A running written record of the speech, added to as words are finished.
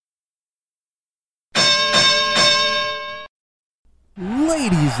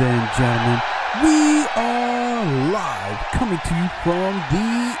Ladies and gentlemen, we are live coming to you from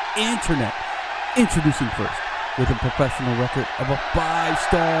the internet. Introducing first, with a professional record of a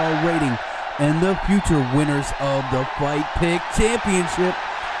 5-star rating and the future winners of the Fight Pick Championship,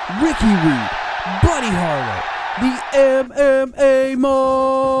 Ricky Reed, Buddy Harlow, the MMA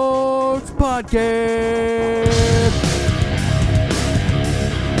Marks Podcast.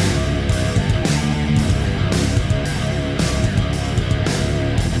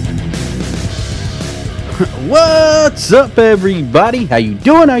 What's up, everybody? How you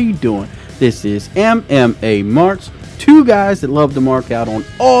doing? This is MMA Marks, two guys that love to mark out on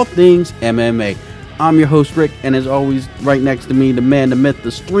all things MMA. I'm your host, Rick, and as always, right next to me, the man, the myth,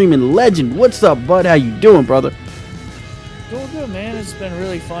 the streaming legend. What's up, bud? How you doing, brother? Doing good, man. It's been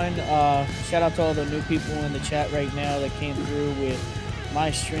really fun. Shout out to all the new people in the chat right now that came through with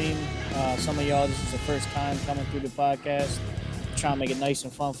my stream. Some of y'all, this is the first time coming through the podcast. Trying to make it nice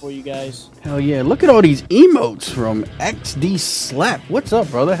and fun for you guys. Hell yeah. Look at all these emotes from XD Slap. What's up,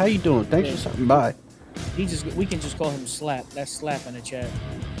 brother? How you doing? Thanks for stopping by. We can just call him Slap. That's Slap in the chat.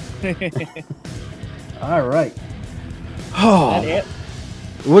 All right. Oh,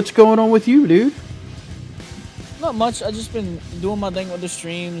 what's going on with you, dude? Not much. I just been doing my thing with the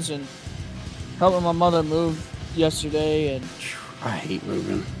streams and helping my mother move yesterday. And I hate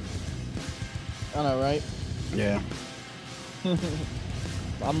moving. I know, right? Yeah.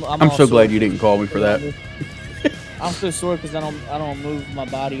 I'm so glad you didn't call me for that. I'm so sore because I don't move my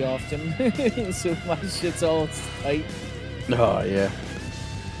body often, so my shit's all tight. Oh yeah.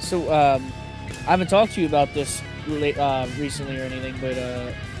 So I haven't talked to you about this recently or anything, but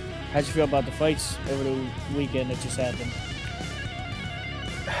how'd you feel about the fights over the weekend that just happened?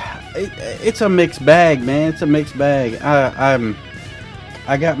 It's a mixed bag, man. It's a mixed bag.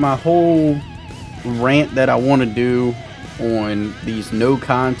 I got my whole rant that I want to do on these no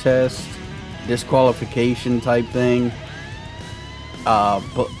contest disqualification type thing.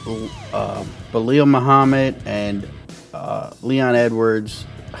 Belal Muhammad and Leon Edwards.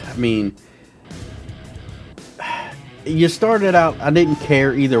 I mean, you started out, I didn't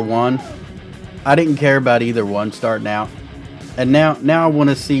care either one. I didn't care about either one starting out. And now I want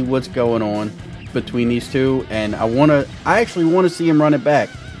to see what's going on between these two, and I actually want to see him run it back.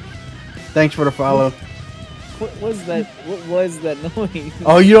 Thanks for the follow. What was that? What was that noise?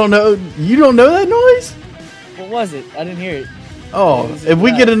 Oh, you don't know? You don't know that noise? What was it? I didn't hear it. Oh, if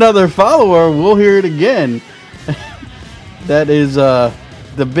we get another follower, we'll hear it again. That is the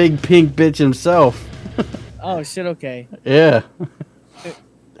big pink bitch himself. Oh shit! Okay. Yeah.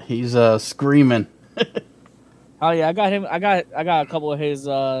 He's screaming. Oh yeah, I got him. I got a couple of his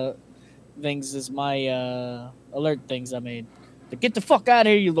things as my alert things I made. Get the fuck out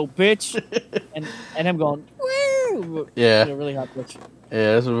of here, you little bitch! and him going, woo! Yeah, a really hot bitch.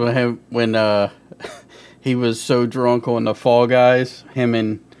 Yeah, this was when he was so drunk on the Fall Guys. Him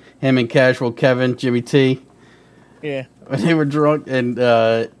and Casual Kevin, Jimmy T. Yeah, when they were drunk and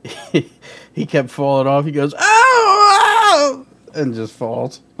he kept falling off. He goes, ow, and just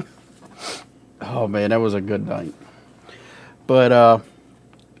falls. Oh man, that was a good night. But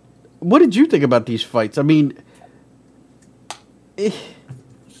what did you think about these fights? I mean.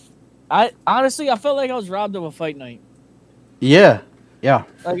 I honestly felt like I was robbed of a fight night. Yeah.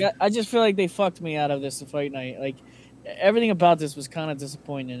 Like I just feel like they fucked me out of this fight night. Like everything about this was kind of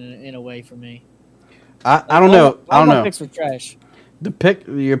disappointing in a way for me. I don't know. I don't know. My picks were trash.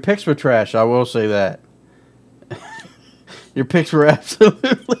 Your picks were trash. I will say that. Your picks were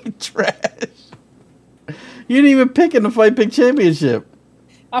absolutely trash. You didn't even pick in the Fight Pick Championship.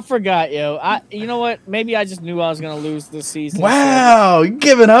 I forgot, yo. You know what? Maybe I just knew I was gonna lose this season. Wow, you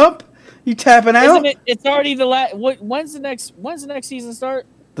giving up? You tapping out? Isn't it? It's already the last. When's the next season start?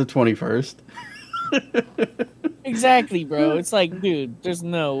 The 21st. Exactly, bro. It's like, dude, there's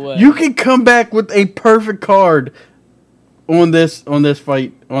no way. You can come back with a perfect card on this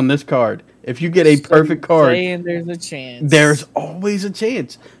card. If you get a perfect card, saying there's a chance. There's always a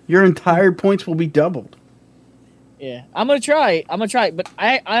chance. Your entire points will be doubled. Yeah, I'm gonna try, but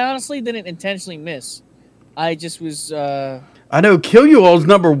I honestly didn't intentionally miss. I just was. I know Kill You All's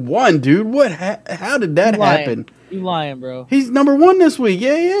number 1, dude. What? How did that happen? You lying, bro? He's number 1 this week.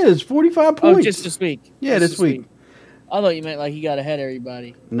 Yeah, he is. 45 points. Oh, just this week. Yeah, this week. I thought you meant like he got ahead of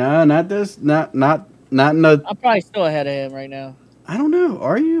everybody. No, not this. Not in the. I'm probably still ahead of him right now. I don't know.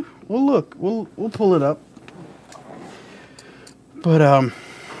 Are you? Well, look. We'll pull it up. But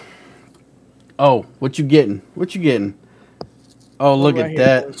Oh, what you getting? Oh, look at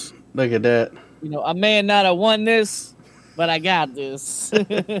that. Look at that. You know, I may not have won this, but I got this.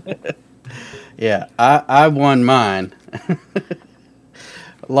 Yeah, I won mine.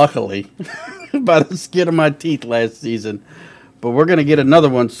 luckily, by the skin of my teeth last season. But we're going to get another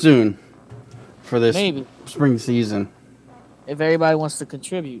one soon for this Maybe. spring season. If everybody wants to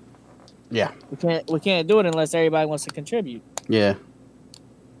contribute. Yeah. We can't do it unless everybody wants to contribute. Yeah.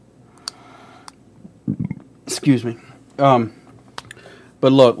 Excuse me.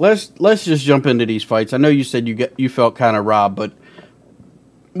 But look, let's just jump into these fights. I know you said you felt kind of robbed, but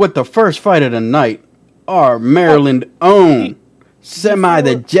with the first fight of the night, our Maryland own Semi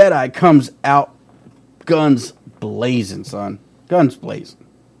the Jedi comes out, guns blazing, son. Guns blazing.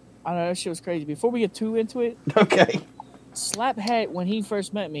 I know that shit was crazy. Before we get too into it, Okay. Slap had, when he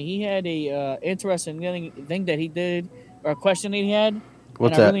first met me, he had a interesting thing that he did, or a question that he had.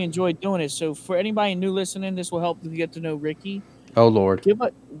 What's and I that? really enjoyed doing it. So for anybody new listening, this will help you get to know Ricky. Oh Lord.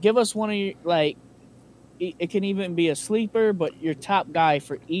 Give us one of your, like, it can even be a sleeper, but your top guy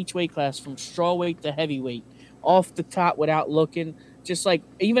for each weight class from strawweight to heavyweight, off the top without looking. Just like,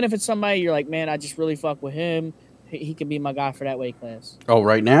 even if it's somebody you're like, man, I just really fuck with him. He can be my guy for that weight class. Oh,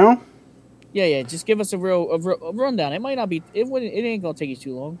 right now? Yeah. Just give us a rundown. It might not be. It ain't gonna take you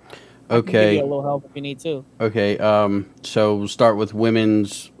too long. I can give Okay. you a little help if you need to. Okay. So we'll start with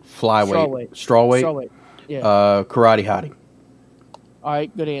women's flyweight. Strawweight. Strawweight. Yeah. Karate Hottie. All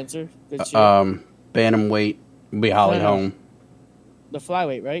right. Good answer. Good shit. Bantamweight will be Holly No. Holm. The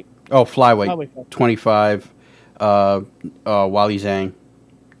flyweight, right? Oh, flyweight. Flyweight. 25. Wally Zhang.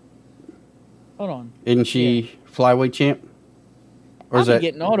 Hold on. Isn't she flyweight champ? Or is I'm that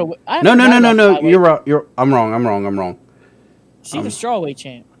getting all the. No. You're right. I'm wrong. She's a strawweight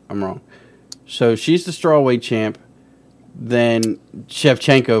champ. I'm wrong. So she's the strawweight champ. Then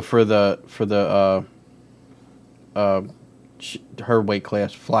Shevchenko for the her weight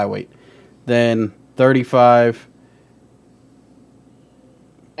class, flyweight. Then 35.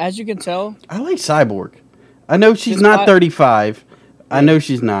 As you can tell, I like Cyborg. I know she's Just not why- 35. I know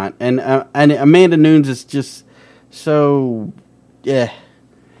she's not. And Amanda Nunes is just so, yeah.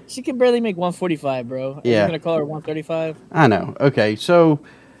 she can barely make 145, bro. Are Yeah. you gonna call her 135? I know. Okay, so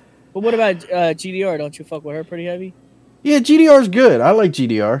But what about GDR? Don't you fuck with her pretty heavy? yeah, GDR's good. I like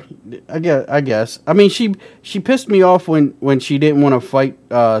GDR. I guess. I mean, she pissed me off when she didn't want to fight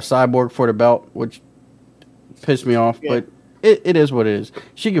Cyborg for the belt, which pissed me off. Yeah. But it is what it is.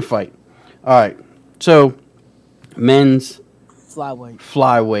 She can fight. All right. So men's Flyweight.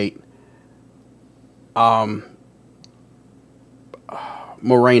 flyweight.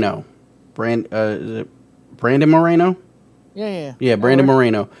 Moreno, is it Brandon Moreno? Yeah. Yeah, Brandon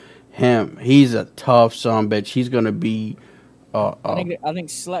Moreno. He's a tough son of a bitch. He's gonna be. I think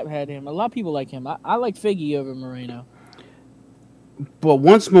Slap had him. A lot of people like him. I like Figgy over Moreno. But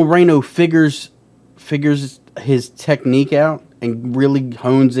once Moreno figures his technique out and really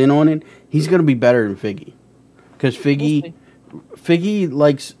hones in on it, he's gonna be better than Figgy. Because Figgy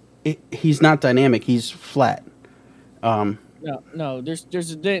likes. He's not dynamic. He's flat. No. There's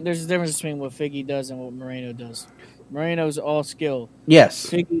a difference between what Figgy does and what Moreno does. Moreno's all skill. Yes,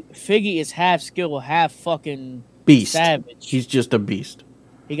 Figgy is half skill, half fucking beast. savage. He's just a beast.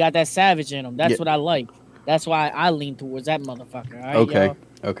 He got that savage in him. That's Yeah. what I like. That's why I lean towards that motherfucker. All right,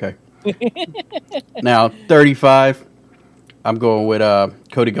 Okay. Now 35. I'm going with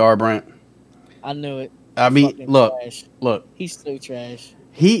Cody Garbrandt. I knew it. I mean, Fucking look. trash. He's so trash.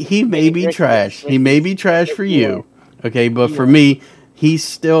 He may be Rick- trash. Rick- He may be trash for Rick- you. Okay, but He for was. me, he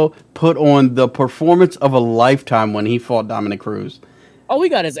still put on the performance of a lifetime when he fought Dominic Cruz. Oh, we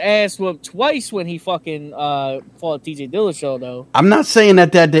got his ass whooped twice when he fucking fought TJ Dillashaw, though. I'm not saying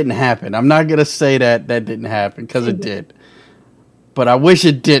that didn't happen. I'm not going to say that didn't happen because it did. But I wish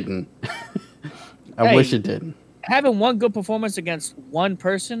it didn't. I wish it didn't. Having one good performance against one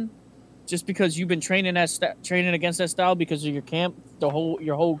person, just because you've been training against that style because of your camp,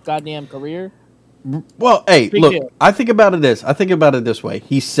 your whole goddamn career. Well, hey, Big look, deal. I think about it this way.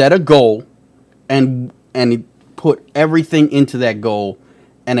 He set a goal and he put everything into that goal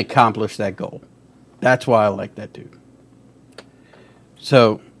and accomplished that goal. That's why I like that dude.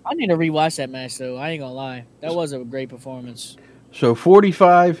 So, I need to rewatch that match, though. I ain't gonna lie. That was a great performance.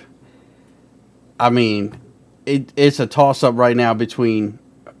 45, I mean, it's a toss-up right now between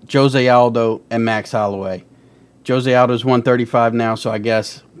Jose Aldo and Max Holloway. Jose Aldo's 135 now, so I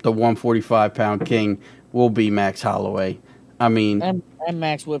guess the 145-pound king will be Max Holloway. I mean, And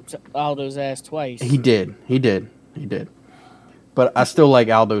Max whipped Aldo's ass twice. he did. But I still like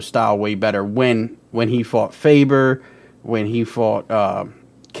Aldo's style way better. When he fought Faber, when he fought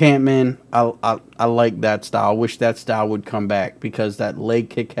Campman, I like that style. I wish that style would come back because that leg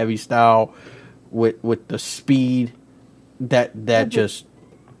kick heavy style with the speed that just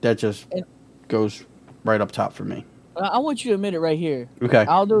goes right up top for me. I want you to admit it right here. Okay.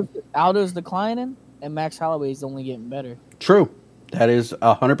 Aldo's declining, and Max Holloway's only getting better. True. That is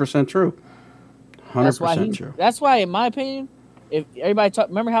 100% true. 100% true. That's why, in my opinion, if everybody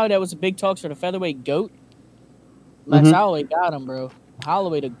remember how that was a big talks for the featherweight GOAT? Max Holloway got him, bro.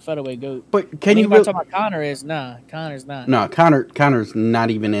 Holloway the featherweight GOAT. But can you talk about Conor is Conor's not. No, Conor's not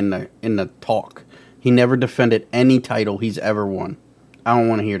even in the talk. He never defended any title he's ever won. I don't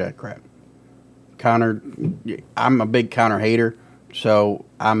want to hear that crap. Conor, I'm a big Conor hater, so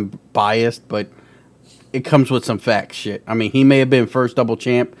I'm biased, but it comes with some facts shit. I mean, he may have been first double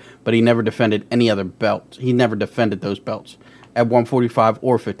champ, but he never defended any other belts. He never defended those belts at 145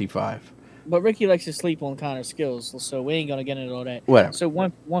 or 55. But Ricky likes to sleep on Conor's skills, so we ain't going to get into all that. Whatever. So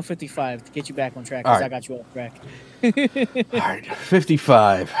 155 to get you back on track, because I got you off track. All right,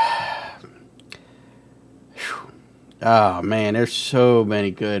 55. Oh, man, there's so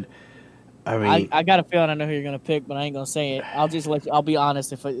many good. I mean, I got a feeling I know who you're gonna pick, but I ain't gonna say it. I'll be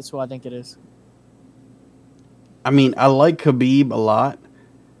honest if it's who I think it is. I mean, I like Khabib a lot,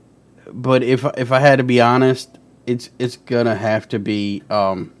 but if I had to be honest, it's gonna have to be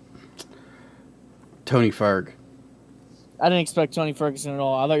Tony Ferg. I didn't expect Tony Ferguson at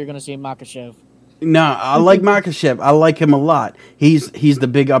all. I thought you were gonna say Makhachev. No, I like Makhachev. I like him a lot. He's the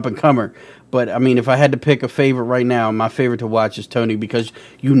big up and comer. But, I mean, if I had to pick a favorite right now, my favorite to watch is Tony, because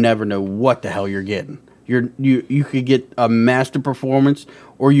you never know what the hell you're getting. You could get a master performance,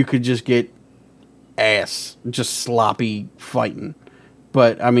 or you could just get just sloppy fighting.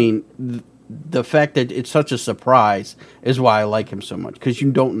 But, I mean, the fact that it's such a surprise is why I like him so much, because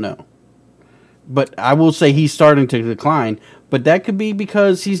you don't know. But I will say he's starting to decline, but that could be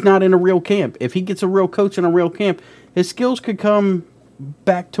because he's not in a real camp. If he gets a real coach in a real camp, his skills could come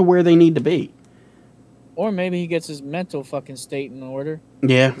back to where they need to be. Or maybe he gets his mental fucking state in order.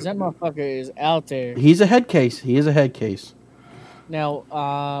 Yeah. Because that motherfucker is out there. He's a head case. He is a head case. Now,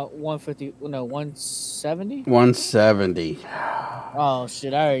 170? 170. Oh,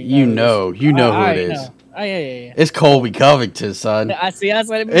 shit. I already know. You know who it is. Know. Oh, yeah. It's Colby Covington, son. I said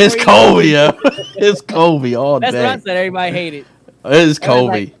it before. It's Colby, yo. It's Colby all day. That's what I said. Everybody hated. It's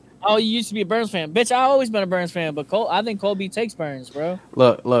Colby. Like, oh, you used to be a Burns fan, bitch. I always been a Burns fan, but I think Colby takes Burns, bro.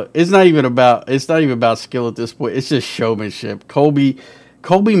 Look. It's not even about skill at this point. It's just showmanship. Colby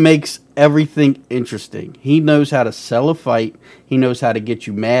makes everything interesting. He knows how to sell a fight. He knows how to get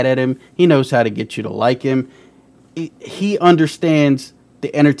you mad at him. He knows how to get you to like him. He understands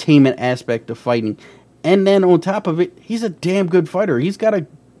the entertainment aspect of fighting. And then on top of it, he's a damn good fighter. He's got a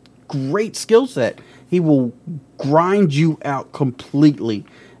great skill set. He will grind you out completely.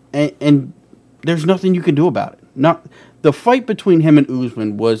 And there's nothing you can do about it. The fight between him and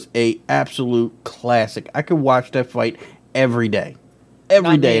Usman was a absolute classic. I could watch that fight every day.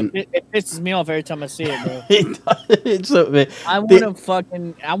 Every day. It pisses me off every time I see it, bro. I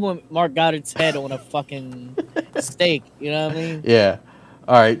want Mark Goddard's head on a fucking steak. You know what I mean? Yeah.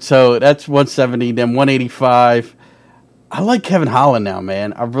 All right. So that's 170. Then 185. I like Kevin Holland now,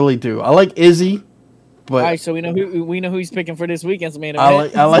 man. I really do. I like Izzy. But all right, so we know who he's picking for this weekend's main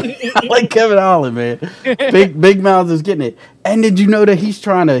event. I like Kevin Holland, man. Big Mouth is getting it. And did you know that he's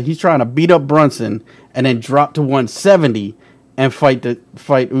trying to beat up Brunson and then drop to 170 and fight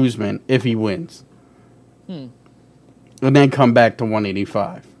Usman if he wins, and then come back to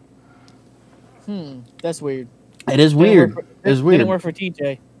 185. That's weird. It is weird. It's weird. Didn't work for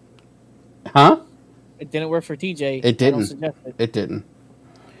TJ. Huh? It didn't work for TJ. It didn't. It didn't.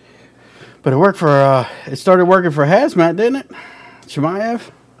 But it worked for. It started working for Hazmat, didn't it? Chimaev.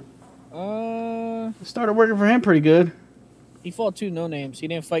 It started working for him pretty good. He fought 2 no-names. He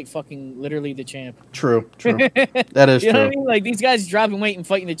didn't fight fucking literally the champ. True. That is true. You know what I mean? Like, these guys dropping weight and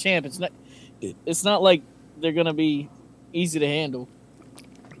fighting the champ. It's not like they're gonna be easy to handle.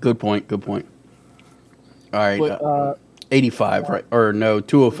 Good point. All right. But, 85, right? Or no,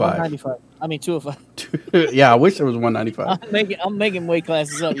 205. 195. I mean 205. Yeah, I wish there was 195. I'm making weight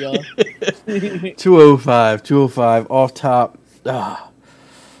classes up, y'all. 205 off top.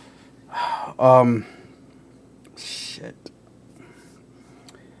 Shit.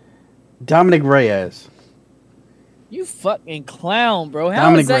 Dominic Reyes. You fucking clown, bro.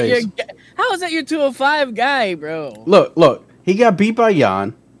 How is that your 205 guy, bro? Look. He got beat by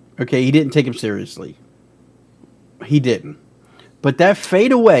Jan. Okay, he didn't take him seriously. He didn't. But that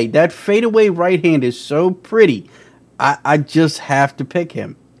fadeaway right hand is so pretty. I just have to pick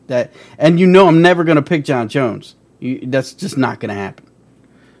him. And you know I'm never going to pick John Jones. That's just not going to happen.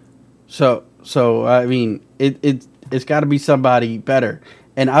 So I mean, it's got to be somebody better.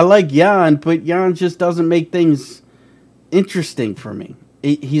 And I like Jan, but Jan just doesn't make things interesting for me.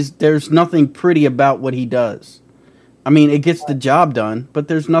 There's nothing pretty about what he does. I mean, it gets the job done, but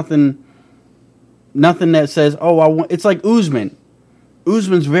there's nothing that says, "Oh, I want." It's like Usman.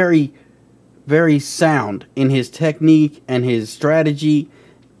 Usman's very, very sound in his technique and his strategy.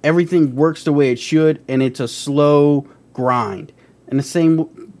 Everything works the way it should, and it's a slow grind. And the same.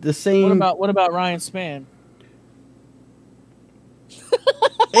 What about Ryan Spann?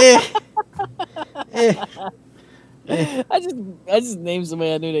 I just named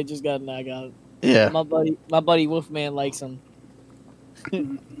somebody I knew that just got knocked out. Yeah. My buddy Wolfman likes him.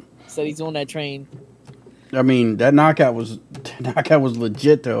 Said he's on that train. I mean, that knockout was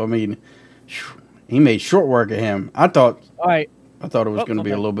legit though. I mean, he made short work of him. I thought it was going to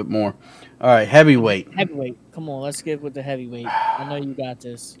be a little bit more. All right, heavyweight. Heavyweight. Come on, let's get with the heavyweight. I know you got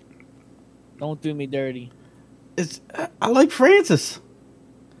this. Don't do me dirty. I like Francis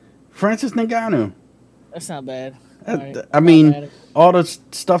Ngannou. That's not bad. I mean, all the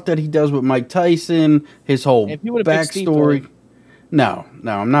stuff that he does with Mike Tyson, his whole backstory. No,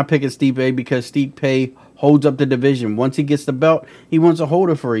 I'm not picking Stipe because Stipe holds up the division. Once he gets the belt, he wants to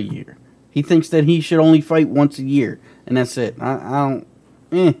hold it for a year. He thinks that he should only fight once a year, and that's it. I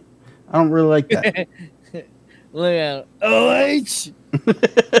don't really like that. Look at OH.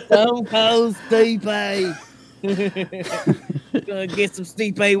 Don't hold Stipe. Gonna get some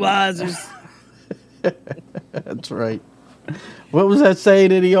Stipe Wisers. That's right. What was that saying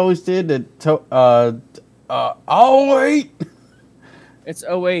that he always did? That I'll wait. It's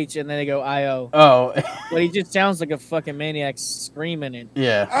OH, and then they go IO. Oh. But he just sounds like a fucking maniac screaming it.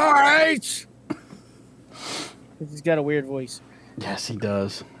 Yeah. OH! He's got a weird voice. Yes, he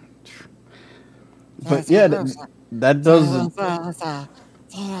does. But yeah, that does.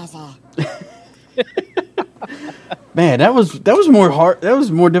 Man, that was more hard. That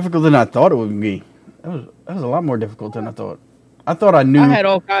was more difficult than I thought it would be. That was a lot more difficult than I thought. I thought I knew. I had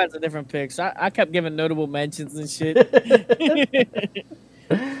all kinds of different picks. I kept giving notable mentions and shit.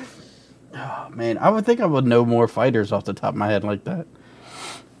 Oh, man, I would think I would know more fighters off the top of my head like that.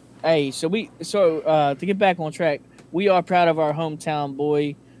 Hey, so to get back on track, we are proud of our hometown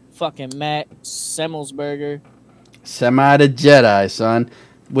boy, fucking Matt Semmelsberger. Semi the Jedi, son,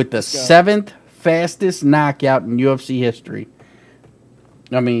 with the 7th fastest knockout in UFC history.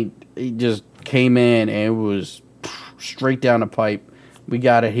 I mean, he just came in and it was straight down the pipe. We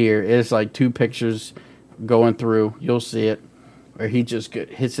got it here. It's like 2 pictures going through. You'll see it. Where he just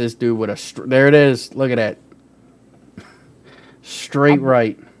hits this dude with a... there it is. Look at that. Straight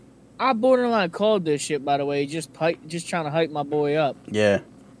right. I borderline called this shit, by the way. Just trying to hype my boy up. Yeah,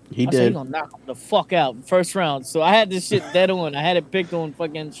 he did. Said he gonna knock him the fuck out first round. So I had this shit dead on. I had it picked on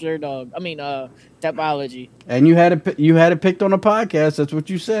fucking Sherdog. I mean, Tapology. And you had it picked on a podcast. That's what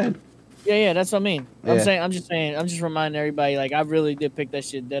you said. Yeah, that's what I mean. Yeah. I'm just reminding everybody, like, I really did pick that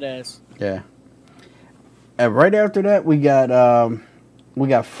shit dead ass. Yeah. And right after that, we got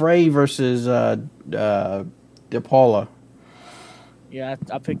Frey versus DePaula. Yeah,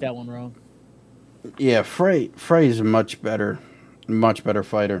 I picked that one wrong. Yeah, Frey's a much better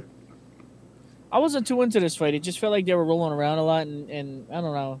fighter. I wasn't too into this fight. It just felt like they were rolling around a lot, and I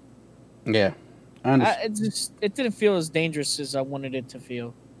don't know. Yeah, it didn't feel as dangerous as I wanted it to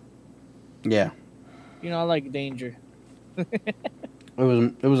feel. Yeah, you know, I like danger. It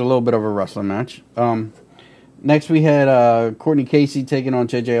was a little bit of a wrestling match. Next we had Courtney Casey taking on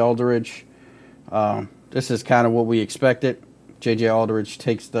JJ Aldridge. This is kind of what we expected. JJ Aldridge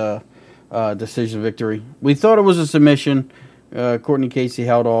takes the decision victory. We thought it was a submission. Courtney Casey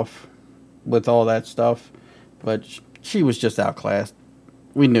held off with all that stuff, but she was just outclassed.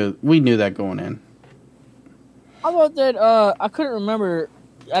 We knew that going in. How about that? I couldn't remember.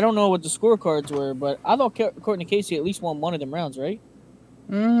 I don't know what the scorecards were, but I thought Courtney Casey at least won one of them rounds, right?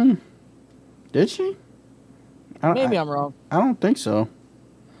 Did she? Maybe I'm wrong. I don't think so.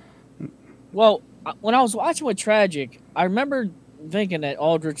 Well, when I was watching with Tragic, I remember thinking that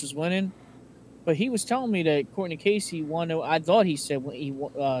Aldridge was winning, but he was telling me that Courtney Casey won. I thought he said she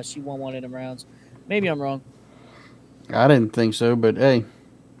won one of them rounds. Maybe I'm wrong. I didn't think so, but hey.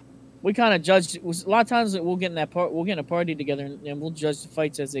 We kind of judged. A lot of times we'll get in a party together and we'll judge the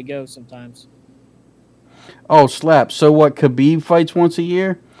fights as they go sometimes. Oh, slap. So what, Khabib fights once a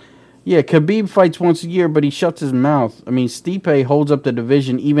year? Yeah, Khabib fights once a year, but he shuts his mouth. I mean, Stipe holds up the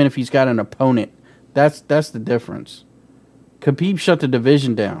division even if he's got an opponent. That's the difference. Khabib shut the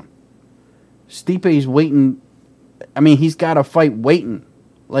division down. Stipe's waiting. I mean, he's got a fight waiting.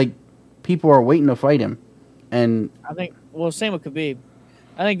 Like, people are waiting to fight him. And I think, same with Khabib.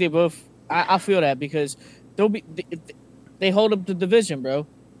 I think they both. I feel that because they hold up the division, bro.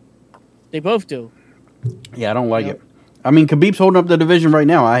 They both do. Yeah, I don't like it. I mean, Khabib's holding up the division right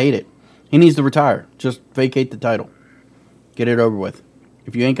now. I hate it. He needs to retire. Just vacate the title. Get it over with.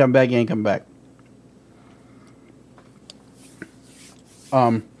 If you ain't come back, you ain't come back.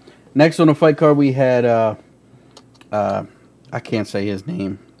 Next on the fight card, we had I can't say his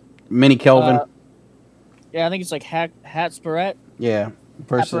name. Minnie Kelvin. Yeah, I think it's like Hatsparet. Yeah,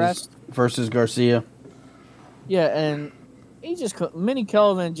 versus Garcia. Yeah, and Minnie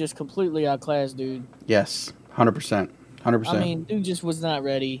Kelvin just completely outclassed dude. Yes, 100%. 100%. I mean, dude just was not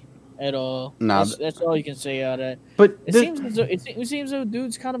ready at all. Nah, that's all you can say out of that. But it seems as though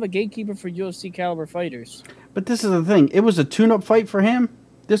dude's kind of a gatekeeper for UFC caliber fighters. But this is the thing. It was a tune-up fight for him.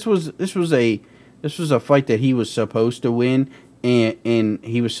 This was a fight that he was supposed to win, and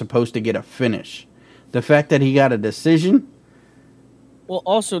he was supposed to get a finish. The fact that he got a decision. Well,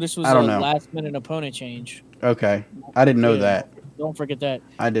 also this was a last-minute opponent change. Okay, I didn't know that. Don't forget that.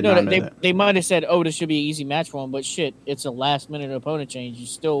 I did not know that. They might have said, "Oh, this should be an easy match for him," but shit, it's a last-minute opponent change. You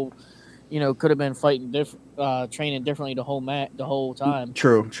still, could have been fighting training differently the whole time.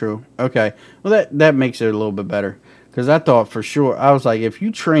 True. Okay, well that makes it a little bit better. Because I thought for sure, I was like, if you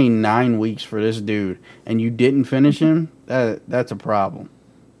train 9 weeks for this dude and you didn't finish him, that's a problem.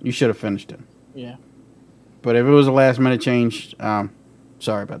 You should have finished him. Yeah. But if it was a last-minute change,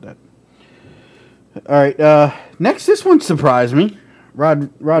 sorry about that. All right, next, this one surprised me.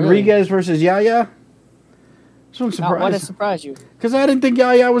 Rodriguez versus Yaya. This one surprised me. Why did it surprise you? Because I didn't think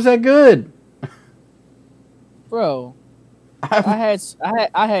Yaya was that good. Bro, I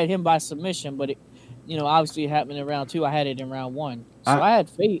had him by submission, but obviously it happened in round 2. I had it in round 1. So I had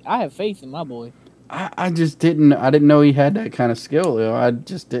faith. I have faith in my boy. I just didn't. I didn't know he had that kind of skill. I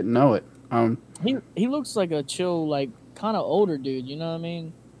just didn't know it. He looks like a chill, like kind of older dude. You know what I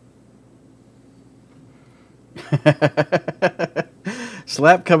mean?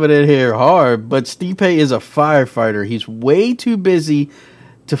 Slap coming in here hard, but Stipe is a firefighter. He's way too busy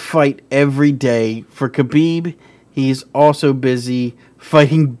to fight every day. For Khabib, he's also busy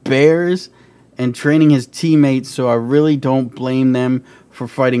fighting bears and training his teammates, so I really don't blame them for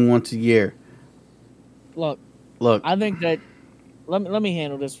fighting once a year. Look. I think that let me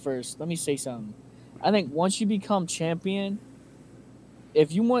handle this first. Let me say something. I think once you become champion,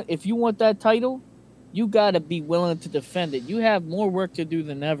 if you want that title, you got to be willing to defend it. You have more work to do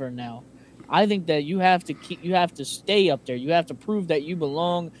than ever now. I think that you have to stay up there. You have to prove that you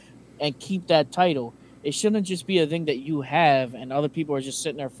belong and keep that title. It shouldn't just be a thing that you have and other people are just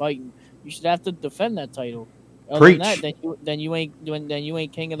sitting there fighting. You should have to defend that title. Other than that, then you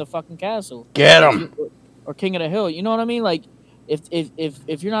ain't king of the fucking castle. Get him. Or king of the hill. You know what I mean? Like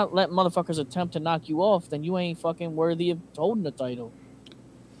if you're not letting motherfuckers attempt to knock you off, then you ain't fucking worthy of holding the title.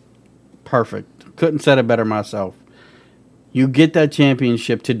 Perfect. Couldn't said it better myself. You get that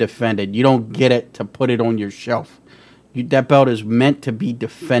championship to defend it. You don't get it to put it on your shelf. That belt is meant to be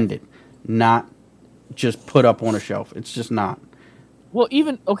defended, not just put up on a shelf. It's just not. Well,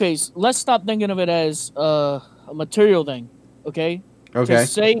 so let's stop thinking of it as a material thing, okay? Okay.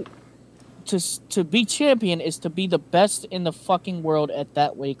 To be champion is to be the best in the fucking world at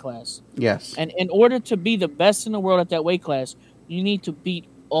that weight class. Yes. And in order to be the best in the world at that weight class, you need to beat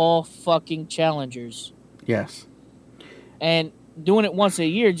all fucking challengers. Yes. And doing it once a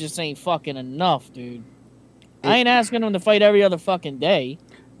year just ain't fucking enough, dude. I ain't asking them to fight every other fucking day.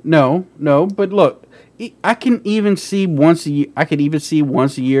 No, but look, I can even see once a year. I could even see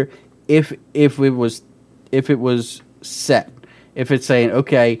once a year if it was set. If it's saying,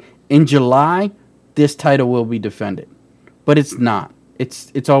 okay, in July this title will be defended, but it's not.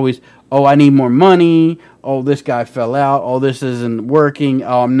 It's always, oh, I need more money. Oh, this guy fell out. Oh, this isn't working.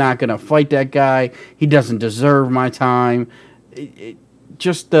 Oh, I'm not gonna fight that guy. He doesn't deserve my time.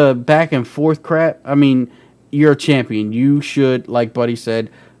 Just the back and forth crap. I mean, you're a champion. You should, like Buddy said,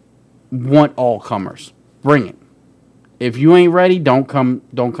 want all comers. Bring it. If you ain't ready, don't come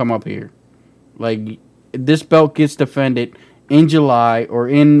up here. Like, this belt gets defended in July or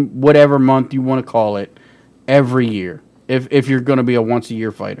in whatever month you want to call it every year. If you're going to be a once a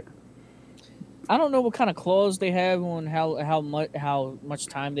year fighter. I don't know what kind of clause they have on how much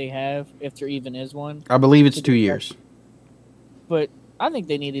time they have, if there even is one. I believe it's 2 years. But I think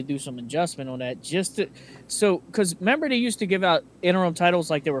they need to do some adjustment on that, because remember they used to give out interim titles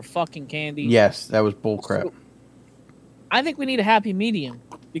like they were fucking candy. Yes, that was bullcrap. So, I think we need a happy medium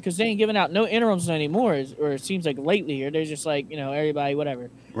because they ain't giving out no interims anymore, or it seems like lately here they're just like everybody whatever.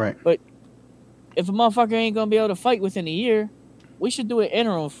 Right. But if a motherfucker ain't gonna be able to fight within a year, we should do an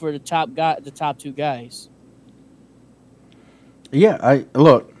interim for the top 2 guys. Yeah,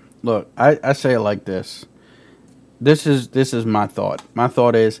 I say it like this. This is my thought. My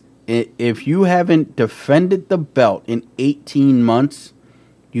thought is, if you haven't defended the belt in 18 months,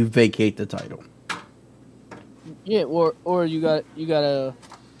 you vacate the title. Yeah, or you gotta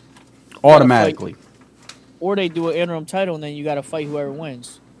automatically. or they do an interim title and then you gotta fight whoever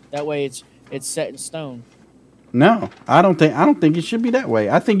wins. That way it's set in stone. No, I don't think it should be that way.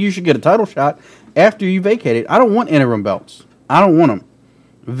 I think you should get a title shot after you vacate it. I don't want interim belts. I don't want them.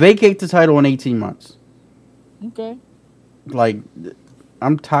 Vacate the title in 18 months. Okay. Like,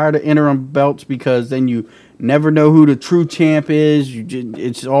 I'm tired of interim belts because then you never know who the true champ is.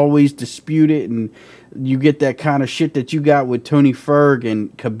 It's always disputed, and you get that kind of shit that you got with Tony Ferg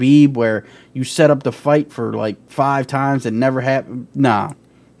and Khabib, where you set up the fight for like 5 times and never happened. Nah,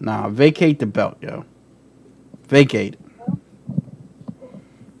 vacate the belt, yo. Vacate.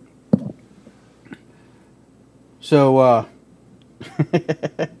 So,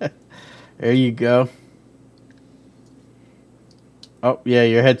 there you go. Oh, yeah,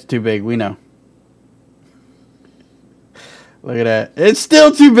 your head's too big. We know. Look at that. It's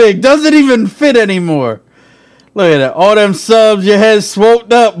still too big. Doesn't even fit anymore. Look at that. All them subs, your head's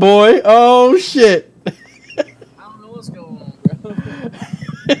swooped up, boy. Oh, shit. I don't know what's going on, bro.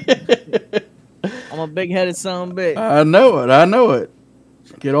 I'm a big-headed son of a bitch. I know it.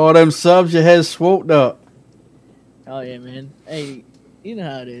 Get all them subs, your head's swooped up. Oh, yeah, man. Hey, you know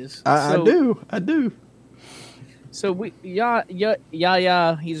how it is. I do. So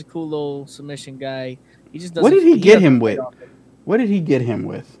Yaya, he's a cool little submission guy. He just doesn't. What did he get him with? often. What did he get him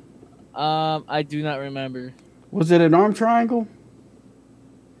with? I do not remember. Was it an arm triangle?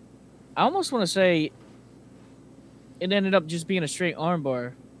 I almost want to say it ended up just being a straight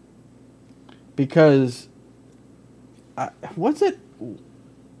armbar. Because was it an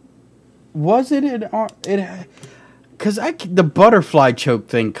arm? Because the butterfly choke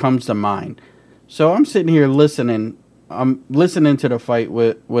thing comes to mind. So I'm sitting here listening. I'm listening to the fight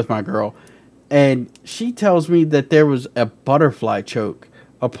with my girl, and she tells me that there was a butterfly choke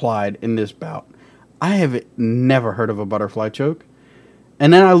applied in this bout. I have never heard of a butterfly choke.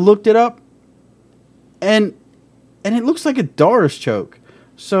 And then I looked it up, and it looks like a Doris choke.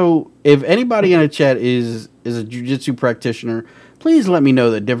 So if anybody in the chat is a jiu-jitsu practitioner, please let me know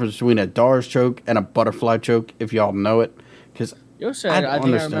the difference between a Doris choke and a butterfly choke if y'all know it. Because You said I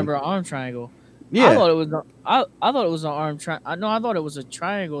think I remember an arm triangle. Yeah. I thought it was I thought it was an arm triangle. No, I thought it was a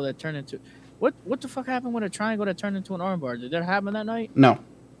triangle that turned into what the fuck happened with a triangle that turned into an armbar? Did that happen that night? No.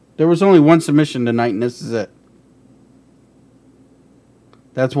 There was only one submission tonight, and this is it.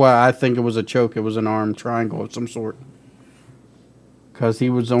 That's why I think it was a choke. It was an arm triangle of some sort. Because he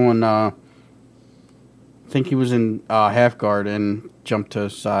was on, I think he was in half guard and jumped to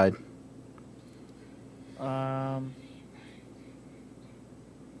side.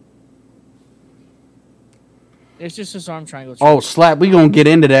 It's just this arm triangle. Oh, slap. We're going to get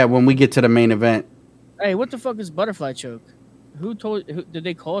into that when we get to the main event. Hey, what the fuck is butterfly choke? Did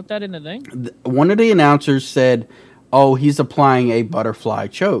they call it that in the thing? One of the announcers said, oh, he's applying a butterfly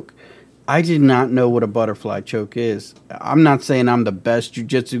choke. I did not know what a butterfly choke is. I'm not saying I'm the best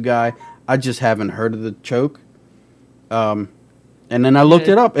jiu-jitsu guy. I just haven't heard of the choke. And then I looked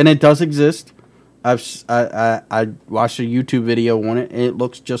it up, and it does exist. I watched a YouTube video on it, and it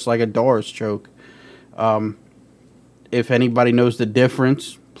looks just like a Doris choke. If anybody knows the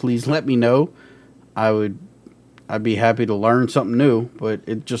difference, please let me know. I'd be happy to learn something new, but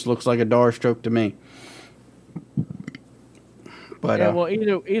it just looks like a Doris choke to me. But yeah, well,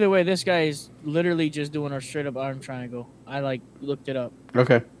 either way, this guy is literally just doing a straight up arm triangle. I looked it up.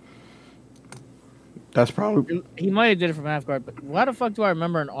 Okay. That's probably... He might have did it from half guard, but why the fuck do I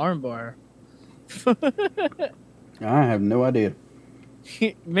remember an arm bar? I have no idea.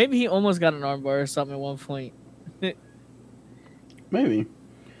 Maybe he almost got an arm bar or something at one point. Maybe.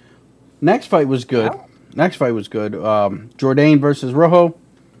 Next fight was good. Jourdain versus Rojo.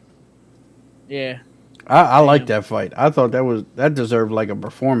 Yeah. I like that fight. I thought that deserved like a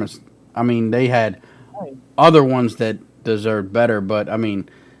performance. I mean, they had other ones that deserved better, but I mean,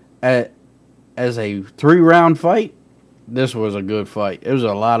 as a 3-round fight, this was a good fight. It was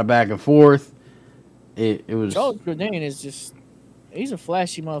a lot of back and forth. It was. Charles Jourdain is just—he's a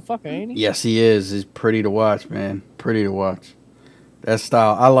flashy motherfucker, ain't he? Yes, he is. He's pretty to watch, man. Pretty to watch. That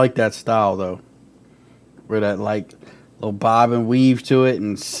style, I like that style though, where that like little bob and weave to it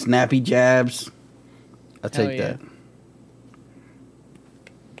and snappy jabs. I take that.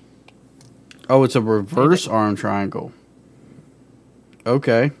 Oh, it's a reverse arm triangle.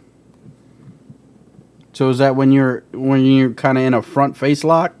 Okay. So is that when you're kind of in a front face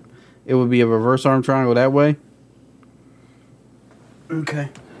lock, it would be a reverse arm triangle that way? Okay.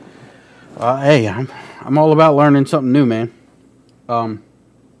 Hey, I'm all about learning something new, man. So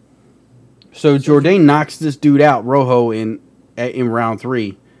Jourdain knocks this dude out, Rojo, in round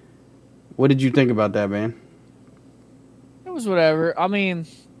 3. What did you think about that, man? was whatever. I mean,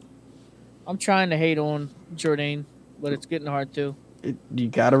 I'm trying to hate on Jourdain, but it's getting hard to. You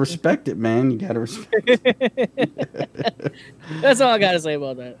gotta respect it, man. You gotta respect it. That's all I gotta say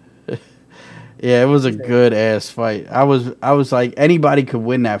about that. Yeah, it was a good ass fight. I was like, anybody could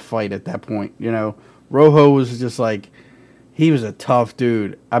win that fight at that point. You know, Rojo was just like, he was a tough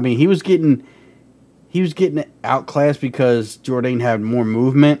dude. I mean, he was getting outclassed because Jourdain had more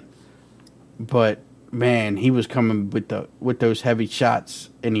movement, but man, he was coming with those heavy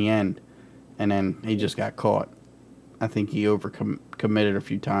shots in the end, and then he just got caught. I think he committed a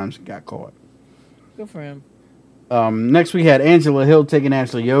few times and got caught. Good for him. Next, we had Angela Hill taking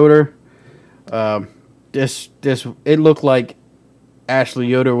Ashley Yoder. It looked like Ashley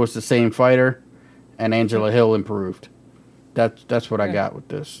Yoder was the same fighter, and Angela Hill improved. That's what I got with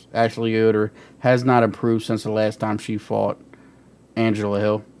this. Ashley Yoder has not improved since the last time she fought Angela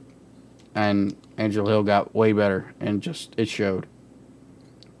Hill, and Angela Hill got way better, and it showed.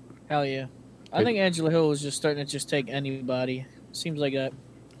 Hell yeah. I think Angela Hill is just starting to just take anybody. Seems like that.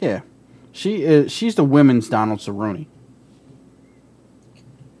 Yeah. She's the women's Donald Cerrone.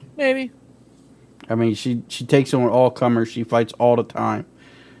 Maybe. I mean, she takes on all comers. She fights all the time.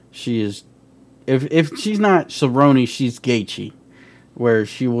 She is, if she's not Cerrone, she's Gaethje, where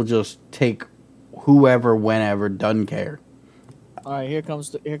she will just take whoever, whenever, doesn't care. All right, here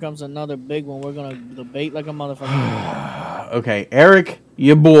comes another big one. We're gonna debate like a motherfucker. Okay, Eric,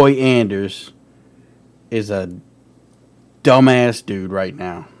 your boy Anders, is a dumbass dude right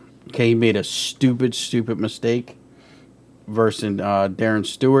now. Okay, he made a stupid mistake versus Darren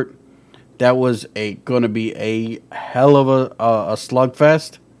Stewart. That was going to be a hell of a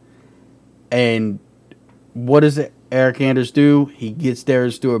slugfest. And what does Eric Anders do? He gets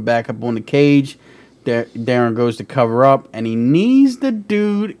Darren Stewart back up on the cage. Darren goes to cover up, and he knees the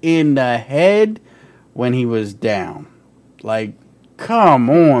dude in the head when he was down. Like, come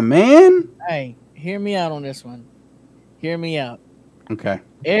on, man. Hey, hear me out on this one. Hear me out. Okay.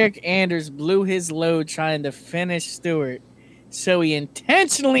 Eric Anders blew his load trying to finish Stewart, so he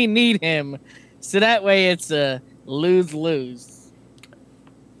intentionally kneed him, so that way it's a lose-lose.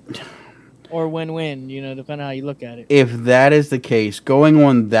 Or win-win, depending on how you look at it. If that is the case, going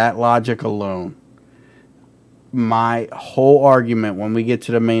on that logic alone, my whole argument when we get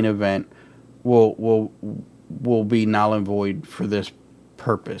to the main event will be null and void for this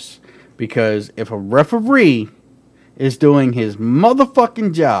purpose. Because if a referee is doing his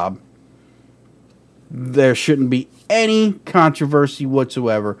motherfucking job, there shouldn't be any controversy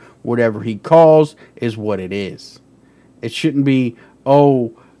whatsoever. Whatever he calls is what it is. It shouldn't be,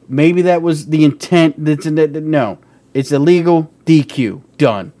 maybe that was the intent. No, it's illegal. DQ.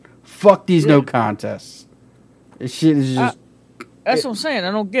 Done. Fuck these no contests. This shit is just. That's what I'm saying.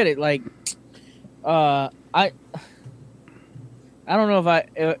 I don't get it. Like, I don't know if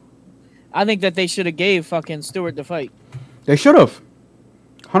I think that they should have gave fucking Stewart the fight. They should have.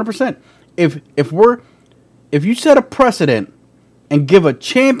 100%. If you set a precedent and give a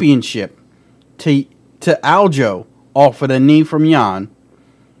championship to Aljo off of the knee from Jan,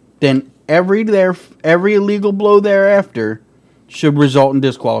 then every illegal blow thereafter should result in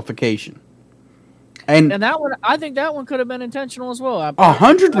disqualification. And that one, I think that one could have been intentional as well.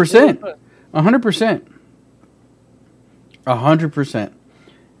 100%. 100%. 100%.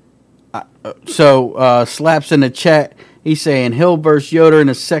 So Slaps in the chat. He's saying Hill versus Yoder in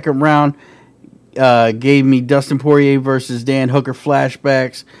the second round gave me Dustin Poirier versus Dan Hooker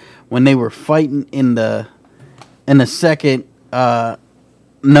flashbacks when they were fighting in the second.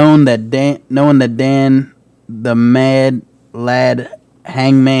 Knowing that Dan the Mad Lad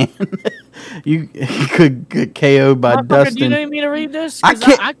Hangman you could get KO'd by Dustin. Do you need me to read this? I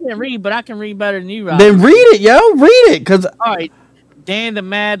can't read, but I can read better than you, Rob. Then read it, yo. Read it, cause all right. Dan the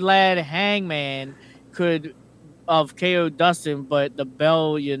Mad Lad Hangman could have KO'd Dustin, but the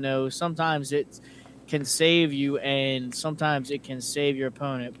bell, sometimes it can save you, and sometimes it can save your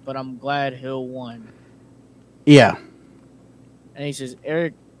opponent. But I'm glad Hill won. Yeah. And he says,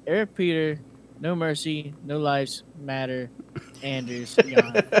 Eric Peter, no mercy, no lives matter. Anders,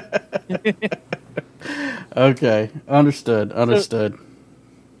 Jan. Okay, understood. So,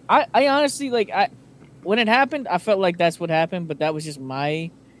 I honestly when it happened, I felt like that's what happened, but that was just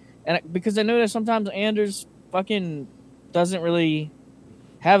because I know that sometimes Anders fucking doesn't really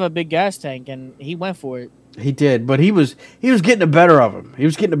have a big gas tank, and he went for it. He did, but he was getting the better of him.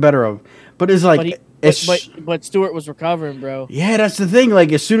 But it's like, but Stewart was recovering, bro. Yeah, that's the thing.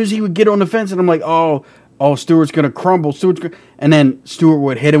 Like, as soon as he would get on the fence, and I'm like, oh, Stewart's gonna crumble. And then Stewart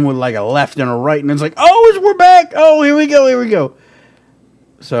would hit him with like a left and a right, and it's like, we're back. Oh, here we go.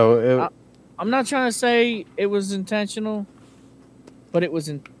 So I'm not trying to say it was intentional, but it was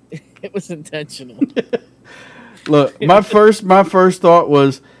it was intentional. Look, my first thought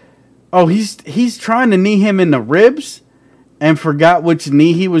was, oh, he's trying to knee him in the ribs, and forgot which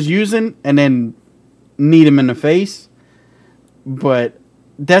knee he was using, and then kneed him in the face. But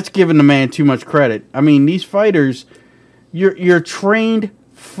that's giving the man too much credit. I mean, these fighters, you're trained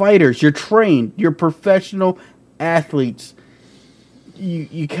fighters. You're trained. You're professional athletes.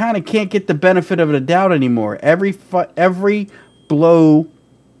 You kind of can't get the benefit of the doubt anymore. Every blow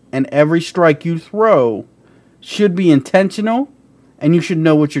and every strike you throw should be intentional, and you should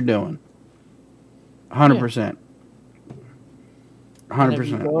know what you're doing. 100%.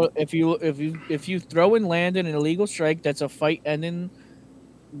 100%. If you throw and land an illegal strike, that's a fight-ending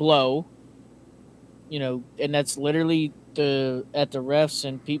blow. You know, and that's literally at the refs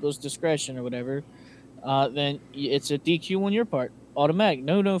and people's discretion or whatever. Then it's a DQ on your part, automatic.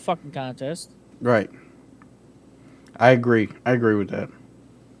 No fucking contest. Right. I agree with that.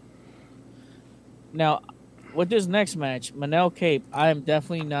 Now, with this next match, Manel Cape, I am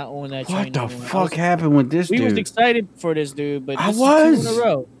definitely not on that train. What the fuck happened with this dude? We was excited for this dude, but I this was. is 2 in a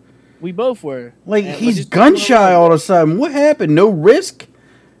row. We both were. Like, he's gun shy all of a sudden. What happened? No risk?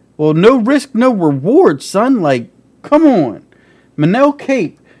 Well, no risk, no reward, son. Like, come on. Manel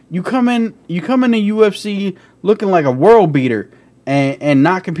Cape, you come in the UFC looking like a world beater and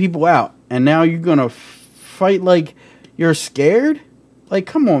knocking people out, and now you're gonna fight like you're scared? Like,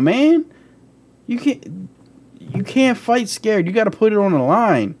 come on, man. You can't fight scared. You got to put it on the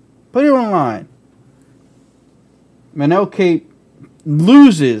line. Put it on the line. Manel Cape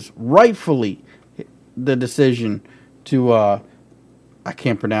loses rightfully the decision to I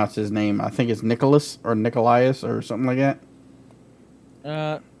can't pronounce his name. I think it's Nicholas or Nicolaus or something like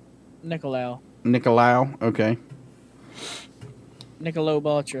that. Nicolau. Okay. Nicolo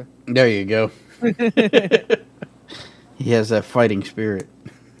Baltra. There you go. He has that fighting spirit.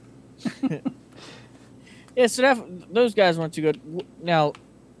 Yeah, so those guys weren't too good. Now,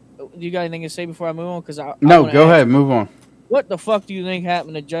 do you got anything to say before I move on? No, go ahead. Move on. What the fuck do you think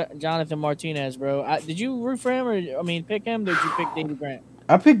happened to Jonathan Martinez, bro? Did you root for him pick him? Or did you pick Davey Grant?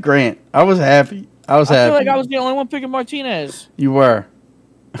 I picked Grant. I was happy. I feel like I was the only one picking Martinez. You were.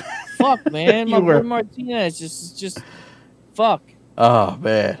 Fuck, man. My boy Martinez just fuck. Oh,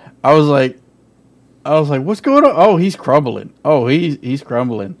 man. I was like, what's going on? Oh, he's crumbling. Oh, he's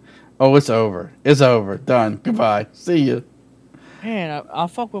crumbling. Oh, it's over. It's over. Done. Goodbye. See you. Man, I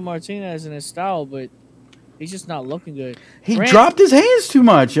fuck with Martinez in his style, but he's just not looking good. He dropped his hands too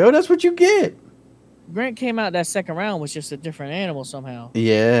much, yo. That's what you get. Grant came out that second round was just a different animal somehow.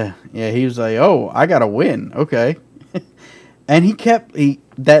 Yeah. He was like, oh, I got to win. Okay. And he kept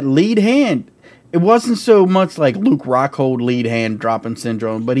that lead hand. It wasn't so much like Luke Rockhold lead hand dropping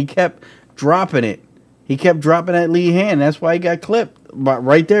syndrome, but he kept dropping it. He kept dropping that lead hand. That's why he got clipped. But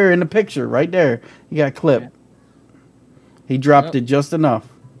right there in the picture, right there, he got clipped. Yeah. He dropped it just enough.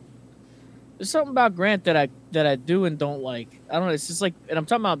 There's something about Grant that I do and don't like. I don't know. It's just like, and I'm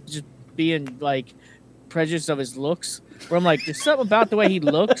talking about just being like prejudiced of his looks. Where I'm like, there's something about the way he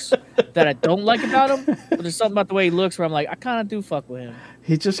looks that I don't like about him. But there's something about the way he looks where I'm like, I kind of do fuck with him.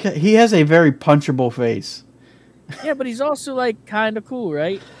 He has a very punchable face. Yeah, but he's also like kind of cool,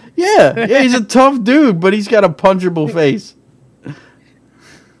 right? Yeah, he's a tough dude, but he's got a punchable face.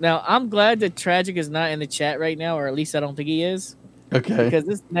 Now, I'm glad that Tragic is not in the chat right now, or at least I don't think he is. Okay. Because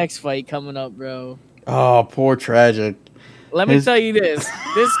this next fight coming up, bro. Oh, poor Tragic. Let me tell you this.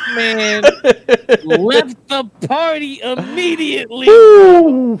 This man left the party immediately.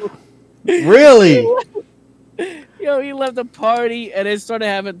 Really? He left the party and then started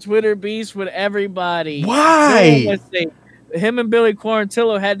having Twitter beefs with everybody. Why? Him and Billy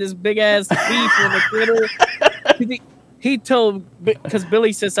Quarantillo had this big ass beef on the Twitter. He told, because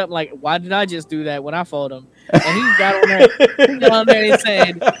Billy said something like, "Why did I just do that when I fought him?" And he got on there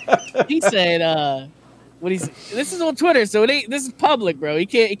and he said, this is on Twitter, so this is public, bro. He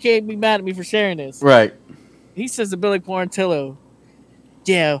can't be mad at me for sharing this. Right. He says to Billy Quarantillo,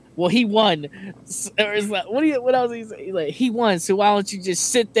 yeah, well, he won. Or it's like, what else he say? Like, he won, so why don't you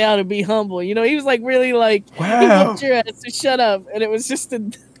just sit down and be humble? He was like really like, wow. He wants your ass to shut up. And it was just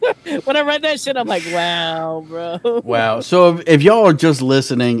when I read that shit, I'm like, wow, bro. Wow. So if y'all are just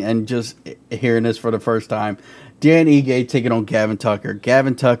listening and just hearing this for the first time, Dan Ige taking on Gavin Tucker.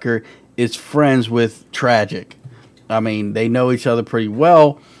 Gavin Tucker is friends with Tragic. I mean, they know each other pretty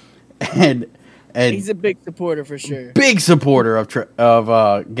well, and he's a big supporter for sure. Big supporter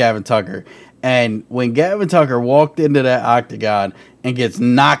of Gavin Tucker. And when Gavin Tucker walked into that octagon and gets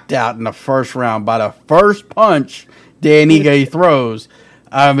knocked out in the first round by the first punch Dan Ige throws,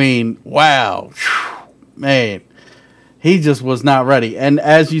 I mean, wow, man, He just was not ready. And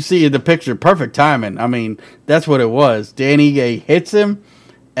as you see in the picture, perfect timing. I mean, that's what it was. Danny Gay hits him,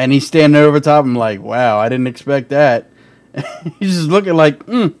 and he's standing over top. I'm like, wow, I didn't expect that. He's just looking like,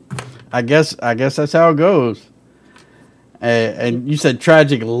 I guess that's how it goes. And you said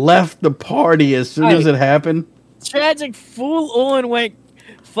Tragic left the party as soon as it happened. Tragic full on went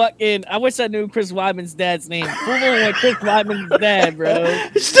fucking. I wish I knew Chris Weidman's dad's name. Full on went Chris Weidman's dad, bro.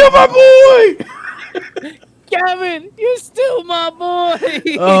 He's still my boy. Gavin, you're still my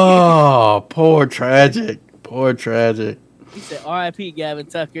boy. Oh, poor Tragic. Poor Tragic. He said, R.I.P. Gavin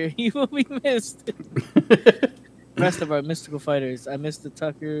Tucker. You will be missed. Rest of our mystical fighters. I missed the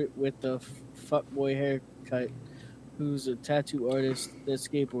Tucker with the fuckboy haircut, who's a tattoo artist that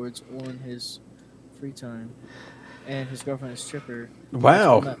skateboards on his free time, and his girlfriend is a stripper.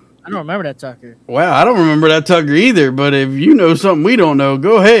 Wow. I don't remember that Tucker. Wow, I don't remember that Tucker either, but if you know something we don't know,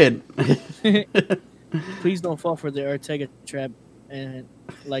 go ahead. Please don't fall for the Ortega trap and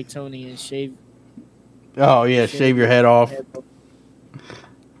like Tony and shave. Oh, yeah, shave your head off.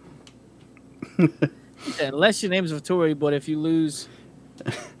 Unless your name's Vittori, but if you lose...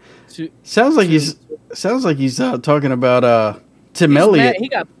 Sounds like he's talking about Tim Elliott. He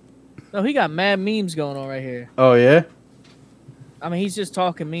got mad memes going on right here. Oh, yeah? I mean, he's just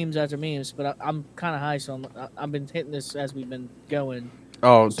talking memes after memes, but I'm kind of high, so I've been hitting this as we've been going.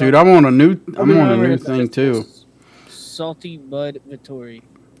 Oh, so, dude, I'm on a new thing too. Salty Bud Vittori.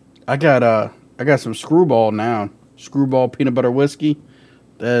 I got some Screwball now. Screwball peanut butter whiskey.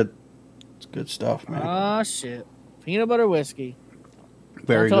 That's good stuff, man. Ah, shit. Peanut butter whiskey.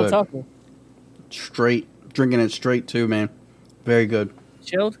 Very good. Tucker. Straight. Drinking it straight too, man. Very good.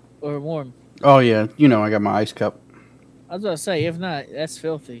 Chilled or warm? Oh yeah, I got my ice cup. I was gonna say, if not, that's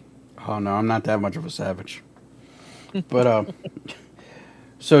filthy. Oh no, I'm not that much of a savage. But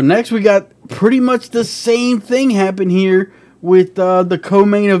so next we got pretty much the same thing happen here with the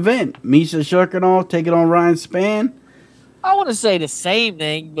co-main event. Misha Cirkunov taking on Ryan Spann. I want to say the same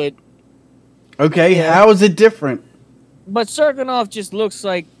thing, but okay, yeah. How is it different? But Cirkunov just looks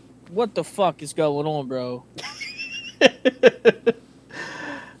like, what the fuck is going on, bro?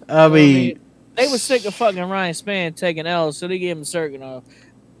 I mean, they were sick of fucking Ryan Spann taking L's, so they gave him Cirkunov.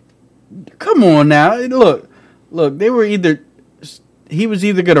 Come on now, look, he was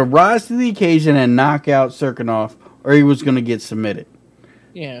either going to rise to the occasion and knock out Cirkunov, or he was going to get submitted.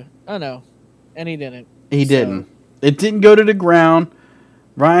 Yeah, I know, and he didn't. He didn't. It didn't go to the ground.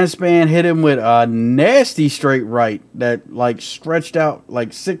 Ryan Spann hit him with a nasty straight right that like stretched out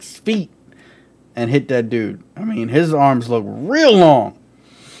like 6 feet and hit that dude. I mean, his arms look real long.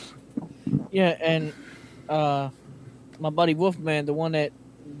 Yeah, and my buddy Wolfman, the one that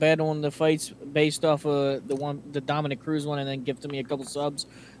bet on the fights based off of the Dominic Cruz one, and then gifted me a couple subs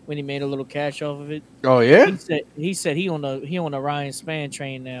when he made a little cash off of it. Oh yeah. He said he on the Ryan Spann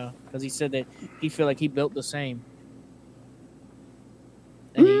train now because he said that he feel like he built the same.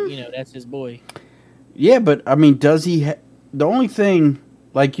 And he, that's his boy. Yeah, but I mean, does he? The only thing,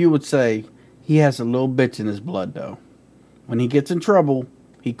 like you would say, he has a little bitch in his blood, though. When he gets in trouble,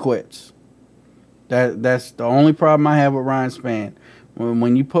 he quits. That's the only problem I have with Ryan Spann.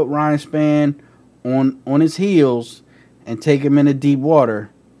 When you put Ryan Spann on his heels and take him into deep water,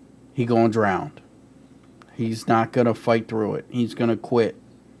 he gonna drown. He's not gonna fight through it. He's gonna quit.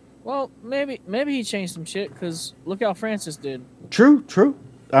 Well, maybe he changed some shit because look how Francis did. True.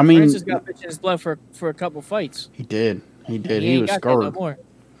 I mean, Francis got bitch in his blood for a couple fights. He did. He was scarred. No more.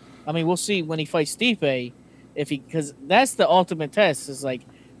 I mean, we'll see when he fights Stipe because that's the ultimate test. Is like,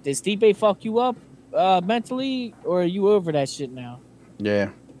 did Stipe fuck you up mentally, or are you over that shit now?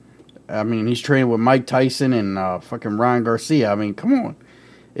 Yeah, I mean, he's training with Mike Tyson and fucking Ryan Garcia. I mean, come on.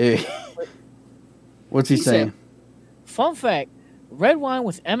 What's he saying? Said, fun fact. Red wine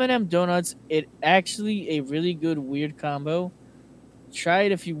with M&M donuts, it actually a really good weird combo. Try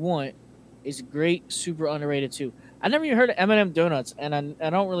it if you want. It's great, super underrated too. I never even heard of M&M donuts, and I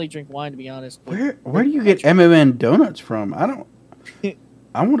don't really drink wine to be honest. Where do you get M&M donuts from? I don't.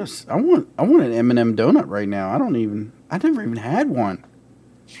 I want an M&M donut right now. I never even had one.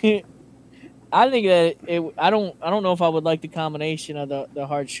 I think that I don't know if I would like the combination of the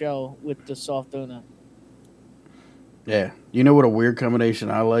hard shell with the soft donut. Yeah. You know what a weird combination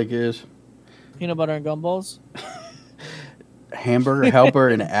I like is? Peanut butter and gumballs? Hamburger helper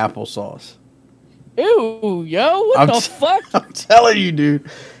and applesauce. Ew, yo, what the fuck? I'm telling you, dude.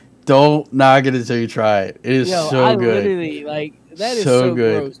 Don't knock it until you try it. It is so good. Literally, that is so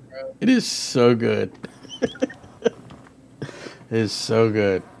good. Gross, bro. It is so good. It is so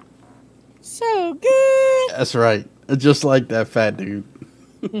good. So good. That's right. Just like that fat dude.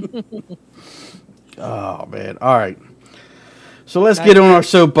 Oh, man. All right. So let's get on our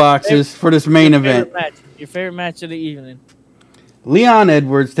soapboxes for this main event. Your favorite match of the evening. Leon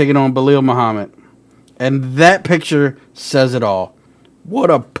Edwards taking on Belal Muhammad. And that picture says it all.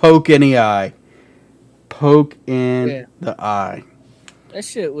 What a poke in the eye. Poke in the eye. That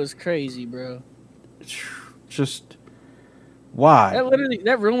shit was crazy, bro. Just why?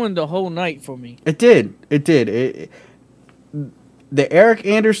 That ruined the whole night for me. It did. The Eric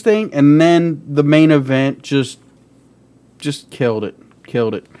Anders thing and then the main event just killed it.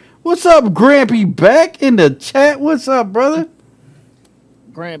 What's up, Grampy? Back in the chat. What's up, brother?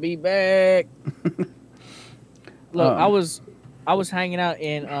 Grampy back. Look, I was hanging out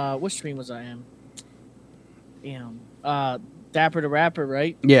in what stream was I in? Dapper the Rapper,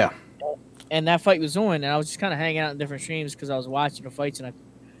 right? Yeah. And that fight was on, and I was just kind of hanging out in different streams because I was watching the fights,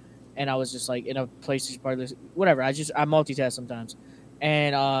 and I was just like in a place part of this, whatever. I multitask sometimes,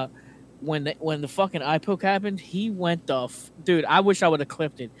 and when the fucking eye poke happened, he went dude. I wish I would have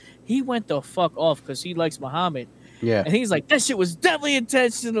clipped it. He went the fuck off because he likes Muhammad. Yeah. And he's like, that shit was definitely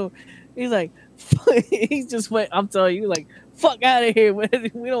intentional. He's like, he just went. I'm telling you, like, fuck out of here. We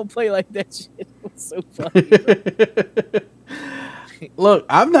don't play like that shit. It was so funny. Look,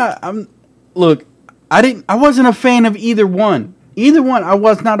 I wasn't a fan of either one. Either one I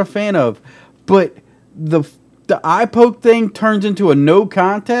was not a fan of. But the eye poke thing turns into a no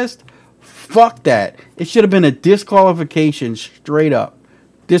contest. Fuck that. It should have been a disqualification straight up.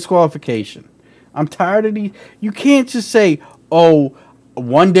 Disqualification. I'm tired of these. You can't just say, oh,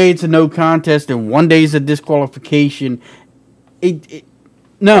 one day it's a no contest and one day it's a disqualification.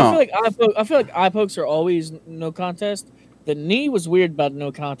 No. I feel like eye pokes are always no contest. The knee was weird about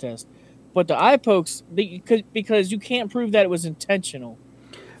no contest. But the eye pokes, because you can't prove that it was intentional.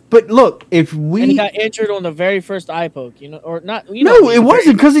 But look, and he got injured on the very first eye poke, or not. It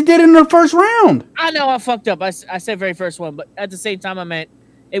wasn't because he did it in the first round. I know I fucked up. I said very first one, but at the same time I meant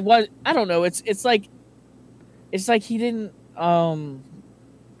it was. I don't know. It's like he didn't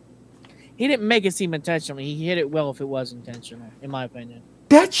make it seem intentional. He hit it well if it was intentional, in my opinion.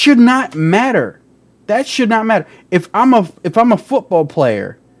 That should not matter. If I'm a football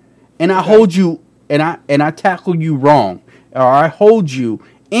player, and I hold you and I tackle you wrong, or I hold you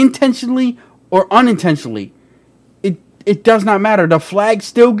intentionally or unintentionally, it does not matter. The flag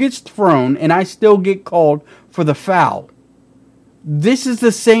still gets thrown, and I still get called for the foul. This is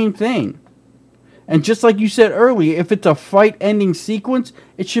the same thing. And just like you said earlier, if it's a fight-ending sequence,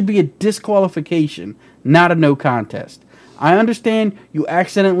 it should be a disqualification, not a no contest. I understand you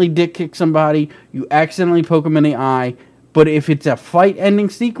accidentally dick kick somebody, you accidentally poke them in the eye, but if it's a fight-ending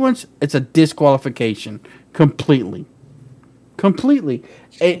sequence, it's a disqualification. Completely.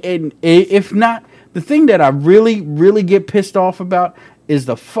 And if not, the thing that I really, really get pissed off about is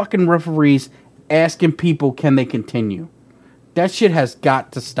the fucking referees asking people, can they continue? That shit has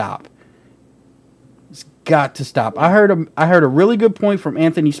got to stop. It's got to stop. I heard a really good point from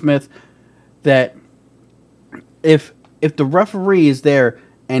Anthony Smith that if the referee is there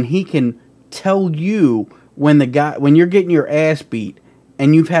and he can tell you when you're getting your ass beat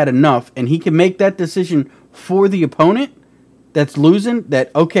and you've had enough, and he can make that decision for the opponent that's losing, that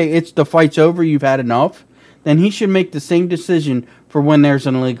okay, the fight's over, you've had enough, then he should make the same decision for when there's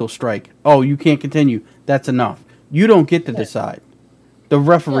an illegal strike. Oh, you can't continue. That's enough. You don't get to decide. The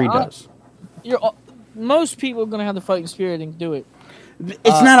referee does. Most people are going to have the fighting spirit and do it.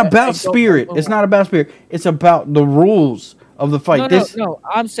 It's not about spirit. It's not about spirit. It's about the rules of the fight. No.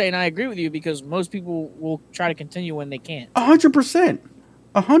 I'm saying I agree with you because most people will try to continue when they can't. 100%.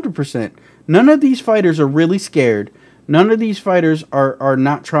 100%. None of these fighters are really scared. None of these fighters are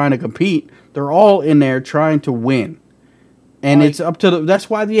not trying to compete. They're all in there trying to win. And it's up to that's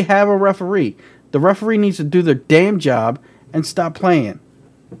why you have a referee. The referee needs to do their damn job and stop playing.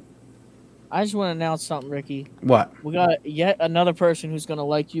 I just want to announce something, Ricky. What? We got yet another person who's going to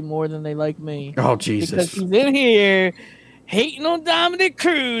like you more than they like me. Oh, Jesus. Because he's in here hating on Dominic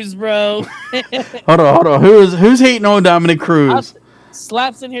Cruz, bro. Hold on. Who's hating on Dominic Cruz?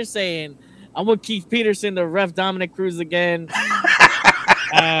 Slaps in here saying, I want Keith Peterson to ref Dominic Cruz again.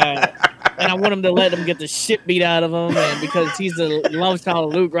 And I want him to let him get the shit beat out of him. And because he's the love child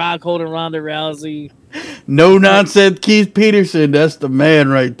of Luke Rockhold and Ronda Rousey. No nonsense, Keith Peterson. That's the man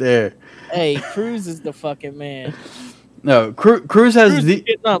right there. Hey, Cruz is the fucking man. No, Cruz has the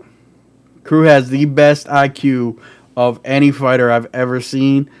best IQ of any fighter I've ever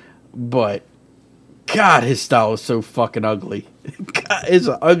seen, but God, his style is so fucking ugly. God, it's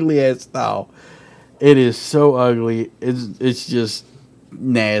an ugly ass style. It is so ugly. It's just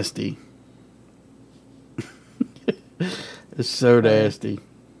nasty. It's so nasty.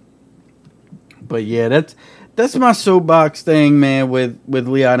 But yeah, that's my soapbox thing, man, with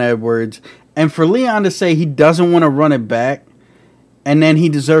Leon Edwards. And for Leon to say he doesn't want to run it back, and then he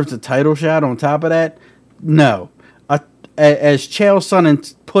deserves a title shot on top of that, no. As Chael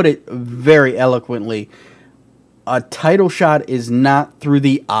Sonnen put it very eloquently, a title shot is not through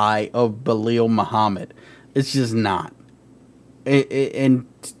the eye of Belal Muhammad. It's just not. And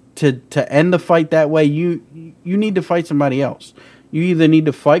to end the fight that way, you need to fight somebody else. You either need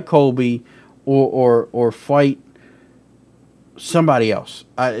to fight Colby or fight somebody else.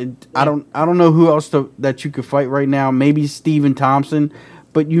 I don't know who else that you could fight right now. Maybe Stephen Thompson,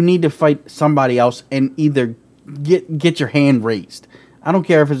 but you need to fight somebody else and either get your hand raised. I don't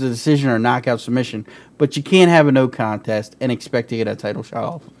care if it's a decision or a knockout submission, but you can't have a no contest and expect to get a title shot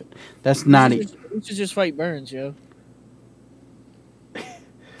off of it. That's not it. You should just fight Burns, yo.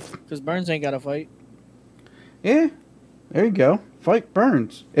 Because Burns ain't got to fight. Yeah, there you go. Fight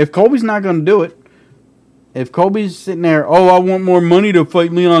Burns. If Colby's not going to do it, if Colby's sitting there, oh, I want more money to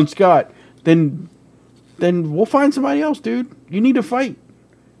fight Leon Scott, then we'll find somebody else, dude. You need to fight.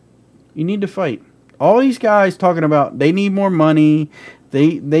 You need to fight. All these guys talking about they need more money,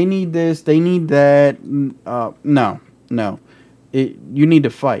 they need this, they need that. No. You need to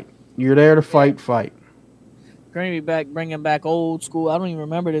fight. You're there to fight. Granny back, bringing back old school. I don't even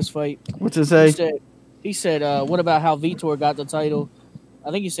remember this fight. What's it say? He said, what about how Vitor got the title? I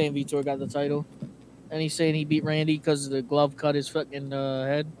think he's saying Vitor got the title. And he's saying he beat Randy because the glove cut his fucking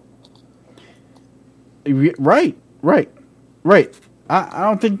head. Right. I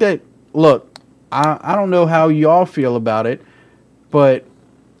don't think that... Look, I don't know how y'all feel about it, but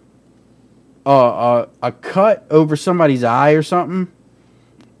a cut over somebody's eye or something,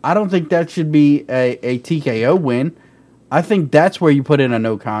 I don't think that should be a TKO win. I think that's where you put in a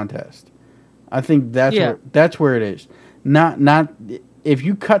no contest. I think that's where it is. Not if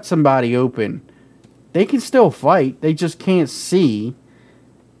you cut somebody open, they can still fight. They just can't see.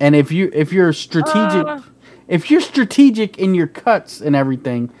 And if you're strategic, in your cuts and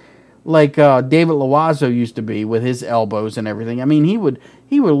everything, like David Loazo used to be with his elbows and everything. I mean, he would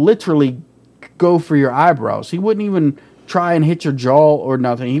literally go for your eyebrows. He wouldn't even try and hit your jaw or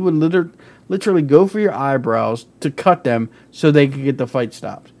nothing. He would literally go for your eyebrows to cut them so they could get the fight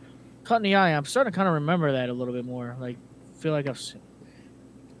stopped. Cutting the eye. I'm starting to kind of remember that a little bit more. Like, feel like I've seen.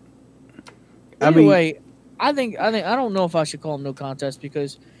 Anyway, I think I don't know if I should call him no contest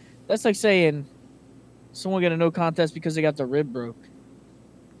because that's like saying someone get a no contest because they got their rib broke.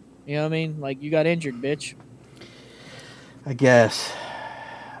 You know what I mean? Like, you got injured, bitch. I guess.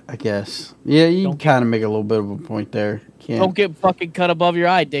 Yeah, you kind of make a little bit of a point there. Don't get fucking cut above your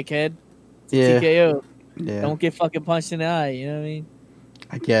eye, dickhead. It's TKO. Yeah. Don't get fucking punched in the eye. You know what I mean?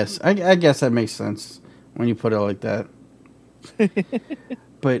 I guess. I guess that makes sense when you put it like that.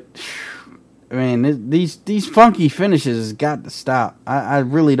 But, I mean, these funky finishes has got to stop. I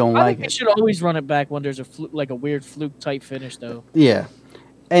really don't like it. They should always run it back when there's a weird fluke type finish, though. Yeah.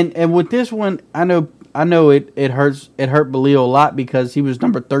 And with this one, I know it hurts. It hurt Belal a lot because he was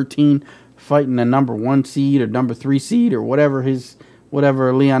number 13 fighting a number 1 seed or number 3 seed or whatever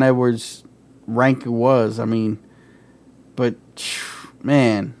Leon Edwards' rank was. I mean, but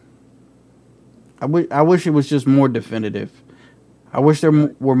man, I wish it was just more definitive. I wish there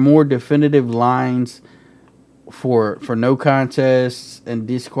were more definitive lines for no contests and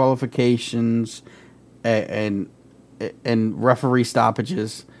disqualifications and referee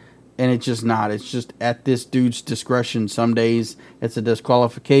stoppages, and it's just not. It's just at this dude's discretion. Some days it's a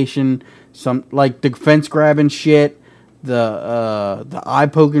disqualification. Some like the fence grabbing shit, the eye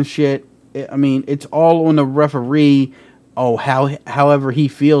poking shit. I mean, it's all on the referee. Oh, however he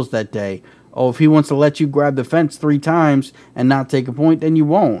feels that day. Oh, if he wants to let you grab the fence 3 times and not take a point, then you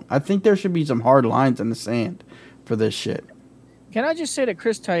won't. I think there should be some hard lines in the sand for this shit. Can I just say that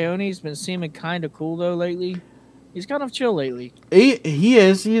Chris Taione's been seeming kind of cool though lately? He's kind of chill lately. He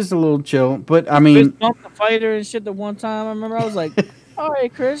is a little chill, but I mean, Chris bumped the fighter and shit the one time. I remember I was like, "All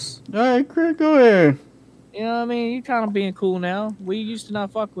right, Chris, go ahead." You know what I mean? You kind of being cool now. We used to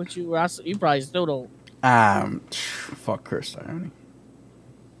not fuck with you. You probably still don't. Fuck Chris Taione.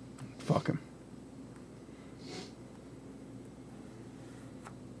 Fuck him.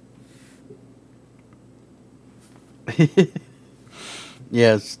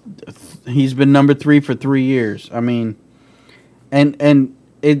 Yes, he's been number 3 for 3 years. I mean, and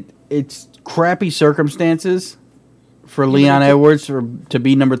it's crappy circumstances for Leon Edwards to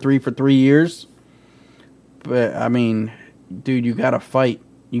be number 3 for 3 years. But I mean, dude, you gotta fight.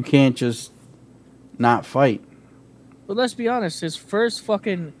 You can't just not fight. But let's be honest. His first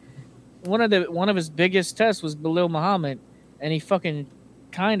fucking one of his biggest tests was Belal Muhammad, and he fucking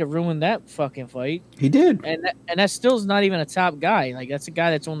kind of ruined that fucking fight. He did. And that still's not even a top guy. Like, that's a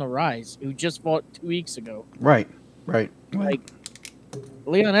guy that's on the rise who just fought 2 weeks ago. Right. Like,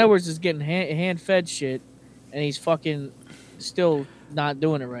 Leon Edwards is getting hand-fed shit, and he's fucking still not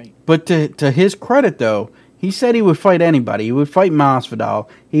doing it right. But to his credit, though, he said he would fight anybody. He would fight Masvidal.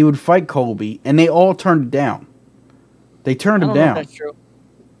 He would fight Colby, and they all turned it down. They turned him down. That's true.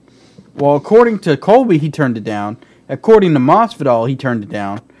 Well, according to Colby, he turned it down. According to Masvidal, he turned it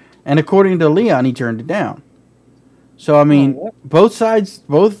down. And according to Leon, he turned it down. So, I mean, both sides,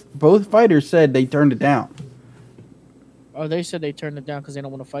 both fighters said they turned it down. Oh, they said they turned it down because they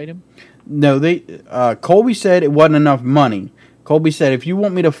don't want to fight him? No, Colby said it wasn't enough money. Colby said, if you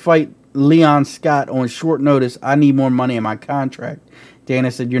want me to fight Leon Scott on short notice, I need more money in my contract. Dana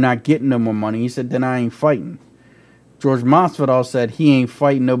said, you're not getting no more money. He said, then I ain't fighting. George Masvidal said he ain't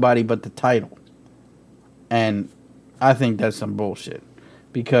fighting nobody but the title. And I think that's some bullshit.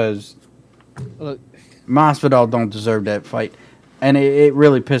 Because Look, Masvidal don't deserve that fight. And it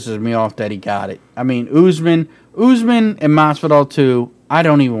really pisses me off that he got it. I mean, Usman and Masvidal too, I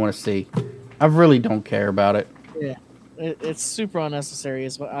don't even want to see. I really don't care about it. Yeah. It's super unnecessary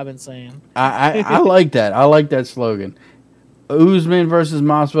is what I've been saying. I like that. I like that slogan. Usman versus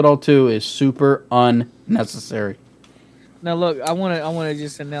Masvidal 2 is super unnecessary. Now look, I want to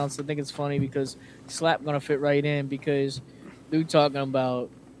just announce. I think it's funny because Slap gonna fit right in because dude talking about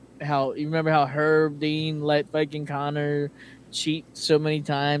how you remember how Herb Dean let fucking Conor cheat so many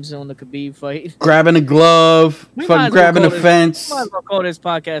times on the Khabib fight. Grabbing a glove, fucking grabbing a fence. We might as well call this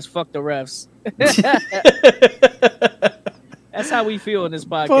podcast "Fuck the Refs." That's how we feel in this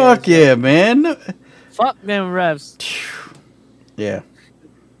podcast. Fuck yeah, man. Fuck them refs. Yeah.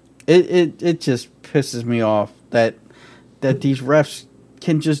 It just pisses me off that these refs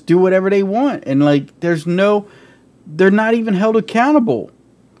can just do whatever they want. And, like, they're not even held accountable.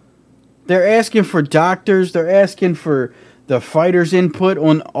 They're asking for doctors. They're asking for the fighters' input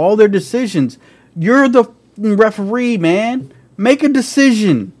on all their decisions. You're the referee, man. Make a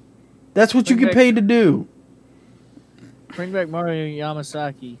decision. That's what you get paid to do. Bring back Mario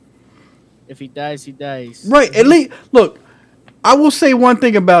Yamasaki. If he dies, he dies. Right. At least, look, I will say one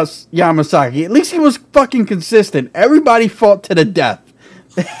thing about Yamasaki. At least he was fucking consistent. Everybody fought to the death.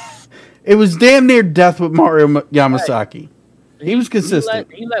 It was damn near death with Mario Yamasaki. Right. He was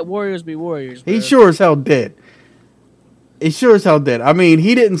consistent. He let warriors be warriors. Bro. He sure as hell did. I mean,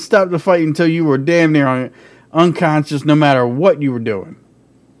 he didn't stop the fight until you were damn near unconscious no matter what you were doing.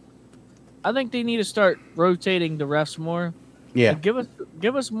 I think they need to start rotating the refs more. Yeah. Like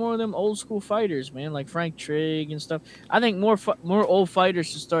give us more of them old school fighters, man, like Frank Trigg and stuff. I think more old fighters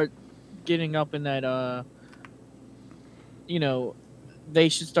should start getting up in that they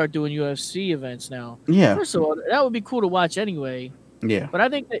should start doing UFC events now. Yeah. First of all, that would be cool to watch anyway. Yeah. But I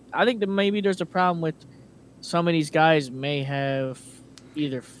think that maybe there's a problem with some of these guys may have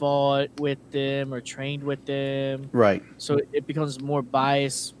either fought with them or trained with them. Right. So it becomes more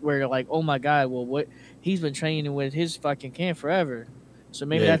biased where you're like, oh my God, well, what he's been training with his fucking camp forever. So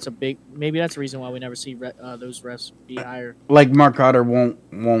maybe that's a reason why we never see those refs be higher. Like Mark Goddard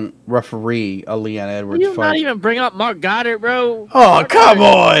won't referee a Leon Edwards fight. You not even bring up Mark Goddard, bro. Oh, come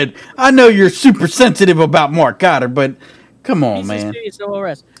on. I know you're super sensitive about Mark Goddard, but come on, man. I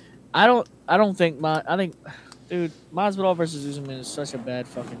think dude, Masvidal versus Usman is such a bad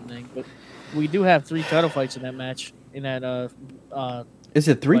fucking thing. But we do have 3 title fights in that match. Is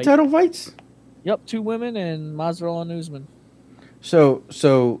it 3 title fights? Yep, 2 women and Masvidal and Usman. So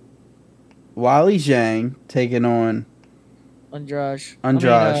Wiley Zhang taking on Andrade. No,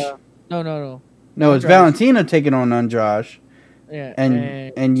 Andrade. it's Valentina taking on Andrade. Yeah.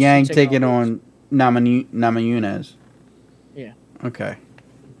 And Yang taking on Namajunas. Yeah. Okay.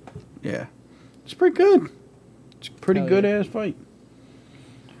 Yeah. It's pretty good. It's a pretty good ass fight.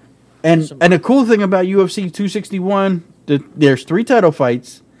 And the cool thing about UFC 261, there's 3 title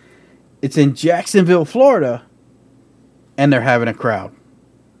fights. It's in Jacksonville, Florida, and they're having a crowd.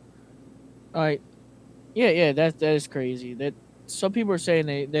 All right. Yeah, that is crazy. That some people are saying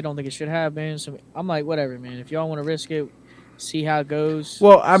they don't think it should happen. So I'm like, whatever, man. If y'all want to risk it, see how it goes.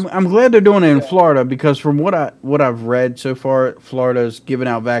 Well, I'm glad they're doing it in Florida because from what I've read so far, Florida's giving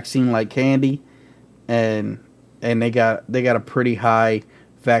out vaccine like candy, and they got a pretty high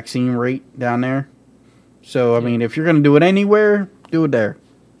vaccine rate down there. So I mean, if you're gonna do it anywhere, do it there.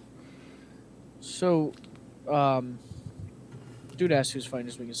 So, dude asked who's fighting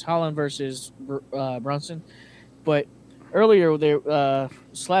this week. It's Holland versus Brunson. But earlier,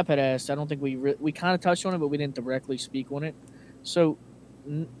 Slap had asked. I don't think we kind of touched on it, but we didn't directly speak on it. So,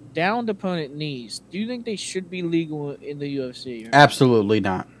 downed opponent knees. Do you think they should be legal in the UFC? Absolutely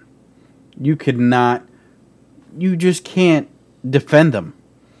not. You could not. You just can't defend them.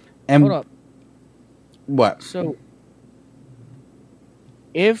 And Hold up. what? So,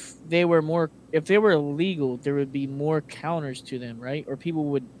 if they were illegal, there would be more counters to them, right? Or people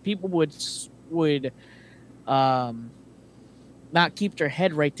would not keep their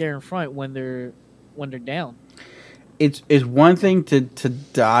head right there in front when they're down. It's one thing to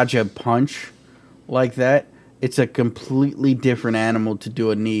dodge a punch like that. It's a completely different animal to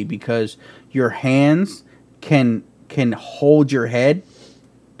do a knee because your hands can hold your head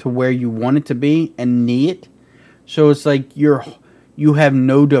to where you want it to be and knee it. So it's like you have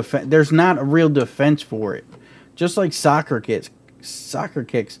no defense. There's not a real defense for it. Just like soccer kicks.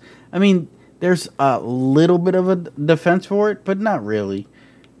 I mean, there's a little bit of a defense for it, but not really.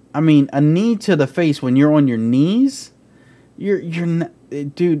 I mean, a knee to the face when you're on your knees, you're not,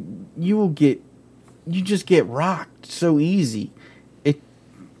 dude. You just get rocked so easy.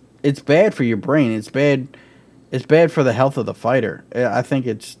 It's bad for your brain. It's bad for the health of the fighter. I think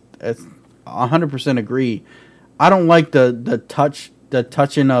it's 100% agree. I don't like the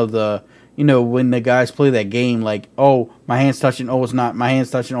touching of the, when the guys play that game like, oh, my hand's touching, oh it's not, my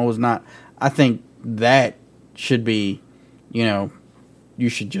hand's touching, oh it's not. I think that should be, you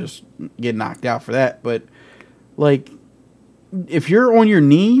should just get knocked out for that. But like, if you're on your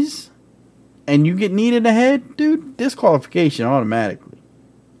knees and you get kneed in the head, dude, disqualification automatically.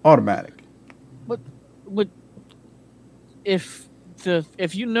 Automatic. But if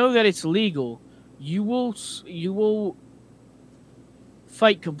you know that it's legal, you will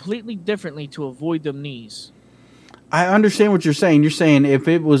fight completely differently to avoid them knees. I understand what you're saying. You're saying if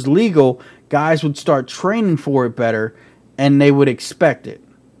it was legal, guys would start training for it better, and they would expect it.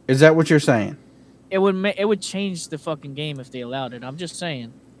 Is that what you're saying? It would change the fucking game if they allowed it. I'm just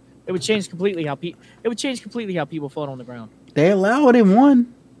saying, it would change completely how people fought on the ground. They allow it in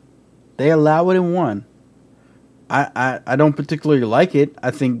one. I don't particularly like it.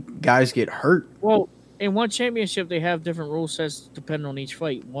 I think guys get hurt. Well, in one championship, they have different rule sets depending on each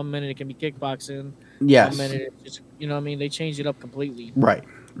fight. 1 minute it can be kickboxing. Yes. 1 minute it's just, what I mean? They changed it up completely. Right.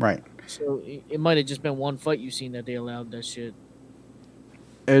 So it might have just been one fight you've seen that they allowed that shit.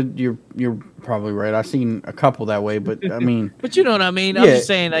 You're probably right. I've seen a couple that way, but I mean... But you know what I mean? Yeah. I'm just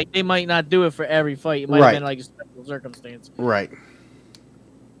saying, like, they might not do it for every fight. It might have been, like, a special circumstance. Right.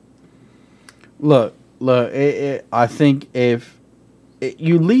 Look, I think if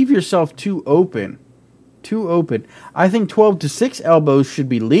you leave yourself too open, I think 12 to 6 elbows should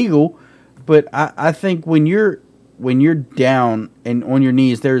be legal, but I think when you're down and on your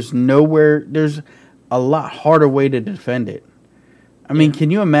knees, there's a lot harder way to defend it. I mean,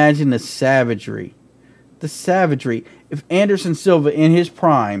 can you imagine the savagery? If Anderson Silva in his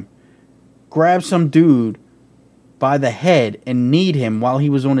prime grabbed some dude by the head and kneed him while he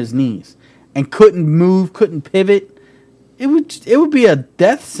was on his knees and couldn't move, couldn't pivot, it would be a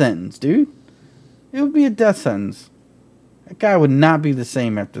death sentence, dude. It would be a death sentence. That guy would not be the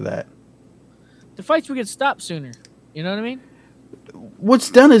same after that. The fights would get stopped sooner. You know what I mean? What's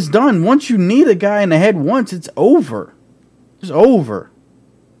done is done. Once you knee a guy in the head once, it's over. It's over.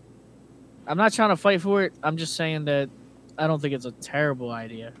 I'm not trying to fight for it. I'm just saying that I don't think it's a terrible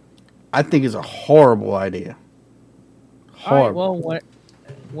idea. I think it's a horrible idea. Horrible. All right, well,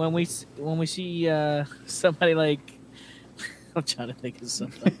 when we see somebody like I'm trying to think of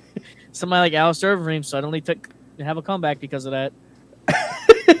something. Somebody like Alistair Overeem suddenly have a comeback because of that.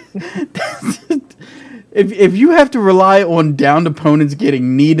 If you have to rely on downed opponents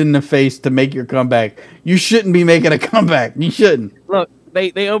getting kneed in the face to make your comeback, you shouldn't be making a comeback. You shouldn't. Look,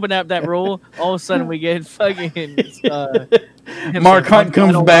 they open up that rule. All of a sudden, we get fucking Mark Hunt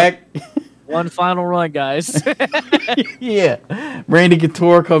comes back. One final run, guys. Yeah, Randy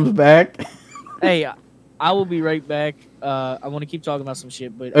Couture comes back. Hey, I will be right back. I want to keep talking about some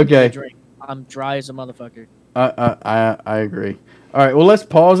shit, but okay. I'm dry as a motherfucker. I agree. All right, well, let's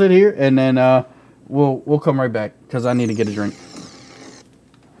pause it here, and then we'll come right back because I need to get a drink.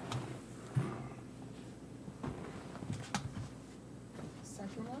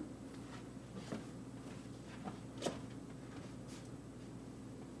 Second one?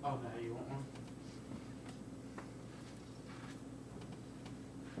 Oh, no, you want one?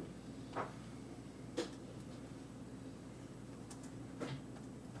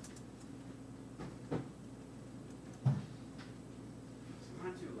 It's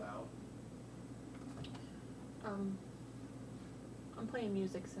not too loud. I'm playing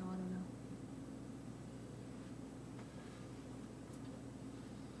music, so I don't know.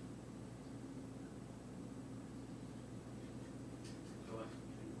 Feel like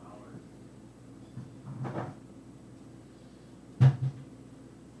getting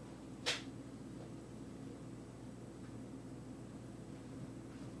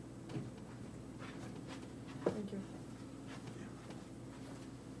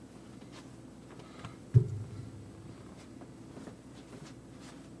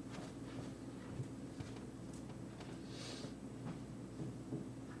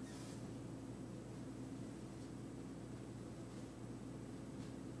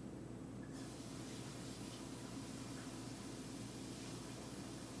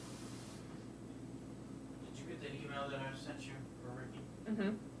sent you for Ricky.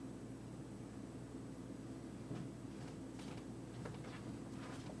 Mm-hmm.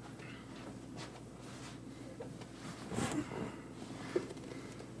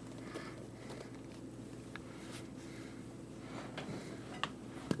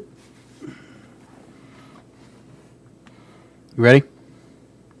 You ready?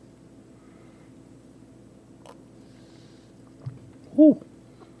 Ooh.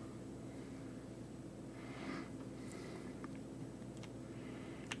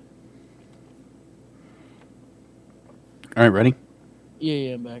 All right, ready?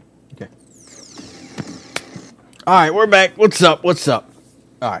 Yeah, I'm back. Okay. All right, we're back. What's up? What's up?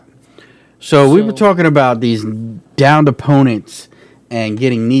 All right. So we were talking about these downed opponents and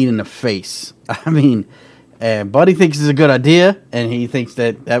getting kneed in the face. I mean, Buddy thinks it's a good idea, and he thinks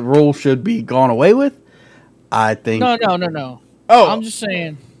that that rule should be gone away with. I think. No. Oh, I'm just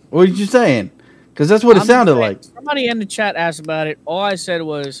saying. What are you saying? Because that's what it sounded like. Somebody in the chat asked about it. All I said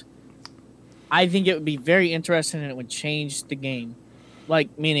was, I think it would be very interesting and it would change the game.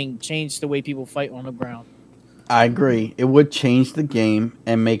 Like, meaning change the way people fight on the ground. I agree. It would change the game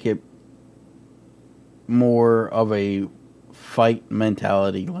and make it more of a fight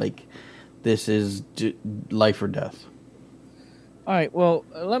mentality. Like, this is life or death. All right. Well,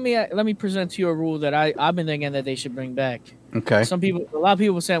 let me present to you a rule that I've been thinking that they should bring back. Okay. A lot of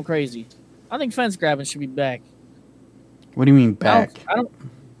people say I'm crazy. I think fence grabbing should be back. What do you mean back? I don't.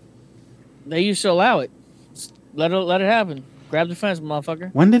 They used to allow it. Let it happen. Grab the fence,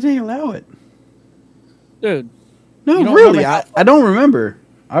 motherfucker. When did they allow it? Dude. No, really. I don't remember.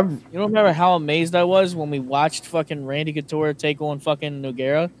 You don't remember how amazed I was when we watched fucking Randy Couture take on fucking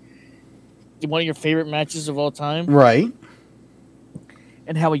Nogueira? One of your favorite matches of all time. Right.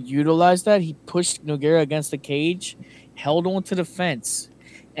 And how he utilized that. He pushed Nogueira against the cage, held onto the fence,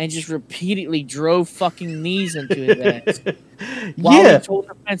 and just repeatedly drove fucking knees into his ass. While he told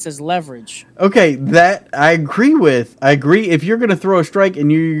the fence as leverage. Okay, that I agree with. I agree. If you're going to throw a strike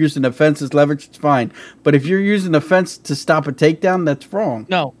and you're using the fence as leverage, it's fine. But if you're using the fence to stop a takedown, that's wrong.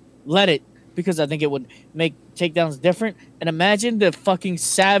 No, let it. Because I think it would make takedowns different. And imagine the fucking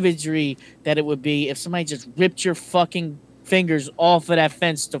savagery that it would be if somebody just ripped your fucking fingers off of that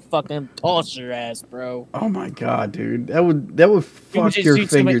fence to fucking toss your ass, bro. Oh my god, dude. That would fuck your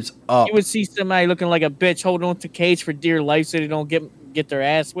fingers up. You would see somebody looking like a bitch holding on to cage for dear life so they don't get their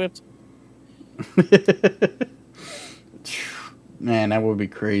ass whipped. Man, that would be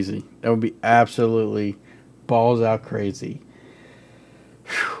crazy. That would be absolutely balls out crazy.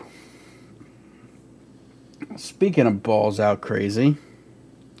 Whew. Speaking of balls out crazy,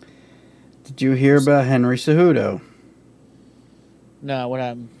 did you hear about Henry Cejudo? No, what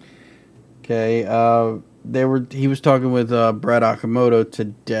happened? Okay, he was talking with Brad Okamoto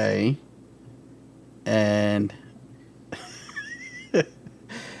today, and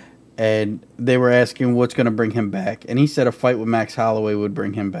and they were asking what's going to bring him back, and he said a fight with Max Holloway would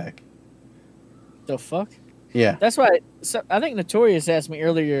bring him back. The fuck? Yeah. That's why I think Notorious asked me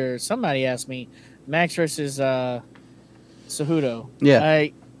earlier. Somebody asked me Max versus Cejudo. Yeah.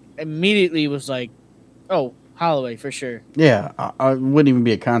 I immediately was like, oh, Holloway for sure. Yeah, I wouldn't even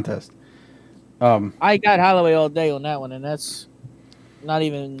be a contest. I got Holloway all day on that one, and that's not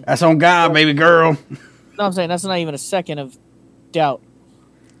even. That's on God, baby girl. No, I'm saying that's not even a second of doubt.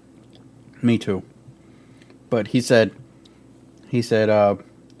 Me too. But he said,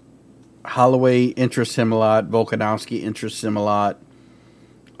 Holloway interests him a lot. Volkanovski interests him a lot.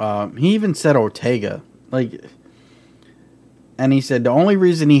 He even said Ortega, and he said the only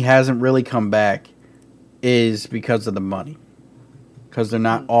reason he hasn't really come back is because of the money, because they're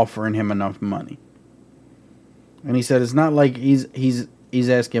not offering him enough money. And he said it's not like he's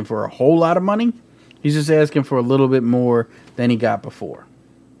asking for a whole lot of money. He's just asking for a little bit more than he got before.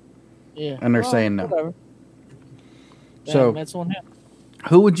 Yeah, and they're saying no. Whatever. So that's on him.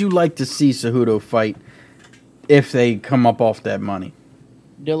 Who would you like to see Cejudo fight if they come up off that money?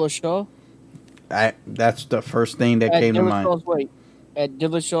 Dillashaw. That's the first thing that came to mind. At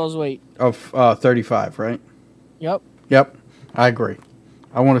Dillashaw's weight. Of 35, right? Yep. I agree.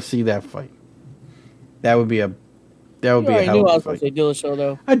 I want to see that fight. That would be a hell of a fight. I knew I was going to say Dillashaw,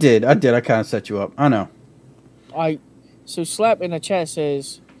 though. I did. I kind of set you up. I know. So Slap in the chat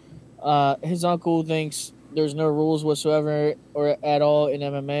says his uncle thinks there's no rules whatsoever or at all in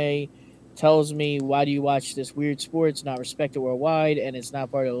MMA. Tells me, why do you watch this weird sport? It's not respected worldwide, and it's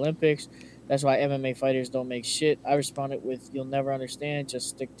not part of the Olympics. That's why MMA fighters don't make shit. I responded with, you'll never understand. Just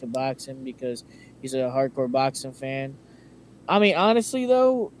stick to boxing, because he's a hardcore boxing fan. I mean, honestly,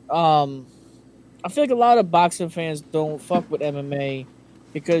 though, I feel like a lot of boxing fans don't fuck with MMA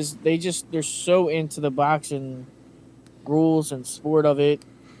because they're so into the boxing rules and sport of it.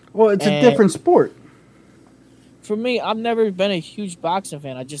 Well, it's a And different sport. for me, I've never been a huge boxing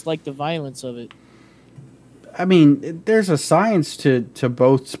fan. I just like the violence of it. I mean, there's a science to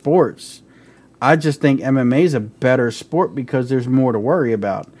both sports. I just think MMA is a better sport because there's more to worry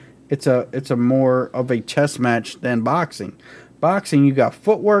about. It's a more of a chess match than boxing. Boxing, you got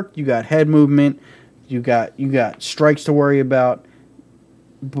footwork, you got head movement, you got strikes to worry about.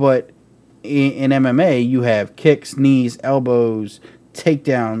 But in MMA, you have kicks, knees, elbows,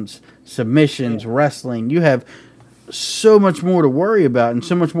 takedowns, submissions, wrestling. You have so much more to worry about and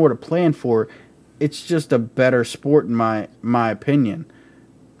so much more to plan for. It's just a better sport in my opinion.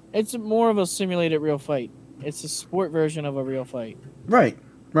 It's more of a simulated real fight. It's a sport version of a real fight. Right.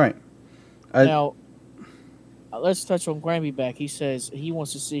 Now, let's touch on Grammy back. He says he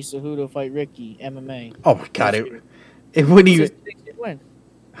wants to see Cejudo fight Ricky MMA. Oh my god! It wouldn't He even. says he thinks he'd win.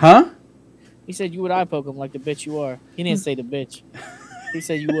 Huh? He said you would eye poke him like the bitch you are. He didn't say the bitch. He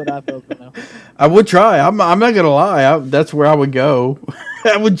said you would eye poke him. Though. I would try. I'm not gonna lie. That's where I would go.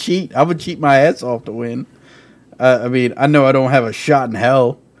 I would cheat. I would cheat my ass off to win. I mean, I know I don't have a shot in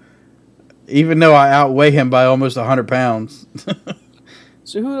hell, even though I outweigh him by almost 100 pounds.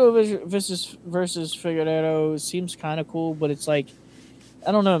 Cejudo versus Figueiredo seems kind of cool, but it's like,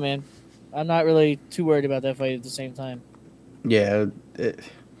 I don't know, man. I'm not really too worried about that fight at the same time. Yeah,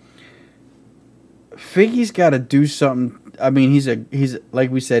 Figgy's got to do something. I mean, he's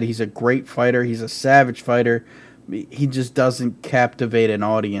like we said, he's a great fighter. He's a savage fighter. He just doesn't captivate an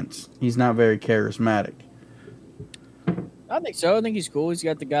audience. He's not very charismatic. I think so. I think he's cool. He's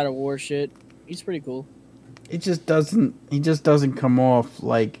got the God of War shit. He's pretty cool. He just doesn't come off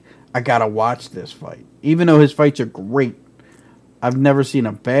like I gotta watch this fight. Even though his fights are great, I've never seen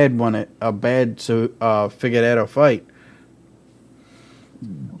a bad Figueiredo fight.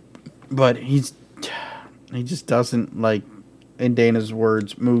 But he just doesn't, like, in Dana's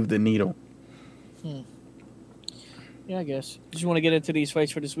words, move the needle. Yeah, I guess. Did you want to get into these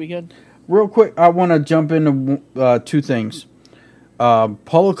fights for this weekend? Real quick, I want to jump into two things.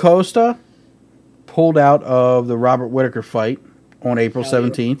 Paulo Costa pulled out of the Robert Whittaker fight on April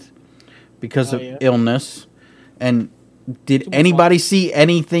 17th because of illness. And did anybody see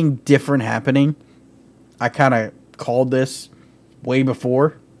anything different happening? I kind of called this way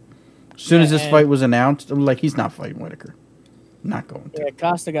before. As soon as this fight was announced, I'm like, he's not fighting Whittaker. Not going to. Yeah,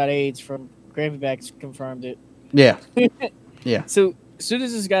 Costa got AIDS from Gravybacks confirmed it. Yeah. Yeah. So as soon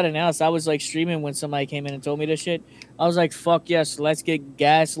as this got announced, I was like streaming when somebody came in and told me this shit. I was like, fuck yes, let's get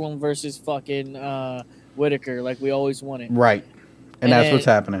Gastelum versus fucking Whittaker like we always wanted. Right. And that's what's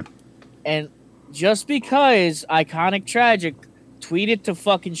happening. And just because Iconic Tragic tweeted to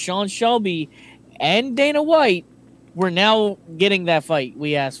fucking Sean Shelby and Dana White, we're now getting that fight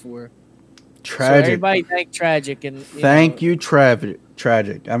we asked for. Tragic. So everybody thank Tragic and thank you, Tragic.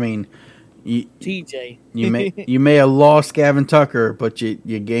 I mean, TJ. you may have lost Gavin Tucker, but you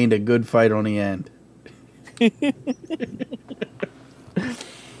gained a good fight on the end.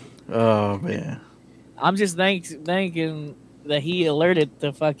 Oh man. I'm just thanking that he alerted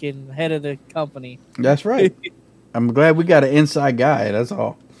the fucking head of the company. That's right. I'm glad we got an inside guy. That's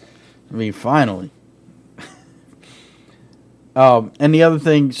all. I mean, finally. And the other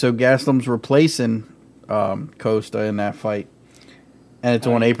thing, so Gastelum's replacing Costa in that fight, and it's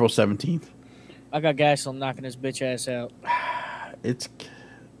on April 17th. I got Gastelum knocking his bitch ass out.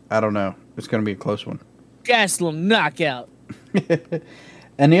 I don't know. It's going to be a close one. Gastelum knockout.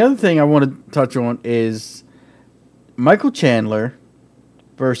 And the other thing I want to touch on is Michael Chandler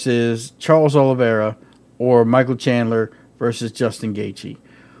versus Charles Oliveira, or Michael Chandler versus Justin Gaethje.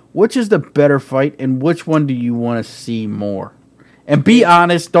 Which is the better fight, and which one do you want to see more? And be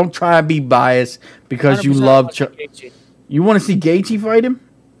honest. Don't try to be biased because you love. You want to see Gaethje fight him?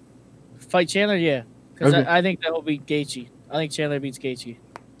 Fight Chandler, yeah. Because Okay. I think that will beat Gaethje. I think Chandler beats Gaethje.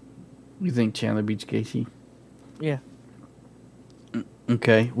 You think Chandler beats Gaethje? Yeah.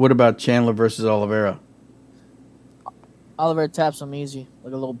 Okay. What about Chandler versus Oliveira? Oliver taps him easy,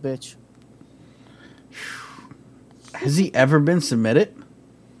 like a little bitch. Has he ever been submitted?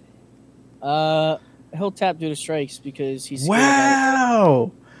 He'll tap due to strikes because he's scared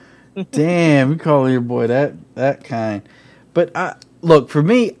Wow. Damn, you calling your boy that kind. But look, for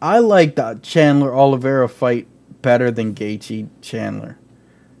me, I like the Chandler Oliveira fight better than Gaethje Chandler.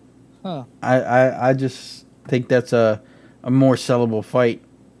 Huh. I just think that's a more sellable fight.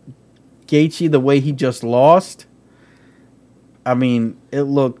 Gaethje, the way he just lost, I mean, it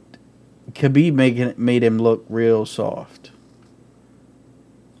looked Khabib made him look real soft.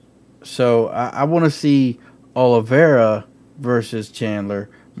 So I want to see Oliveira versus Chandler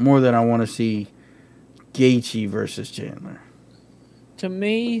more than I want to see Gaethje versus Chandler. To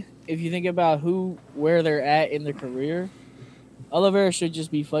me, if you think about where they're at in their career, Oliveira should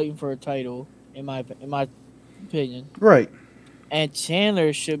just be fighting for a title, in my opinion. Right. And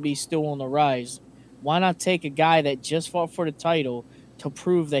Chandler should be still on the rise. Why not take a guy that just fought for the title to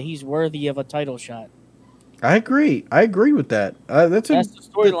prove that he's worthy of a title shot? I agree. I agree with that. That's the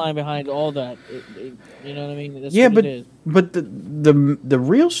storyline behind all that. You know what I mean? That's yeah, what it is. but the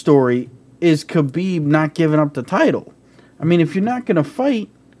real story is Khabib not giving up the title. I mean, if you're not going to fight,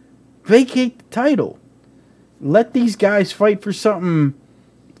 vacate the title. Let these guys fight for something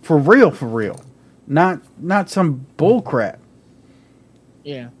for real. Not some bull crap.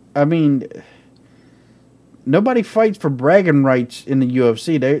 Yeah. I mean, nobody fights for bragging rights in the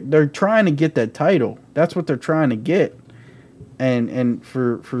UFC. They're trying to get that title. That's what they're trying to get. And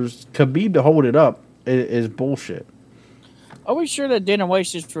for Khabib to hold it up is bullshit. Are we sure that Dana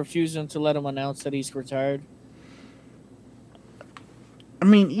White's just refusing to let him announce that he's retired? I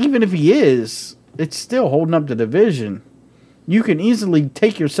mean, even if he is, it's still holding up the division. You can easily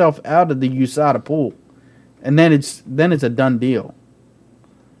take yourself out of the USADA pool, and then it's a done deal.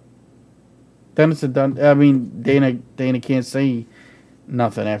 Then it's a done. I mean, Dana can't say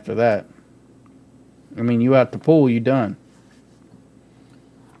nothing after that. I mean, you out the pool, you done.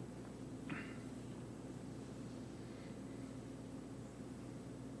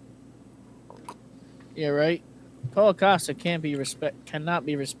 Yeah, right. Paulo Costa cannot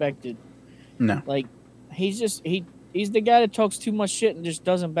be respected. No. Like, he's the guy that talks too much shit and just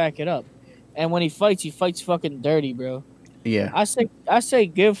doesn't back it up. And when he fights fucking dirty, bro. Yeah. I say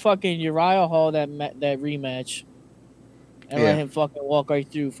give fucking Uriah Hall that rematch, and let him fucking walk right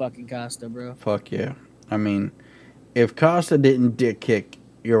through fucking Costa, bro. Fuck yeah. I mean, if Costa didn't dick kick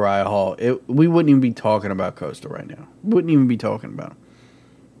Uriah Hall, we wouldn't even be talking about Costa right now. Wouldn't even be talking about him.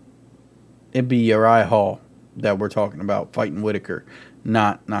 It'd be Uriah Hall that we're talking about fighting Whitaker,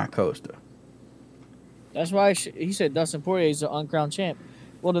 not Costa. That's why he said Dustin Poirier is the uncrowned champ.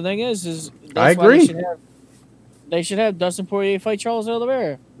 Well, the thing is that's I agree. Why they should have Dustin Poirier fight Charles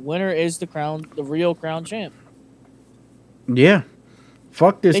Oliveira. Winner is the real crown champ. Yeah.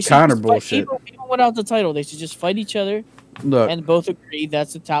 Fuck this Conor bullshit. Even without the title, they should just fight each other. Look, and both agree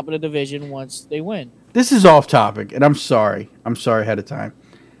that's the top of the division once they win. This is off topic, and I'm sorry. I'm sorry ahead of time.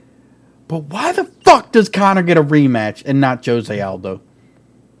 But why the fuck does Conor get a rematch and not Jose Aldo?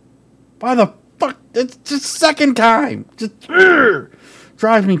 Why the fuck? It's just second time. Just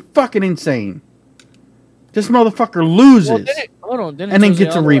drives me fucking insane. This motherfucker loses and then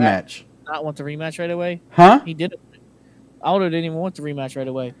gets a rematch. Not want the rematch right away? Huh? He did it. Aldo didn't even want the rematch right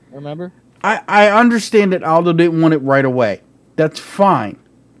away. Remember? I understand that Aldo didn't want it right away. That's fine.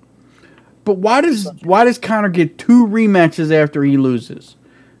 But why does Conor get 2 rematches after he loses?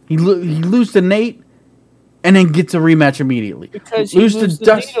 He loses to Nate and then gets a rematch immediately. Because he loses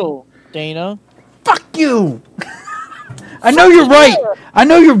the needle, Dana. Fuck you. I know you're right. I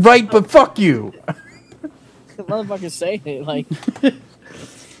know you're right, but fuck you. Motherfucker saying it like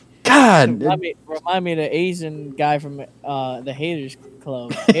God. Remind me of the Asian guy from the Haters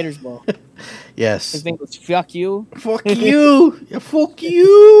Club, Haters Ball. Yes. His name was Fuck You. Fuck you. Fuck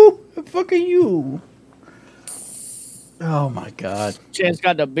you. Fuck you. Oh my God. Chance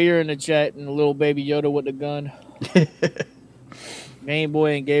got the beer in the chat and the little baby Yoda with the gun. Game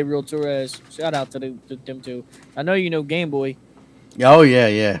Boy and Gabriel Torres. Shout out to them two. I know you know Game Boy. Oh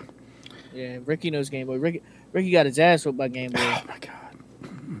yeah. Yeah, Ricky knows Game Boy. Ricky got his ass whooped by Game Boy. Oh my God.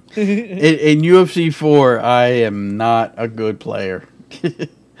 in UFC 4, I am not a good player.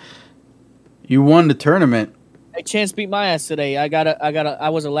 You won the tournament. Hey, Chance beat my ass today. I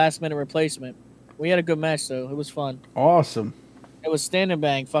was a last minute replacement. We had a good match though. It was fun. Awesome. It was stand and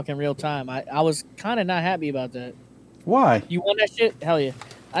bang, fucking real time. I was kind of not happy about that. Why? You won that shit? Hell yeah.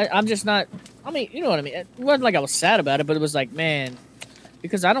 I'm just not. I mean, you know what I mean. It wasn't like I was sad about it, but it was like, man,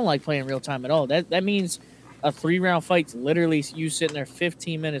 because I don't like playing real time at all. That means a 3-round fight's literally you sitting there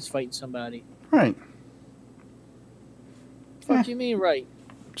 15 minutes fighting somebody. Right. Fuck you mean right?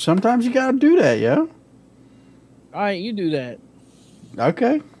 Sometimes you gotta do that, yeah. All right, you do that.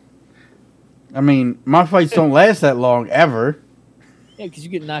 Okay. I mean, my fights don't last that long ever. Yeah, because you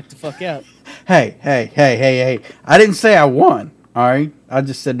get knocked the fuck out. Hey. I didn't say I won, all right? I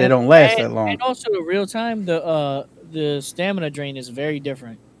just said they don't last that long. And also, in real time, the stamina drain is very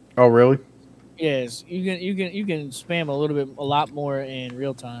different. Oh, really? Yes, you can spam a lot more in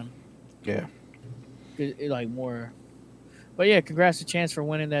real time. Yeah. Like more. But yeah, congrats to Chance for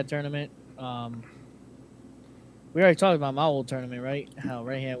winning that tournament. We already talked about my old tournament, right? How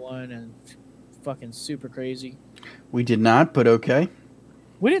Ray had won and fucking super crazy. We did not, but okay.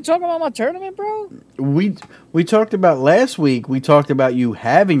 We didn't talk about my tournament, bro. We talked about last week. We talked about you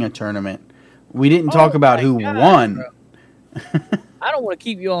having a tournament. We didn't talk about my who God, won. bro. I don't want to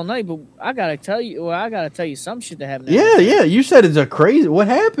keep you all night, but I gotta tell you. Well, I gotta tell you some shit that happened. Yeah. You said it's a crazy. What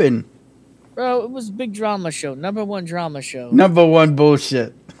happened? Bro, it was a big drama show. Number one drama show. Number one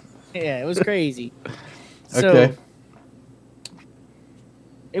bullshit. Yeah, it was crazy. So, Okay.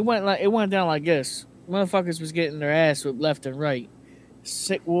 it went down like this. Motherfuckers was getting their ass whipped left and right.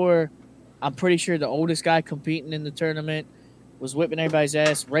 Sick War. I'm pretty sure the oldest guy competing in the tournament was whipping everybody's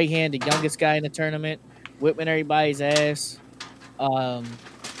ass. Rayhan, the youngest guy in the tournament, whipping everybody's ass. There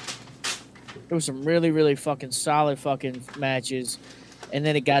was some really, really fucking solid fucking matches. And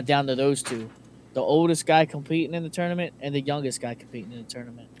then it got down to those two. The oldest guy competing in the tournament and the youngest guy competing in the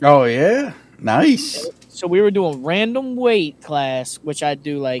tournament. Oh yeah, nice. So we were doing random weight class, which I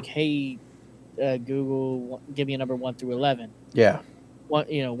do like, hey, Google, give me a number 1 through 11. Yeah,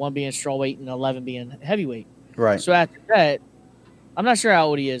 One being strawweight and 11 being heavyweight. right. So after that, I'm not sure how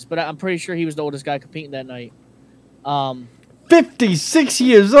old he is, but I'm pretty sure he was the oldest guy competing that night. 56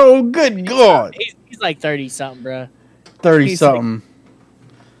 years old. Good God. He's like 30 something, bro. 30 he's something.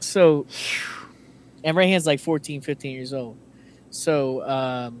 So, and Rayhan's like 14, 15 years old.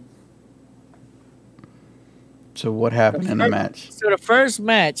 So, So what happened in the match? So the first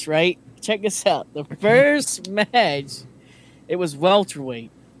match, right? Check this out. The first match, it was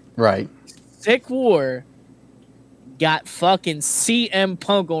welterweight. Right. Sick War got fucking CM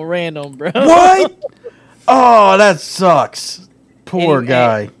Punk on random, bro. What? Oh, that sucks. Poor And-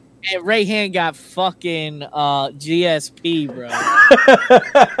 guy. And Rayhan got fucking GSP, bro.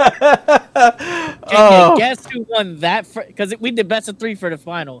 Oh, Guess who won that? Because we did best of 3 for the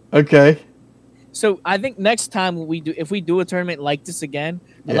final. okay. So I think next time if we do a tournament like this again,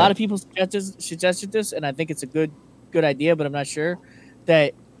 a Yeah. lot of people suggested this, and I think it's a good idea, but I'm not sure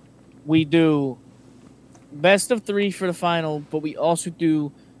that we do best of 3 for the final, but we also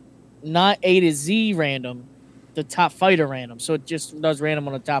do not A to Z random, the top fighter random. So it just does random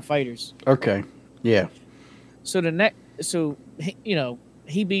on the top fighters. Okay. Yeah. So Rayhan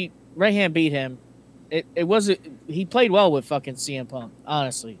beat him. It wasn't. He played well with fucking CM Punk,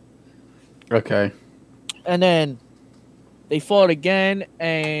 honestly. Okay. And then they fought again,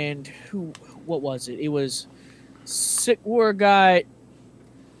 and what was it? It was Sick War got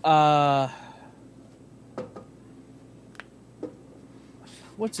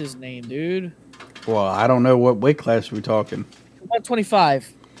what's his name, dude? Well, I don't know what weight class we're talking.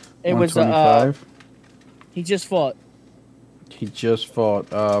 125. It was 125. he just fought. He just fought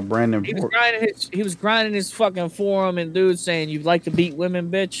Brandon. He was grinding his fucking forum, and dude saying, "You'd like to beat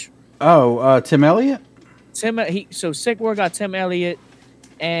women, bitch." Tim Elliott. So Sick War got Tim Elliott,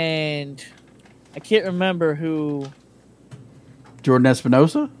 and I can't remember who Jordan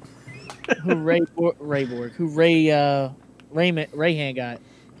Espinosa. Rayhan got.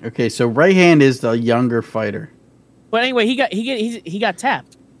 Okay, so Rayhan is the younger fighter. But anyway, he got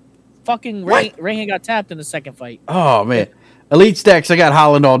tapped. Fucking Rayhan got tapped in the second fight. Oh man, Elite Stacks. I got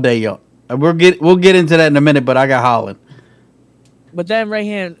Holland all day, yo. We'll get into that in a minute, but I got Holland. But then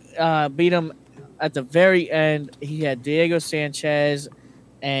Rayhan beat him at the very end. He had Diego Sanchez,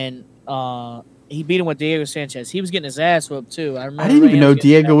 and he beat him with Diego Sanchez. He was getting his ass whooped too. I remember. I didn't even Rayhan know getting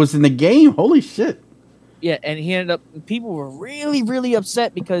Diego was in the game. Holy shit. Yeah, and he ended up. People were really, really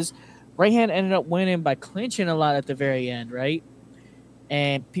upset because Rayhan ended up winning by clinching a lot at the very end, right?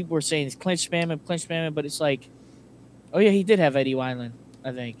 And people were saying he's clinch spamming, but it's like, oh yeah, he did have Eddie Wineland,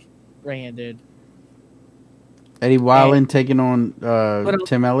 I think. Rayhan did. Eddie Wineland taking on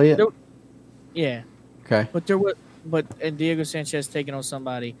Tim Elliott. Yeah, Okay. and Diego Sanchez taking on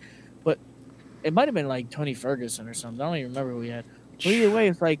somebody, but it might have been like Tony Ferguson or something. I don't even remember who he had. But either way,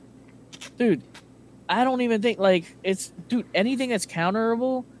 it's like, dude, I don't even think anything that's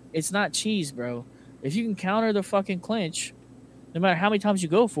counterable, it's not cheese, bro. If you can counter the fucking clinch, no matter how many times you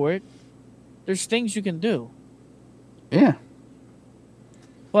go for it, there's things you can do. Yeah.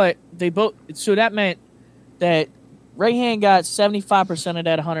 But so that meant that Rayhan got 75% of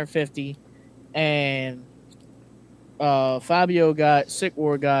that 150, and Fabio Sick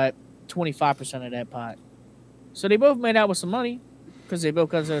War got 25% of that pot. So they both made out with some money because they both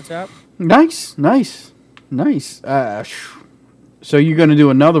got to the top. Nice. So you're gonna do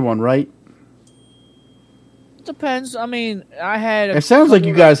another one, right? It depends. I mean, I had. It sounds like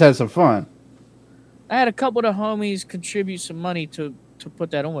you guys had some fun. I had a couple of the homies contribute some money to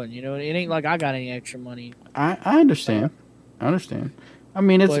put that on. You know, it ain't like I got any extra money. I understand. I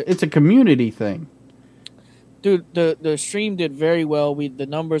mean, it's a community thing. Dude, the stream did very well. The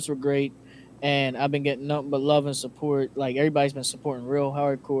numbers were great, and I've been getting nothing but love and support. Like everybody's been supporting real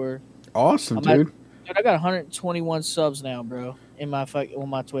hardcore. Awesome, I'm at- dude. Dude, I got 121 subs now, bro, in my on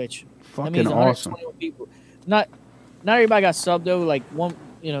my Twitch. That Fucking means awesome. 121 people. Not everybody got subbed though. Like one,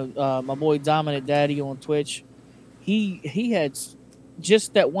 my boy Dominant Daddy on Twitch, he had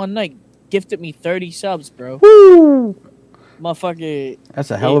just that one night gifted me 30 subs, bro. Woo! Motherfucker. That's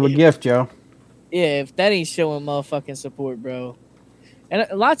a hell of a gift, Joe. Yeah, if that ain't showing motherfucking support, bro. And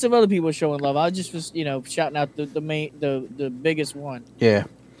lots of other people are showing love. I just was, shouting out the biggest one. Yeah.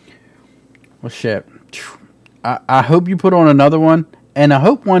 Well, shit. I hope you put on another one, and I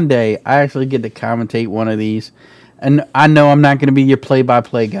hope one day I actually get to commentate one of these. And I know I'm not going to be your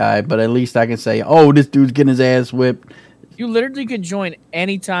play-by-play guy, but at least I can say, "Oh, this dude's getting his ass whipped." You literally could join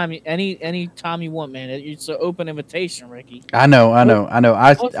anytime, any time you want, man. It's an open invitation, Ricky. I know.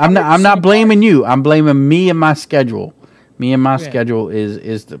 I'm not blaming you. I'm blaming me and my schedule. Me and my schedule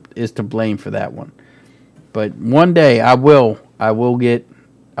is to blame for that one. But one day I will get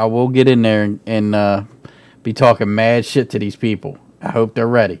in there and be talking mad shit to these people. I hope they're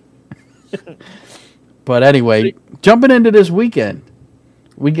ready. But anyway, jumping into this weekend,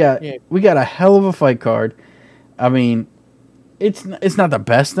 we got a hell of a fight card. I mean, it's not the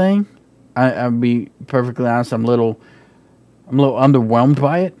best thing. I'll be perfectly honest. I'm a little underwhelmed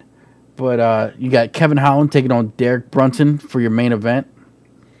by it. But you got Kevin Holland taking on Derek Brunson for your main event.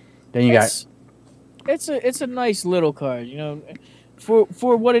 Then you got it's a nice little card,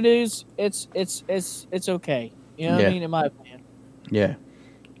 for what it is. It's okay. You know what I mean? In my opinion. Yeah.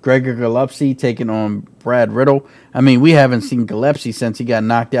 Gregor Gillespie taking on Brad Riddle. I mean, we haven't seen Gillespie since he got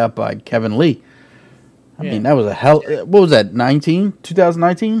knocked out by Kevin Lee. I mean, that was a hell. What was that?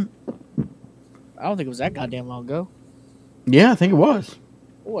 2019? I don't think it was that goddamn long ago. Yeah, I think it was.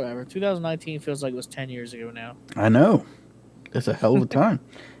 Whatever. 2019 feels like it was 10 years ago now. I know. It's a hell of a time.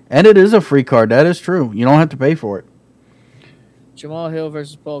 And it is a free card. That is true. You don't have to pay for it. Jamal Hill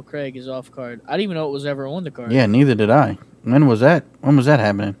versus Paul Craig is off card. I didn't even know it was ever on the card. Yeah, neither did I. When was that? When was that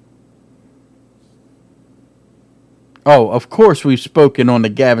happening? Oh, of course we've spoken on the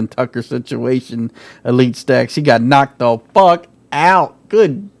Gavin Tucker situation, Elite Stacks. He got knocked the fuck out.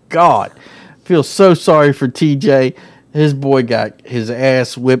 Good God. Feel so sorry for TJ. His boy got his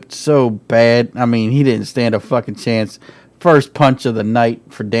ass whipped so bad. I mean, he didn't stand a fucking chance. First punch of the night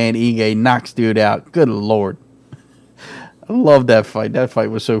for Dan Ige. Knocks dude out. Good Lord. I love that fight. That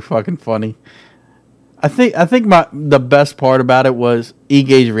fight was so fucking funny. I think the best part about it was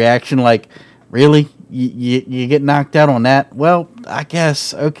Ige's reaction. Like, really? You get knocked out on that? Well, I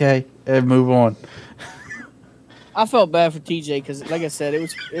guess. Okay. And move on. I felt bad for TJ because, like I said,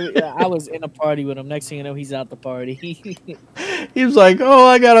 I was in a party with him. Next thing you know, he's out the party. He was like, "Oh,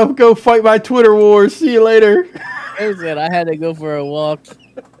 I gotta go fight my Twitter wars. See you later." He said I had to go for a walk.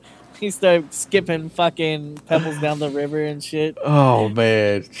 He started skipping fucking pebbles down the river and shit. Oh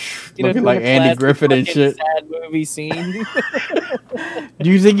man, looking like Andy Griffith and shit. Sad movie scene.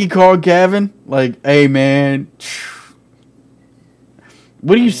 Do you think he called Gavin? Like, hey man,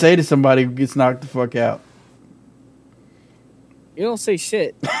 what do you say to somebody who gets knocked the fuck out? You don't say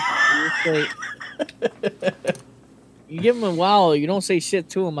shit. You give him a wow. You don't say shit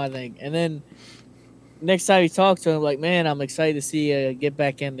to him, I think. And then next time you talk to him, like, man, I'm excited to see you get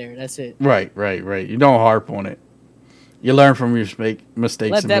back in there. That's it. Right. You don't harp on it. You learn from your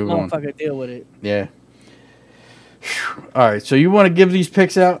mistakes. Let and that move motherfucker on. deal with it. Yeah. All right. So you want to give these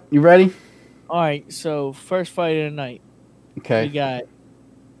picks out? You ready? All right. So first fight of the night. Okay. We got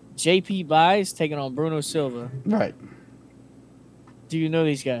JP Buys taking on Bruno Silva. Right. Do you know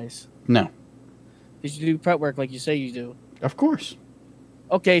these guys? No. Did you do prep work like you say you do? Of course.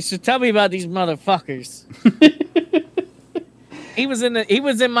 Okay, so tell me about these motherfuckers. He was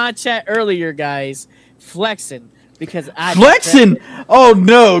in my chat earlier, guys, flexing because I flexing. Oh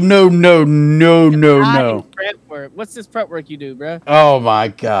no. Prep work. What's this prep work you do, bro? Oh my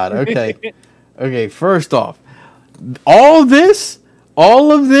God. Okay. Okay. First off, all of this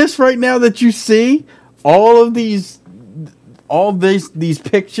right now that you see, all these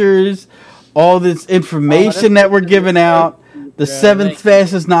pictures, all this information that we're giving out, the seventh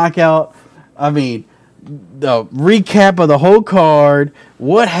fastest knockout. I mean, the recap of the whole card,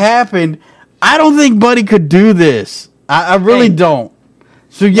 what happened. I don't think Buddy could do this. I really don't.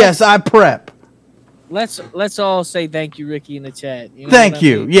 So yes, I prep. Let's all say thank you, Ricky, in the chat. You know thank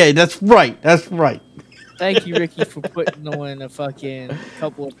you. I mean? Yeah, that's right. Thank you, Ricky, for putting on a fucking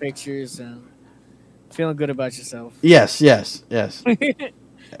couple of pictures and feeling good about yourself. Yes.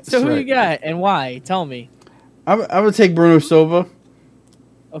 So who you got and why? Tell me. I would take Bruno Silva.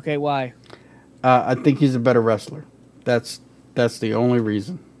 Okay, why? I think he's a better wrestler. That's the only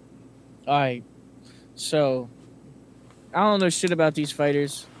reason. All right. So, I don't know shit about these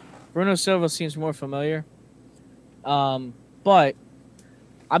fighters. Bruno Silva seems more familiar. But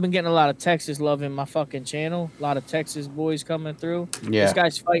I've been getting a lot of Texas love in my fucking channel. A lot of Texas boys coming through. Yeah. This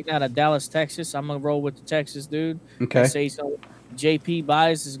guy's fighting out of Dallas, Texas. I'm gonna roll with the Texas dude. Okay. And say so. JP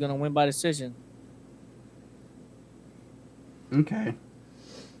Bias is gonna win by decision. Okay.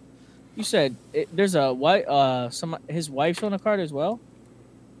 You said there's a wife. His wife's on the card as well.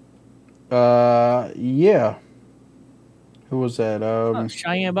 Yeah. Who was that?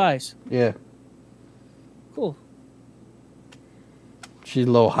 Cheyenne Bias. Yeah. Cool. She's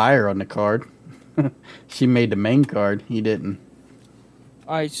a little higher on the card. She made the main card. He didn't.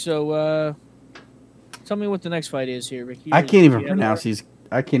 All right, so tell me what the next fight is here, Ricky. I can't even pronounce these.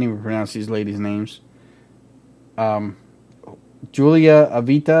 I can't even pronounce these ladies' names. Julia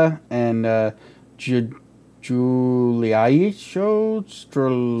Avita and Juliaisho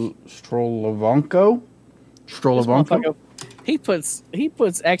Strolovanko. He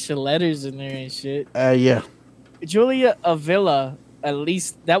puts extra letters in there and shit. Yeah. Julia Avila, at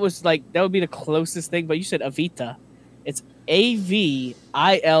least that would be the closest thing, but you said Avita. It's Avila.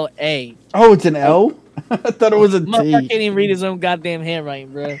 Oh, it's an L? I thought it was a T. I can't even read his own goddamn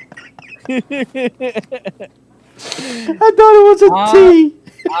handwriting, bro. I thought it was a T.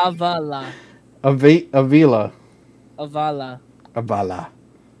 Avala. Avila. Avala. Avala.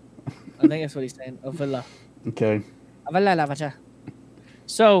 I think that's what he's saying. Avila. Okay.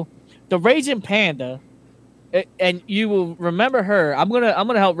 So, the Raging Panda, and you will remember her. I'm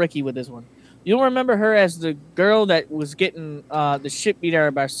gonna help Ricky with this one. You'll remember her as the girl that was getting the shit beat out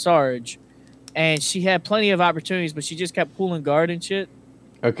of by Sarge, and she had plenty of opportunities, but she just kept pulling guard and shit.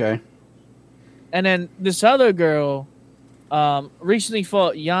 Okay. And then this other girl recently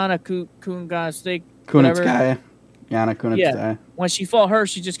fought Yana Kunitskaya. Yana Kunitskaya. Yeah. When she fought her,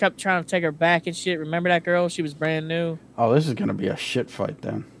 she just kept trying to take her back and shit. Remember that girl? She was brand new. Oh, this is going to be a shit fight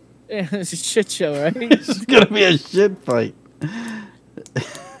then. Yeah, it's a shit show, right? This is going to be a shit fight.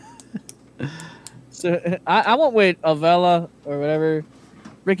 So I went with Avila or whatever.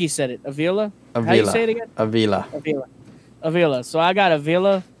 Ricky said it. Avila? How you say it again? Avila. So I got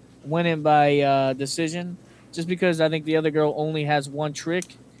Avila winning by decision just because I think the other girl only has one trick.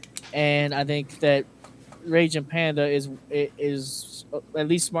 And I think that Raging Panda is at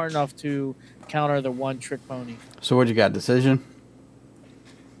least smart enough to counter the one trick pony. So what you got? Decision?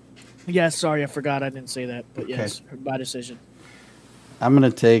 Yeah, sorry, I forgot I didn't say that. But yes, by decision. I'm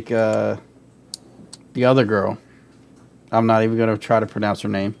going to take the other girl. I'm not even going to try to pronounce her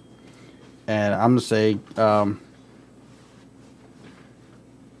name. And I'm going to say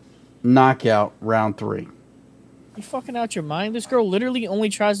knockout round 3. You fucking out your mind? This girl literally only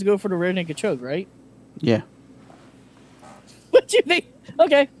tries to go for the rear naked choke, right? Yeah. What do you think?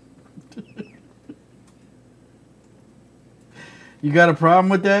 Okay. You got a problem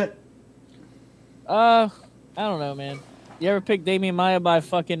with that? I don't know, man. You ever pick Damian Maia by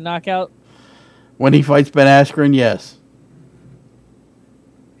fucking knockout? When he fights Ben Askren, yes.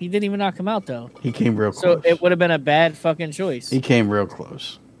 He didn't even knock him out, though. He came real close. So it would have been a bad fucking choice. He came real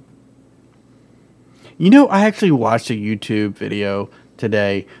close. You know, I actually watched a YouTube video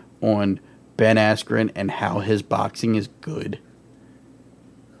today on Ben Askren and how his boxing is good.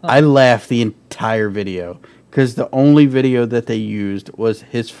 Huh. I laughed the entire video because the only video that they used was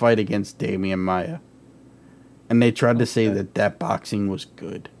his fight against Damian Maia. And they tried to say that boxing was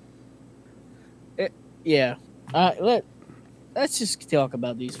good. Yeah. Let's just talk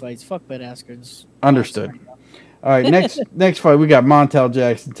about these fights. Fuck Ben Askren's. Understood. All right, next fight, we got Montel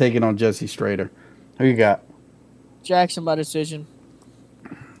Jackson taking on Jesse Strader. Who you got? Jackson by decision.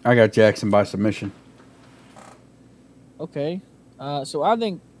 I got Jackson by submission. Okay. So I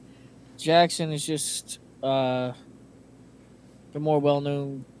think Jackson is just the more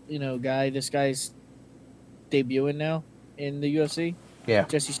well-known, guy. This guy's debuting now in the UFC. Yeah.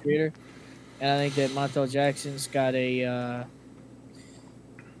 Jesse Strader. And I think that Montel Jackson's got a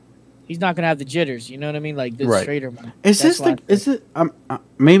he's not going to have the jitters, you know what I mean? Like this Strader one.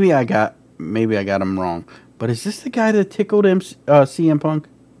 Maybe I got him wrong. But is this the guy that tickled him CM Punk?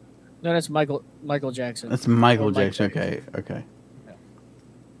 No, that's Michael Jackson. That's Michael Jackson. Okay.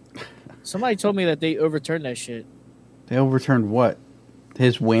 Somebody told me that they overturned that shit. They overturned what?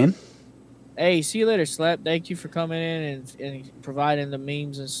 His win? Hey, see you later, Slap. Thank you for coming in and providing the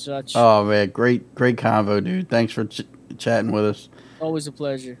memes and such. Oh, man. Great convo, dude. Thanks for chatting with us. Always a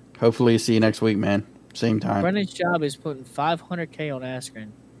pleasure. Hopefully, see you next week, man. Same time. Brendan Schaub is putting $500K on Askren.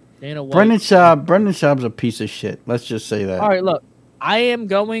 Dana White. Brendan Schaub's a piece of shit. Let's just say that. All right, look. I am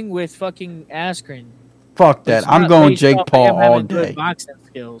going with fucking Askren. Fuck that. I'm going Jake Paul all day. Boxing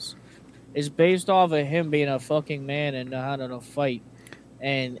skills. is based off of him being a fucking man and know how to fight.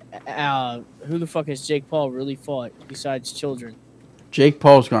 And who the fuck has Jake Paul really fought besides children? Jake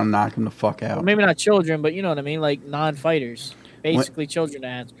Paul's gonna knock him the fuck Well, out. maybe not children, but you know what I mean, like non-fighters, basically children to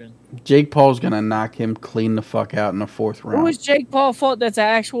Askren. Jake Paul's gonna knock him clean the fuck out in the 4th round. Who is Jake Paul fought that's an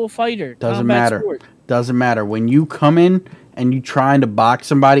actual fighter? Doesn't Combat matter. sport. Doesn't matter. When you come in and you trying to box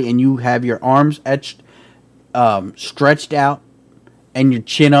somebody and you have your arms stretched out and your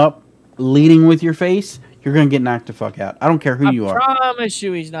chin up, leading with your face, you're gonna get knocked the fuck out. I don't care who you are. I promise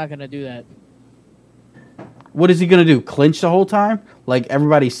you, he's not gonna do that. What is he gonna do? Clinch the whole time, like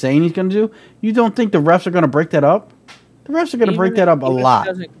everybody's saying he's gonna do? You don't think the refs are gonna break that up? The refs are gonna break that up a Even if he lot,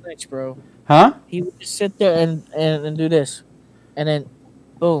 doesn't clinch, bro. huh? He would just sit there and do this, and then,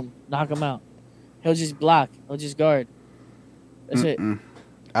 boom, knock him out. He'll just block. He'll just guard. That's it.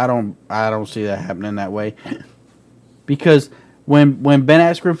 I don't see that happening that way. Because when Ben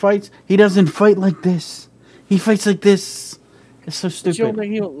Askren fights, he doesn't fight like this. He fights like this. It's so But you don't stupid.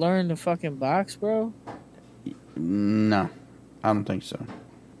 think he'll learn to fucking box, bro? No, I don't think so.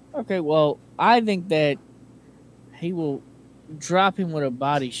 Okay, well, I think that he will drop him with a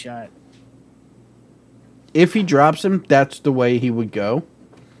body shot. If he drops him, that's the way he would go.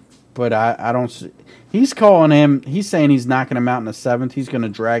 But I don't see. He's calling him. He's saying he's knocking him out in the 7th. He's going to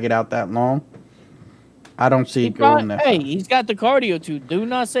drag it out that long. I don't see it going that Hey, far. he's got the cardio too. Do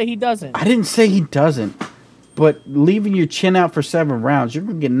not say he doesn't. I didn't say he doesn't. But leaving your chin out for 7 rounds, you're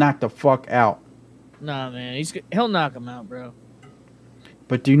going to get knocked the fuck out. Nah, man, he'll knock him out, bro.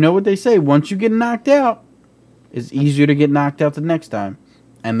 But do you know what they say? Once you get knocked out, it's easier to get knocked out the next time.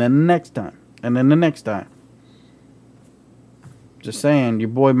 And then the next time. And then the next time. Just saying, your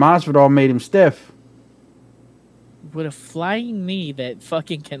boy Masvidal made him stiff. With a flying knee that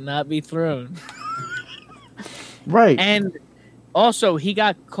fucking cannot be thrown. Right. And also, he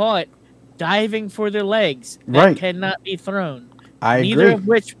got caught diving for the legs that Right. cannot be thrown. I Neither agree. of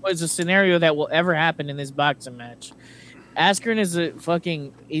which was a scenario that will ever happen in this boxing match. Askren is a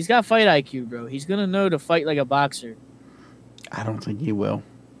fucking... He's got fight IQ, bro. He's going to know to fight like a boxer. I don't think he will.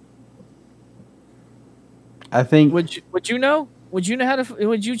 I think... Would you know? Would you know how to...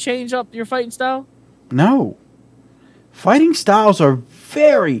 Would you change up your fighting style? No. Fighting styles are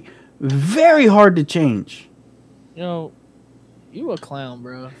very, very hard to change. You know, you a clown,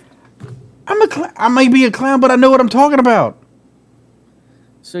 bro. I may be a clown, but I know what I'm talking about.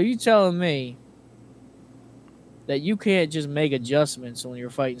 So you telling me that you can't just make adjustments on your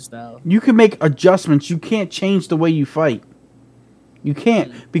fighting style? You can make adjustments. You can't change the way you fight. You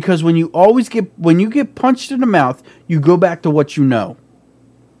can't. Because when you get punched in the mouth, you go back to what you know.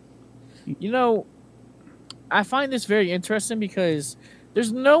 You know, I find this very interesting because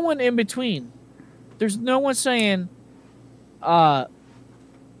there's no one in between. There's no one saying,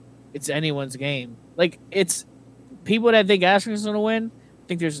 it's anyone's game. Like, it's people that think Askren's going to win,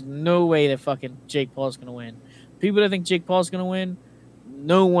 think there's no way that fucking Jake Paul's going to win. People that think Jake Paul's going to win,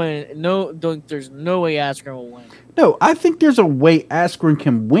 there's no way Askren will win. No, I think there's a way Askren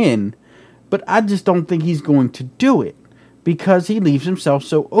can win, but I just don't think he's going to do it because he leaves himself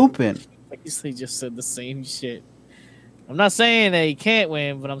so open. Like, he just said the same shit. I'm not saying that he can't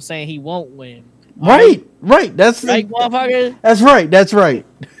win, but I'm saying he won't win. Right. That's Right, motherfucker? That's right.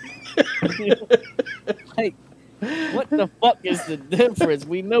 Like, what the fuck is the difference?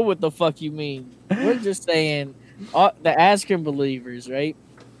 We know what the fuck you mean. We're just saying the Askren believers, right?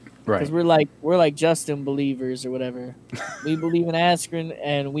 Right. Because we're like Justin believers or whatever. We believe in Askren,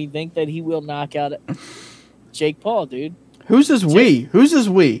 and we think that he will knock out Jake Paul, dude. Who's this we? Who's this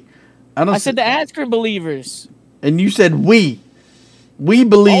we? I said the Askren believers. And you said we. We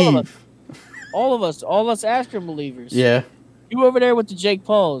believe. All of us Askren believers. Yeah, You over there with the Jake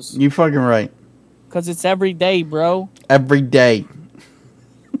Pauls. you fucking right. Because it's every day, bro. Every day.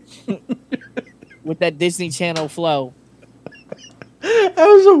 With that Disney Channel flow. That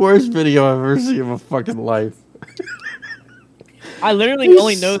was the worst video I've ever seen in my fucking life. I literally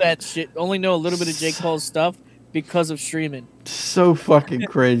only know that shit. Only know a little bit of Jake Paul's stuff because of streaming. So fucking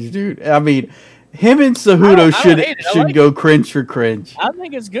cringe, dude. I mean, him and I Cejudo don't hate it. I should like go cringe for cringe. I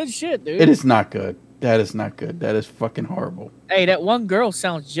think it's good shit, dude. It is not good. That is not good. That is fucking horrible. Hey, that one girl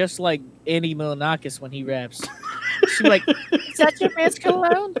sounds just like Andy Milonakis when he raps. She's like, is that your man's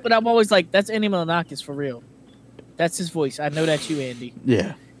cologne? But I'm always like, that's Andy Milonakis for real. That's his voice. I know that's you, Andy.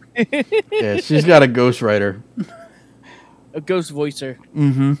 Yeah. Yeah, she's got a ghostwriter. A ghost voicer.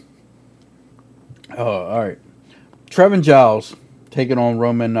 Mm-hmm. Oh, all right. Trevin Giles taking on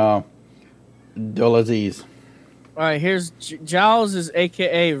Roman Dolezis. All right, here's Giles is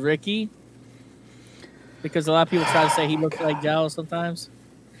a.k.a. Ricky. Because a lot of people try to say he looks like Giles sometimes.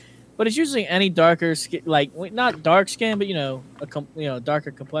 But it's usually any darker skin, like not dark skin, but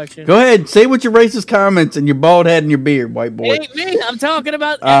darker complexion. Go ahead, say what your racist comments and your bald head and your beard, white boy. It ain't me. I'm talking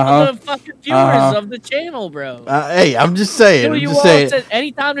about Uh-huh. the fucking viewers of the channel, bro. Hey, I'm just saying. Kill I'm you just all saying. says,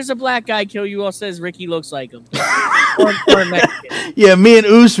 anytime there's a black guy, Kill You All says Ricky looks like him. or Mexican. Yeah, me and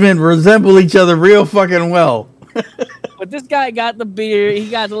Usman resemble each other real fucking well. But this guy got the beard.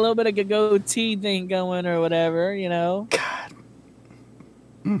 He got a little bit of a goatee thing going or whatever, you know. God.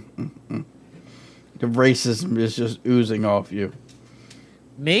 The racism is just oozing off you.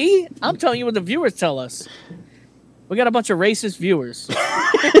 Me? I'm telling you what the viewers tell us. We got a bunch of racist viewers.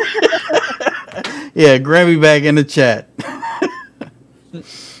 Yeah, grab me back in the chat.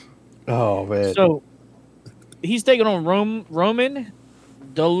 Oh, man. So he's taking on Roman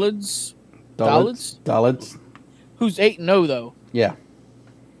Dolidze, Dalids? who's 8-0 though. Yeah.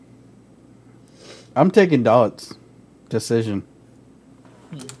 I'm taking Dalids. Decision.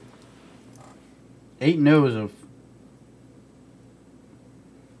 8-0 is a...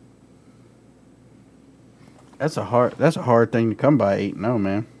 That's a hard thing to come by, 8-0,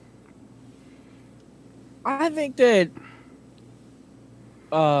 man. I think that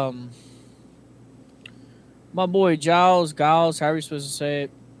my boy Giles, however you're supposed to say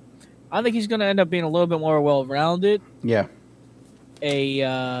it, I think he's going to end up being a little bit more well-rounded. Yeah. He's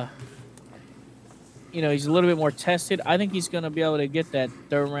a little bit more tested. I think he's going to be able to get that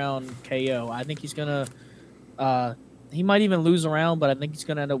third round KO. I think he's going to he might even lose a round, but I think he's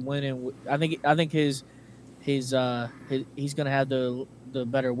going to end up winning. I think he's going to have the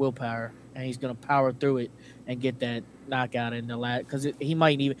better willpower, and he's going to power through it and get that knockout in the last, cuz he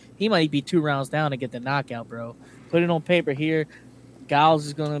might be 2 rounds down to get the knockout, bro. Put it on paper here. Giles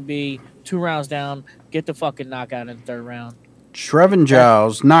is going to be 2 rounds down, get the fucking knockout in the third round. Trevin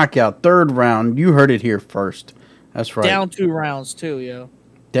Giles, knockout, third round. You heard it here first. That's right. Down 2 rounds too, yo.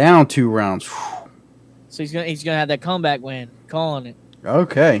 Down 2 rounds. Whew. So he's gonna have that comeback win. Calling it.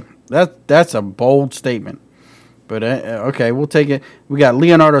 Okay. That's a bold statement. But, okay, we'll take it. We got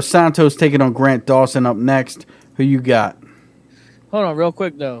Leonardo Santos taking on Grant Dawson up next. Who you got? Hold on, real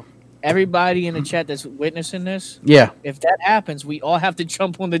quick though. Everybody in the chat that's witnessing this, Yeah. if that happens, we all have to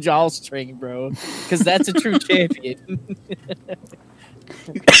jump on the Giles train, bro, because that's a true champion.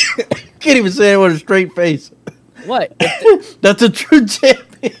 Can't even say it with a straight face. What? That's a true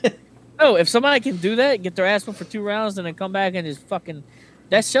champion. No, if somebody can do that, get their ass whooped for 2 rounds, and then come back and just fucking,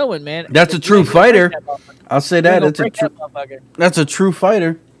 that's showing, man. That's a You true ain't gonna fighter. break that motherfucker. I'll say You ain't that. gonna break that motherfucker. That's a true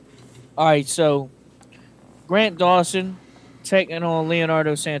fighter. All right, so Grant Dawson taking on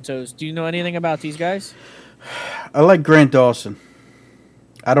Leonardo Santos. Do you know anything about these guys? I like Grant Dawson.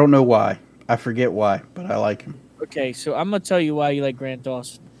 I don't know why. I forget why, but I like him. Okay, so I'm going to tell you why you like Grant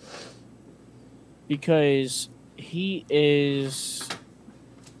Dawson. Because he is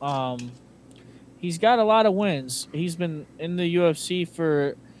he's got a lot of wins. He's been in the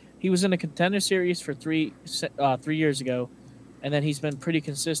UFC he was in the Contender Series for 3 years ago, and then he's been pretty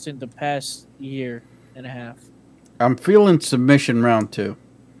consistent the past year and a half. I'm feeling submission round 2.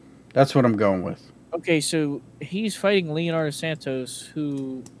 That's what I'm going with. Okay, so he's fighting Leonardo Santos,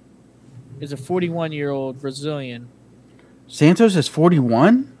 who is a 41-year-old Brazilian. Santos is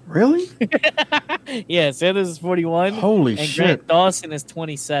 41? Really? Yeah, Santos is 41. Holy and shit. Grant Dawson is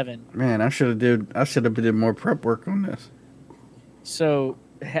 27. Man, I should have did more prep work on this. So,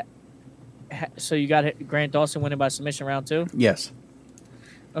 so you got Grant Dawson winning by submission round 2? Yes.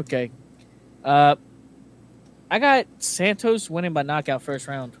 Okay. I got Santos winning by knockout first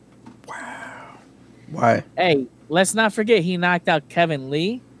round. Why? Hey, let's not forget he knocked out Kevin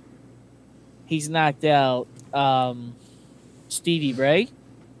Lee. He's knocked out Stevie Ray.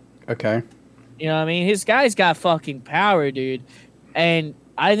 Okay. You know what I mean? His guy's got fucking power, dude. And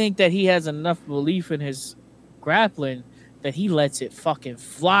I think that he has enough belief in his grappling that he lets it fucking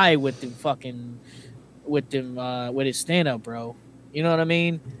fly with his stand up, bro. You know what I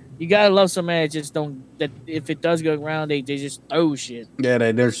mean? You gotta love somebody that if it does go around, they just throw shit. Yeah,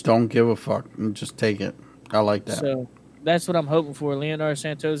 they just don't give a fuck and just take it. I like that. So that's what I'm hoping for. Leonardo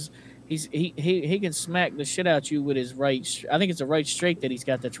Santos, he can smack the shit out you with his right. I think it's a right straight that he's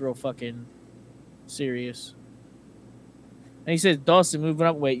got that's real fucking serious. And he says Dawson moving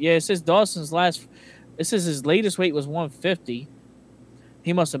up weight. Yeah, it says it says his latest weight was 150.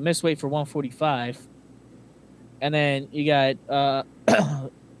 He must have missed weight for 145. And then you got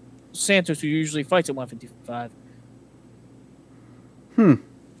Santos, who usually fights at 155.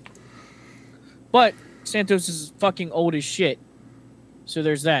 But Santos is fucking old as shit. So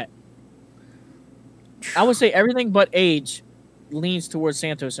there's that. I would say everything but age leans towards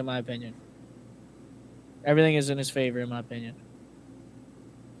Santos, in my opinion. Everything is in his favor, in my opinion.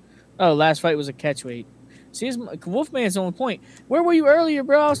 Oh, last fight was a catchweight. See, Wolfman's on point. Where were you earlier,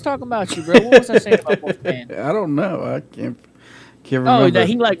 bro? I was talking about you, bro. What was I saying about Wolfman? I don't know. I can't remember. Oh, that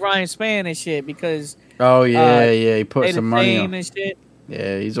he like Ryan Spann and shit because Oh yeah, he put they some the money same on. and shit.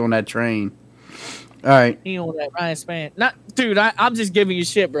 Yeah, he's on that train. All right. He on that Ryan Spann. Not, dude. I'm just giving you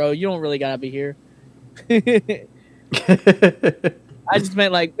shit, bro. You don't really gotta be here. I just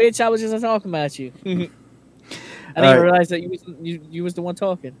meant like, bitch. I was just talking about you. I didn't realize that you was the one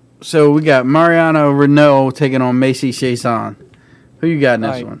talking. So we got Mariano Renault taking on Macy Chiasson. Who you got in this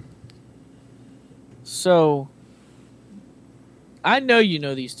All right. one? So, I know you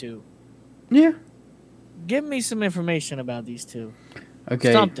know these two. Yeah. Give me some information about these two.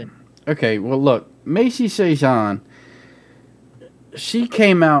 Okay. Something. Okay. Well, look, Macy Chiasson. She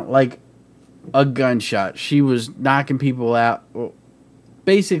came out like a gunshot. She was knocking people out, well,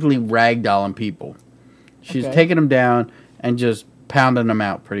 basically ragdolling people. She's Okay. taking them down and just pounding them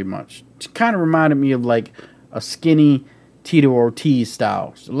out, pretty much. It kind of reminded me of like a skinny Tito Ortiz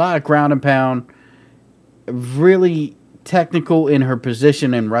style. A lot of ground and pound. Really technical in her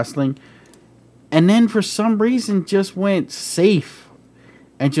position in wrestling. And then for some reason just went safe.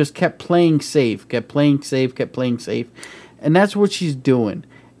 And just kept playing safe. Kept playing safe. And that's what she's doing.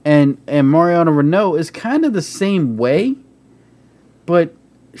 And Mariano Renault is kind of the same way. But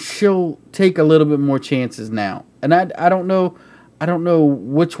she'll take a little bit more chances now. And I don't know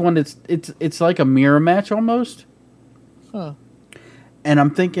which one it's like a mirror match almost. Huh. And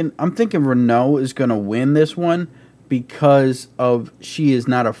I'm thinking Renault is going to win this one because of she is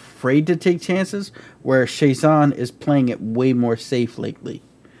not afraid to take chances, where Chiasson is playing it way more safe lately.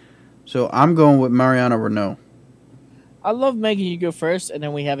 So I'm going with Mariano Renault. I love making you go first, and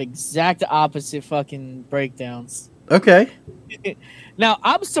then we have exact opposite fucking breakdowns. Okay. Now,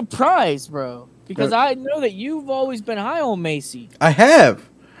 I'm surprised, bro, because I know that you've always been high on Macy. I have.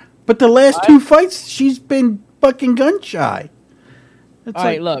 But the last two fights, she's been fucking gun shy. It's All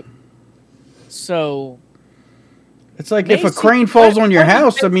right, look. So, It's like if a Macy- crane falls on your when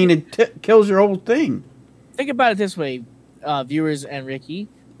does house, I mean, it kills your whole thing. think about it this way, viewers and Ricky.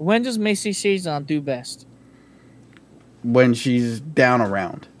 When does Macy Chiasson do best? When she's down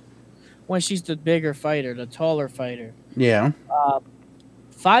around. When she's the bigger fighter, the taller fighter. Yeah.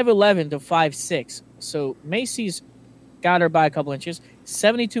 5'11 to 5'6. So Macy's got her by a couple inches.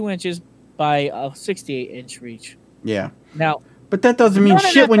 72 inches by a 68-inch reach. Yeah. Now, But that doesn't mean none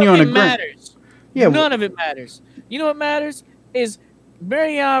of shit that when you're on a fucking ground. matters. Yeah. None of it matters. You know what matters is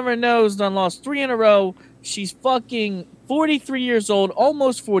Mariana Renault's done lost 3 in a row. She's fucking 43 years old,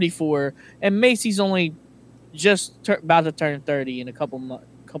 almost 44, and Macy's only just about to turn 30 in a couple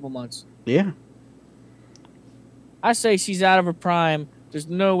months. Yeah. I say she's out of her prime. There's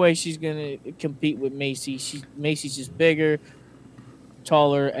no way she's gonna compete with Macy. Macy's just bigger,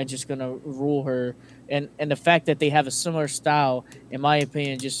 taller, and just gonna rule her. And the fact that they have a similar style, in my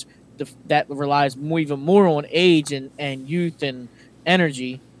opinion, just that relies even more on age and youth and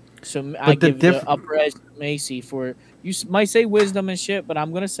energy. So I give the upper edge to Macy for you. Might say wisdom and shit, but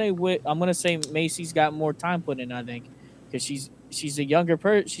I'm gonna say Macy's got more time put in. I think because she's a younger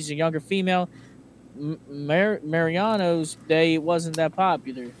she's a younger female. Mariano's day wasn't that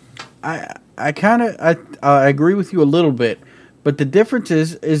popular. I agree with you a little bit, but the difference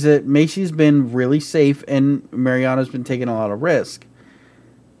is that Macy's been really safe and Mariano's been taking a lot of risk,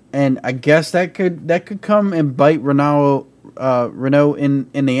 and I guess that could come and bite Renault in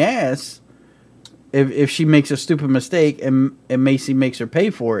the ass if she makes a stupid mistake and Macy makes her pay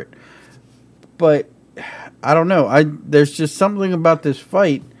for it. But I don't know. There's just something about this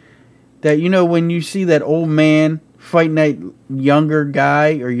fight that, you know, when you see that old man fighting that younger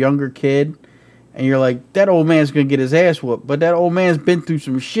guy or younger kid, and you're like, that old man's gonna get his ass whooped, but that old man's been through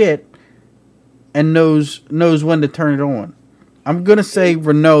some shit and knows when to turn it on. I'm gonna say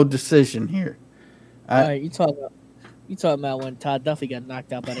Renault decision here. All right, you talking about when Todd Duffy got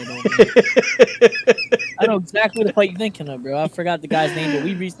knocked out by that old man. I know exactly the fight you're thinking of, bro. I forgot the guy's name, but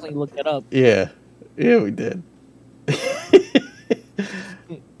we recently looked it up. Yeah, we did.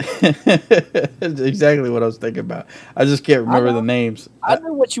 That's exactly what I was thinking about. I just can't remember the names. I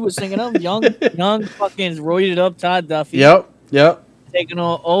know what you was thinking of. Young fucking roided up Todd Duffy. Yep. Taking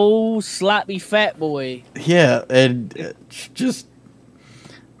on old sloppy fat boy. Yeah, and just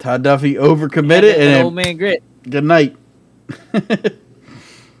Todd Duffy overcommitted and old man grit. Good night.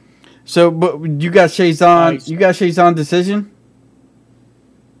 So, but you got Chiasson. Nice. You got Chiasson decision.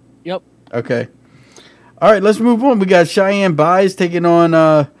 Yep. Okay. All right, let's move on. We got Cheyenne Buys taking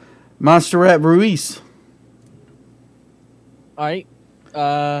on Montserrat Ruiz. All right.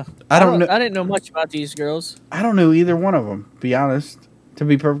 I don't know. I didn't know much about these girls. I don't know either one of them. To be honest. To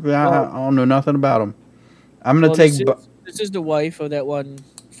be perfectly honest, I don't know nothing about him. I'm gonna Well, take this is the wife of that one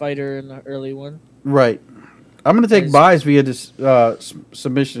fighter in the early one. right. I'm gonna take Is- buys via this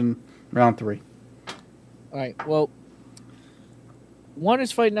submission round 3. All right. Well, one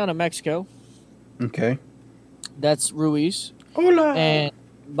is fighting out of Mexico. Okay. That's Ruiz. Hola. And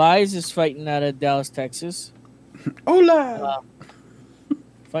Baez is fighting out of Dallas, Texas. Hola.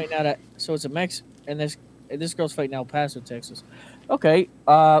 Fighting out of so it's a Mex and this girl's fighting El Paso, Texas. Okay.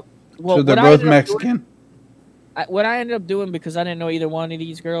 Well, so they're what I both ended up Mexican. what I ended up doing because I didn't know either one of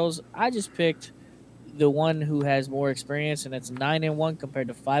these girls, I just picked the one who has more experience, and that's 9-1 compared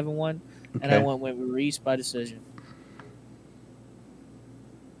to 5-1, and I Okay. went with Ruiz by decision.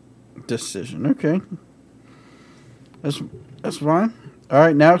 Decision. Okay. That's fine. All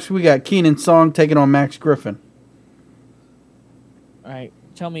right. Now we got Keenan Song taking on Max Griffin. All right,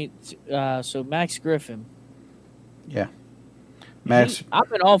 tell me. So Max Griffin. Yeah. Max. I've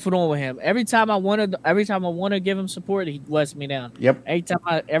been off and on with him. Every time I want to give him support, he lets me down. Yep.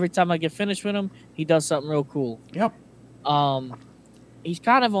 Every time I get finished with him, he does something real cool. Yep. He's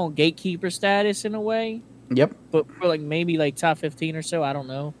kind of on gatekeeper status in a way, Yep. but for like maybe like top 15 or so. I don't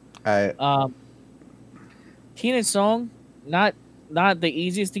know. Keenan Song, not the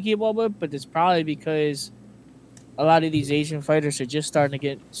easiest to keep up with, but it's probably because a lot of these Asian fighters are just starting to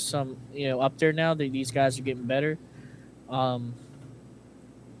get some, up there now. These guys are getting better.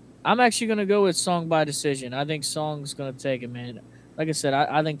 I'm actually gonna go with Song by decision. I think Song's gonna take it, man. Like I said,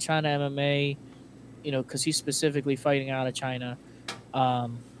 I think China MMA, because he's specifically fighting out of China. I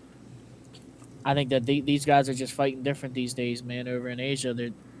think that these guys are just fighting different these days, man. Over in Asia,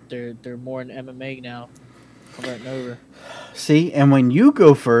 they're more in MMA now, converting over. See, and when you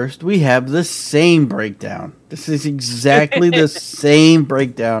go first, we have the same breakdown. This is exactly the same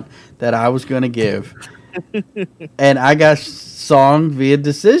breakdown that I was going to give. And I got Song via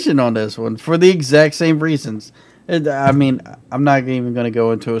decision on this one for the exact same reasons. I mean, I'm not even going to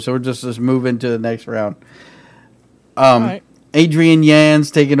go into it, so we're just move into the next round. All right. Adrian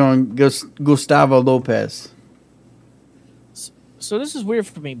Yan's taking on Gustavo Lopez. So this is weird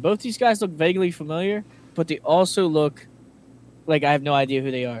for me. Both these guys look vaguely familiar, but they also look like I have no idea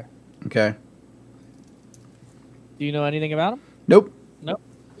who they are. Okay. Do you know anything about them? Nope.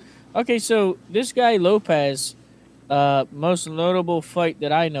 Okay, so this guy Lopez, most notable fight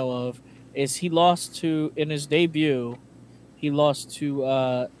that I know of is he lost to in his debut. He lost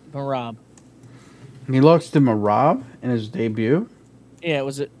to Marab. He lost to Marab in his debut. Yeah,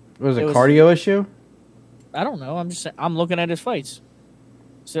 Was it it was- cardio issue? I don't know. I'm looking at his fights.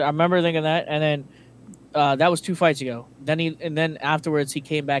 So I remember thinking that, and then that was 2 fights ago. Then afterwards he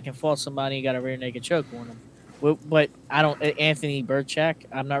came back and fought somebody and got a rear naked choke on him. But I don't Anthony Burchak.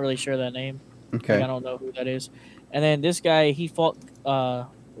 I'm not really sure that name. Okay. Like, I don't know who that is. And then this guy, he fought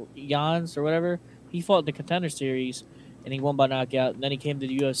Jans or whatever. He fought the Contender Series, and he won by knockout. And then he came to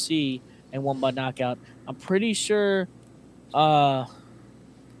the UFC and won by knockout. I'm pretty sure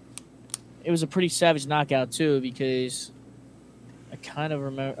it was a pretty savage knockout too, because I kind of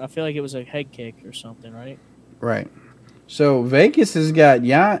remember. I feel like it was a head kick or something, right? Right. So Vegas has got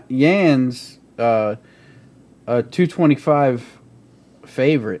Yan's 225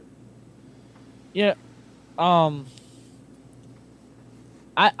 favorite. Yeah.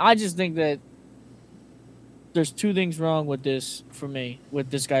 I just think that there's 2 things wrong with this for me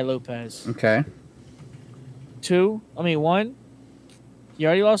with this guy Lopez. Okay. 1, he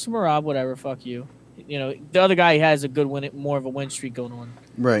already lost to Marab, whatever, fuck you. The other guy has a good more of a win streak going on.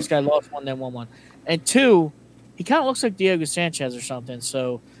 Right. This guy lost 1, then won 1. And 2, he kind of looks like Diego Sanchez or something.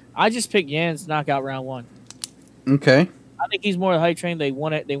 So I just picked Yan's knockout round 1. Okay. I think he's more hype trained. They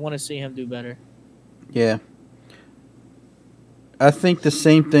want to see him do better. Yeah. I think the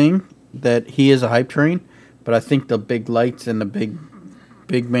same thing, that he is a hype train, but I think the big lights and the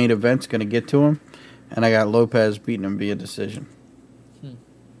big main event's going to get to him, and I got Lopez beating him via decision.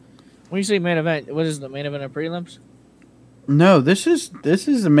 When you say main event, what is the main event of prelims? No, this is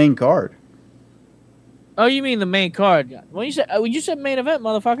the main card. Oh, you mean the main card? When you said main event,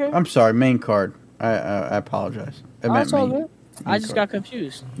 motherfucker. I'm sorry, main card. I apologize. I meant That's all main. good. I just got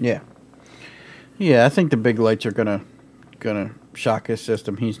confused. Yeah. Yeah, I think the big lights are gonna shock his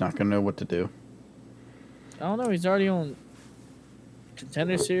system. He's not gonna know what to do. I don't know. He's already on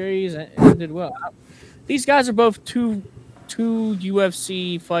Contender Series and did well. These guys are both two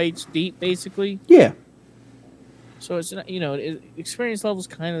UFC fights deep, basically. Yeah. So it's experience level's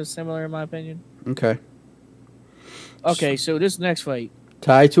kind of similar in my opinion. Okay. Okay, so this next fight,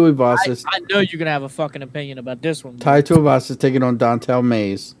 Tai Tuivasa. I know you're gonna have a fucking opinion about this one. Tai Tuivasa taking on Dontel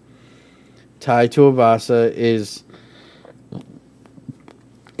Mays. Tai Tuivasa is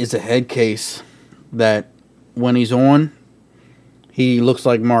is a head case that when he's on, he looks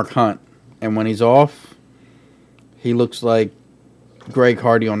like Mark Hunt. And when he's off, he looks like Greg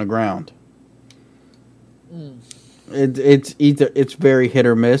Hardy on the ground. It's very hit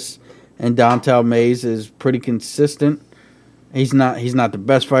or miss. And Dontel Mays is pretty consistent. He's not the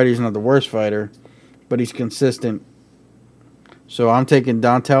best fighter. He's not the worst fighter, but he's consistent. So I'm taking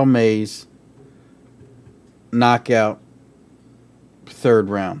Dontel Mays knockout 3rd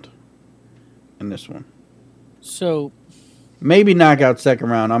round in this one. So maybe knockout 2nd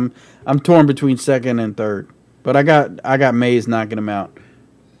round. I'm torn between 2nd and 3rd, but I got Mays knocking him out.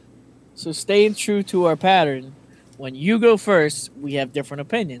 So staying true to our pattern, when you go first, we have different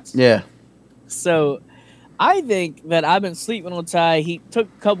opinions. Yeah. So I think that I've been sleeping on Ty. He took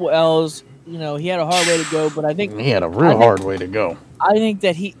a couple L's. You know, he had a hard way to go, but I think He had a real hard way to go. I think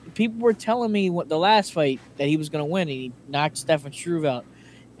that people were telling me the last fight that he was going to win, and he knocked Stefan Struve out.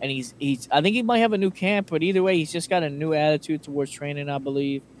 And he's I think he might have a new camp, but either way, he's just got a new attitude towards training, I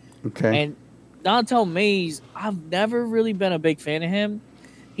believe. Okay. And Dontel Mays, I've never really been a big fan of him.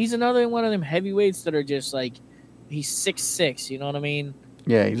 He's another one of them heavyweights that are just like, he's 6'6", you know what I mean?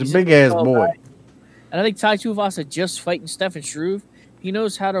 Yeah, he's a big-ass boy. Guy. And I think Tai Tuivasa just fighting Stefan Struve, he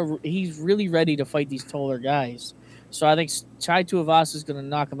knows how to. He's really ready to fight these taller guys. So I think Tai Tuivasa is going to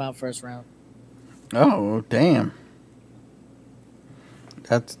knock him out 1st round. Oh, damn.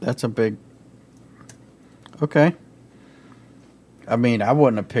 That's a big. Okay. I mean, I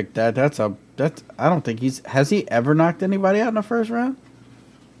wouldn't have picked that. I don't think has he ever knocked anybody out in the 1st round?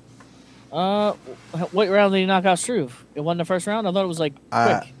 What round did he knock out Struve? It wasn't the 1st round. I thought it was like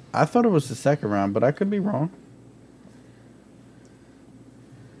quick. I thought it was the 2nd round, but I could be wrong.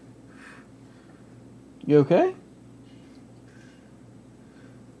 You okay?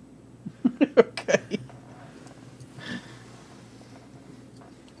 Okay.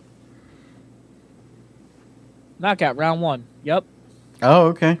 Knockout round 1. Yep. Oh,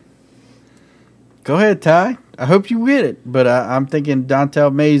 okay. Go ahead, Ty. I hope you get it, but I'm thinking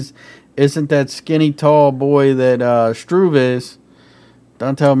Dontel Mays isn't that skinny, tall boy that Struve is.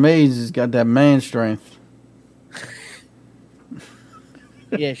 Dontel Mays has got that man strength.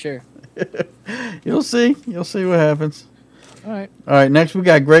 Yeah, sure. You'll see. You'll see what happens. All right. All right, next we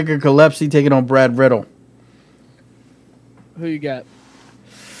got Gregor Gillespie taking on Brad Riddle. Who you got?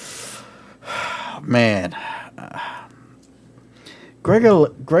 Man.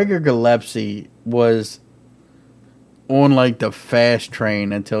 Gregor Gillespie was on like the fast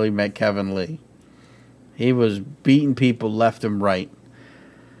train until he met Kevin Lee. He was beating people left and right.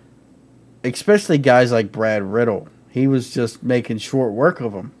 Especially guys like Brad Riddle. He was just making short work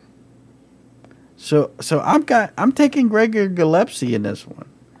of them. So I'm taking Gregor Gillespie in this one.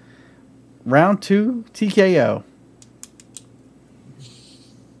 Round 2 TKO.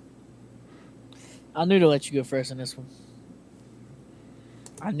 I knew to let you go first in this one.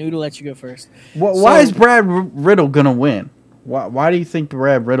 Why is Brad Riddle gonna win? Why do you think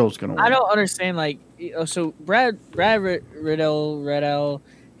Brad Riddle's gonna win? I don't understand. Like, so Brad Riddle,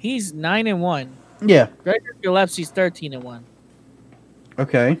 he's 9-1. Yeah. Gregor Gillespie's 13-1.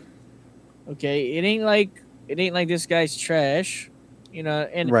 Okay. Okay, it ain't like this guy's trash, you know.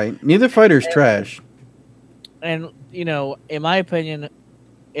 And right, neither fighter's trash. And you know, in my opinion,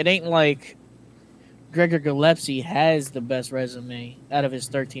 it ain't like Gregor Gillespie has the best resume out of his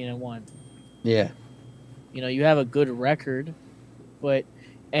 13-1. Yeah. You know, you have a good record,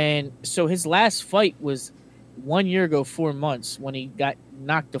 and so his last fight was 1 year ago, 4 months, when he got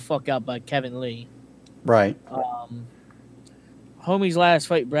knocked the fuck out by Kevin Lee. Right. Homie's last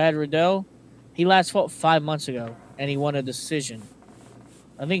fight, Brad Riddell, he last fought 5 months ago, and he won a decision.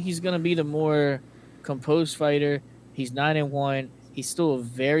 I think he's going to be the more composed fighter. He's 9-1. He's still a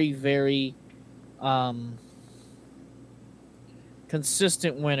very, very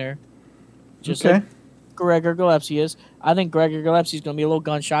consistent winner. Just like Gregor Gillespie is. I think Gregor Gillespie is going to be a little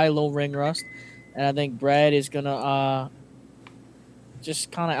gun shy, a little ring rust. And I think Brad is going to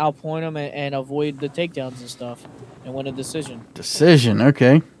just kind of outpoint him and avoid the takedowns and stuff and win a decision. Decision,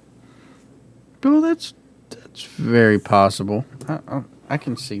 okay. Well, that's very possible. I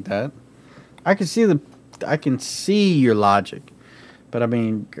can see that. I can see your logic. But I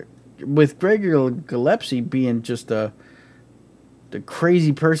mean, with Gregor Gillespie being just the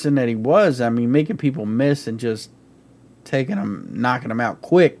crazy person that he was, I mean, making people miss and just knocking them out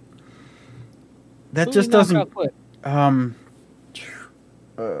quick. That just doesn't. I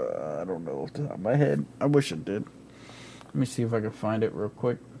don't know off the top of my head. I wish it did. Let me see if I can find it real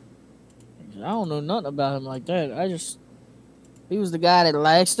quick. I don't know nothing about him like that. He was the guy that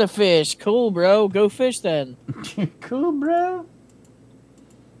likes to fish. Cool, bro. Go fish then. Cool, bro.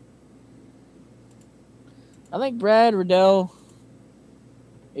 I think Brad Riddell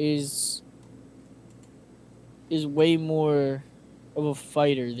is way more of a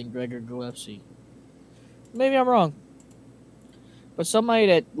fighter than Gregor Gillespie. Maybe I'm wrong. But somebody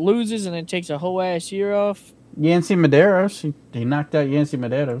that loses and then takes a whole ass year off. Yancy Medeiros. He knocked out Yancy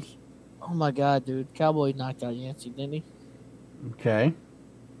Medeiros. Oh my god, dude. Cowboy knocked out Yancey, didn't he? Okay.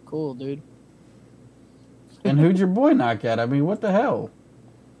 Cool, dude. And who'd your boy knock out? I mean, what the hell?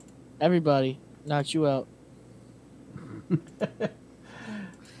 Everybody knocked you out.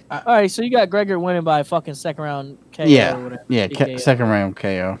 Alright, so you got Gregor winning by a fucking second round KO or whatever. Yeah, TKO. second round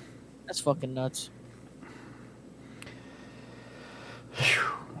KO. That's fucking nuts.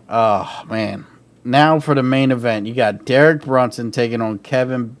 Oh, man. Now for the main event. You got Derek Brunson taking on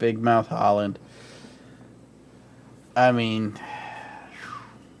Kevin Big Mouth Holland. I mean,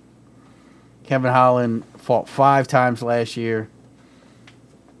 Kevin Holland fought 5 times last year.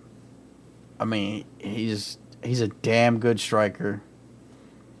 I mean, he's a damn good striker.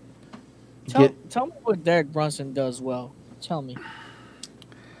 Tell me what Derek Brunson does well. Tell me.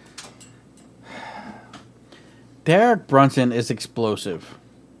 Derek Brunson is explosive.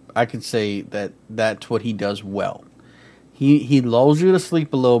 I could say that's what he does well. He lulls you to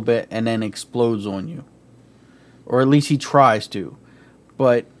sleep a little bit and then explodes on you. Or at least he tries to.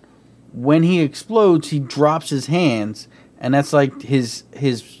 But when he explodes, he drops his hands, and that's like his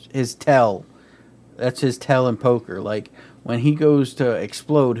tell. That's his tell in poker. Like when he goes to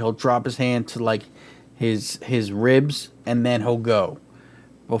explode, he'll drop his hand to like his ribs, and then he'll go.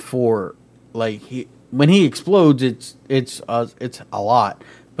 Before when he explodes, it's a lot.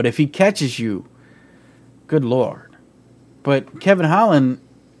 But if he catches you, good lord. But Kevin Holland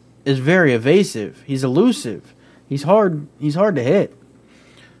is very evasive. He's elusive. He's hard to hit.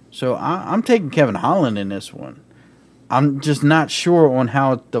 So I'm taking Kevin Holland in this one. I'm just not sure on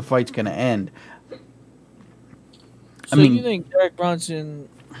how the fight's going to end. So you think Derek Brunson?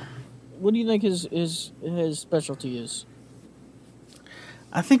 What do you think his specialty is?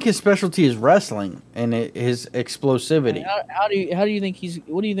 I think his specialty is wrestling and his explosivity. How do you think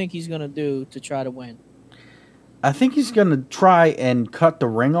what do you think he's gonna do to try to win? I think he's gonna try and cut the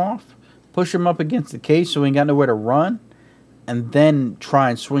ring off, push him up against the cage so he ain't got nowhere to run, and then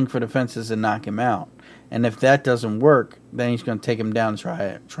try and swing for the fences and knock him out. And if that doesn't work, then he's gonna take him down and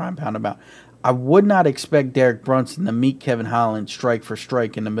try and pound him out. I would not expect Derek Brunson to meet Kevin Holland strike for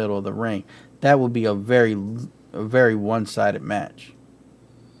strike in the middle of the ring. That would be a very one-sided match.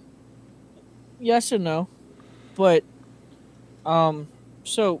 Yes and no, but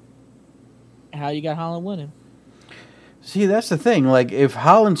so how you got Holland winning? See, that's the thing. Like, if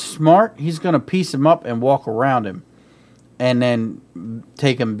Holland's smart, he's gonna piece him up and walk around him, and then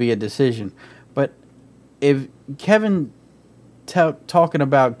take him via decision. But if Kevin talking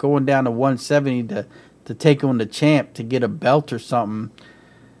about going down to 170 to take on the champ to get a belt or something,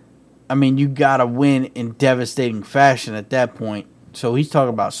 I mean, you gotta win in devastating fashion at that point. So he's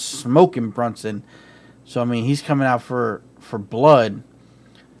talking about smoking Brunson. So, I mean, he's coming out for blood.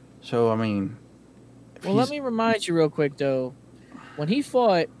 So, I mean... Well, let me remind you real quick, though. When he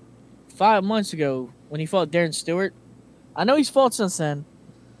fought 5 months ago, when he fought Darren Stewart, I know he's fought since then,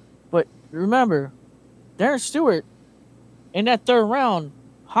 but remember, Darren Stewart, in that third round,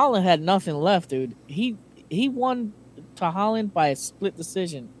 Holland had nothing left, dude. He won to Holland by a split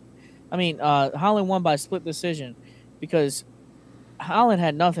decision. I mean, Holland won by a split decision because... Holland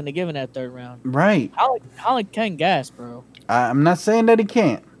had nothing to give in that third round. Right. Holland can gas, bro. I'm not saying that he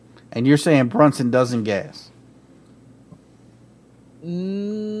can't. And you're saying Brunson doesn't gas.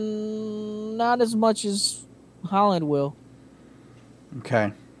 Not as much as Holland will.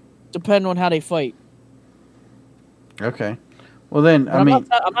 Okay. Depending on how they fight. Okay. Well, then, I'm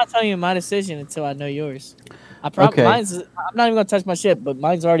not telling you my decision until I know yours. Okay. I'm not even going to touch my shit, but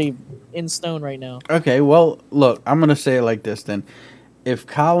mine's already in stone right now. Okay, well, look, I'm going to say it like this then. If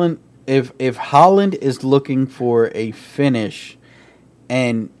Holland is looking for a finish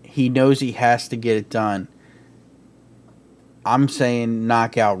and he knows he has to get it done, I'm saying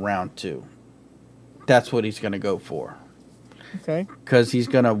knockout round 2. That's what he's going to go for. Okay. Because he's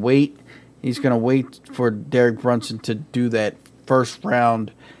going to wait. He's going to wait for Derek Brunson to do that first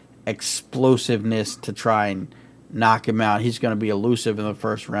round explosiveness to try and knock him out. He's going to be elusive in the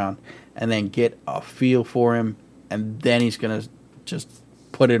first round and then get a feel for him, and then he's going to just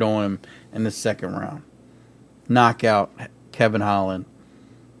put it on him in the second round. Knock out Kevin Holland.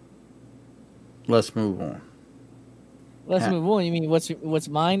 Let's move on. Let's move on. You mean what's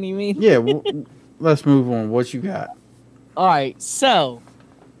mine, you mean? Yeah, let's move on. What you got? All right, so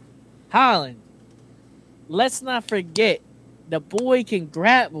Holland, let's not forget the boy can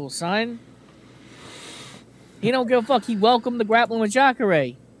grapple, son. He don't give a fuck. He welcomed the grappling with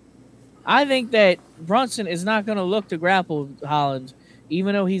Jacare. I think that Brunson is not going to look to grapple Holland,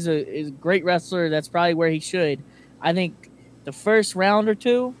 even though he's a great wrestler. That's probably where he should. I think the first round or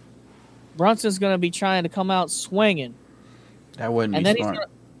two, Brunson's going to be trying to come out swinging. That wouldn't And be then smart.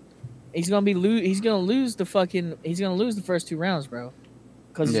 he's going to lose the first 2 rounds, bro.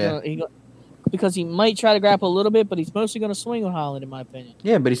 Because he might try to grapple a little bit, but he's mostly going to swing with Holland, in my opinion.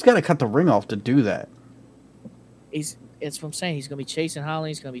 Yeah, but he's got to cut the ring off to do that. It's what I'm saying. He's going to be chasing Holland.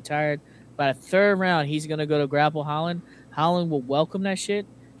 He's going to be tired. By the 3rd round, he's going to go to grapple Holland. Holland will welcome that shit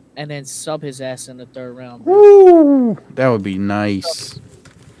and then sub his ass in the 3rd round. Bro. Woo! That would be nice.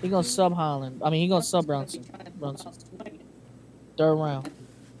 He's going to sub Holland. I mean, he's going to sub Brunson. 3rd round.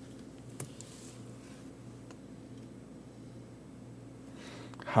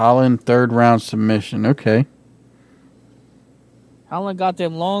 Holland 3rd round submission. Okay. Holland got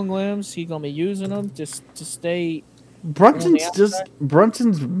them long limbs. He's going to be using them to stay.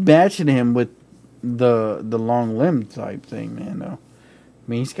 Brunson's matching him with the long limb type thing, man. Though, I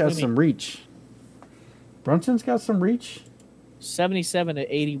mean, he's got some reach. Brunson's got some reach. 77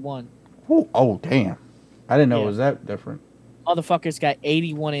 to 81. Oh, damn! I didn't know it was that different. Motherfucker's got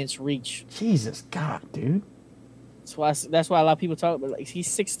 81-inch reach. Jesus God, dude. That's why a lot of people talk about. Like, he's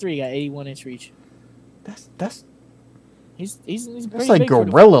 6'3", got 81-inch reach. That's he's pretty that's like big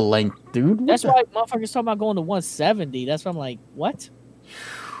gorilla length, dude. That's why motherfuckers talking about going to 170. That's why I'm like, what?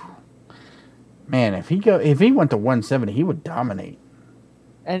 Man, if he went to 170, he would dominate.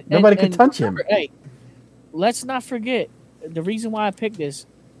 And nobody could touch him. Hey, let's not forget the reason why I picked this.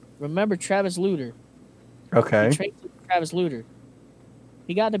 Remember Travis Luter? Okay. He trained with Travis Luter.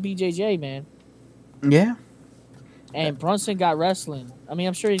 He got the BJJ, man. Yeah. And Brunson got wrestling. I mean,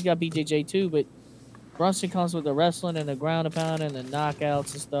 I'm sure he's got BJJ too, but Brunson comes with the wrestling and the ground and pound and the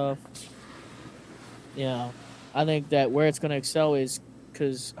knockouts and stuff. Yeah, I think that where it's going to excel is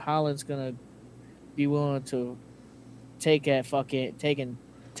because Holland's going to be willing to take and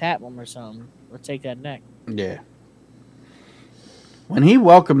tap him or something, or take that neck. Yeah. When he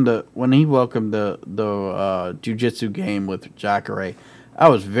welcomed the jiu-jitsu game with Jacare, I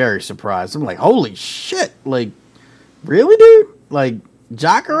was very surprised. I'm like, holy shit! Like, really, dude? Like,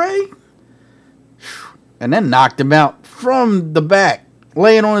 Jacare? And then knocked him out from the back,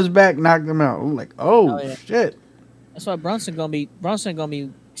 laying on his back, knocked him out. I'm like, oh shit! That's why Brunson gonna be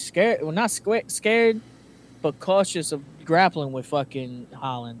scared. Well, not scared, but cautious of grappling with fucking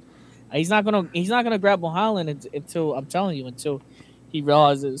Holland. He's not gonna grapple Holland until I'm telling you until he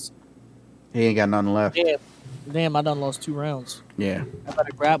realizes he ain't got nothing left. Damn, I done lost 2 rounds. Yeah, I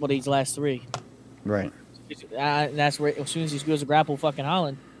better grapple these last 3. right. That's where as soon as he goes to grapple fucking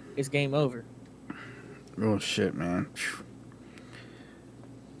Holland, it's game over. Oh shit, man.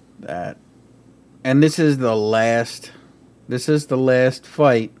 That, and this is the last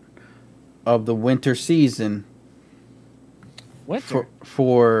fight of the winter season. Winter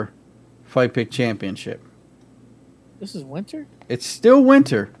for Fight Pick Championship. This is winter? It's still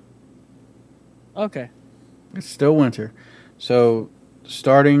winter. Okay. It's still winter. So,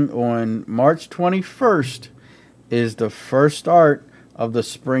 starting on March 21st is the first start of the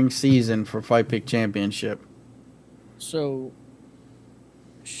spring season for Fight Pick Championship. So,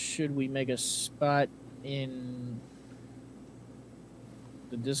 should we make a spot in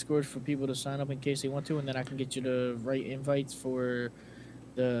the Discord for people to sign up in case they want to, and then I can get you the right invites for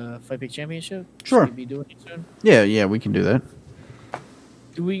the Fight Pick Championship? Sure. Should we be doing it soon? Yeah, we can do that.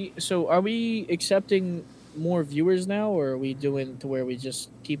 Are we accepting more viewers now, or are we doing to where we just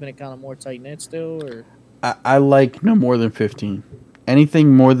keeping it kind of more tight knit still, or? I like no more than 15.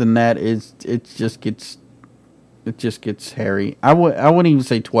 Anything more than that it just gets hairy. I wouldn't even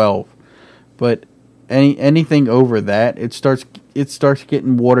say 12, but anything over that it starts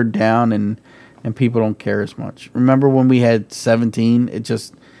getting watered down and people don't care as much. Remember when we had 17? It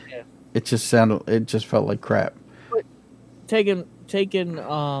just felt like crap. But taking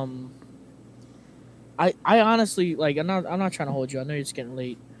I honestly, like, I'm not trying to hold you. I know it's getting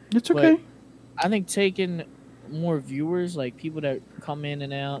late. It's okay. I think taking more viewers, like people that come in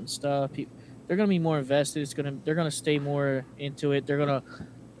and out and stuff, they're gonna be more invested. They're gonna stay more into it. They're gonna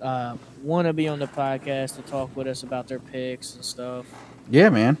want to be on the podcast to talk with us about their picks and stuff. Yeah,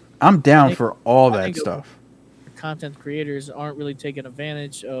 man, I'm down for all that stuff. Content creators aren't really taking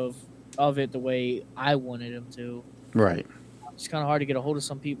advantage of it the way I wanted them to. Right. It's kind of hard to get a hold of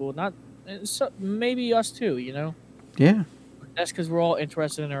some people. Maybe us too, you know? Yeah. That's because we're all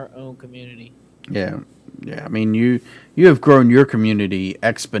interested in our own community. Yeah. I mean, you have grown your community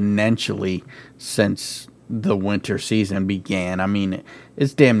exponentially since the winter season began. I mean,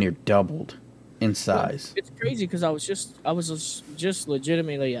 it's damn near doubled. in size. It's crazy because I was just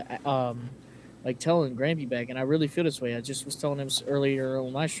legitimately like telling Grampy back, and I really feel this way. I just was telling him earlier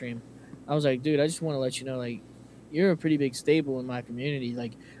on my stream. I was like, dude, I just want to let you know, like, you're a pretty big staple in my community.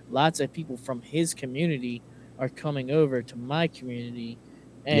 Like, lots of people from his community are coming over to my community,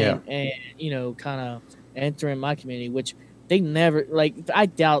 and you know, kind of entering my community, which they never like. I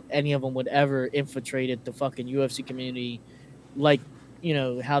doubt any of them would ever infiltrate the fucking UFC community, like, you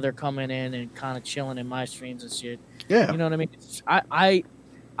know, how they're coming in and kind of chilling in my streams and shit. Yeah. You know what I mean?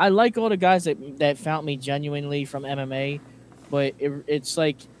 I like all the guys that found me genuinely from MMA, but it's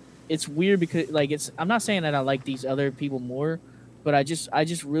like, it's weird because, like, I'm not saying that I like these other people more, but I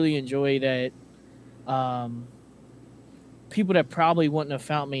just really enjoy that people that probably wouldn't have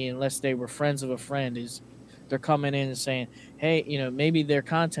found me unless they were friends of a friend, is they're coming in and saying, hey, you know, maybe their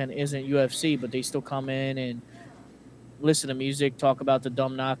content isn't UFC, but they still come in and listen to music, talk about the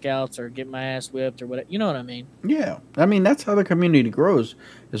dumb knockouts, or get my ass whipped, or whatever. You know what I mean? Yeah. I mean, that's how the community grows,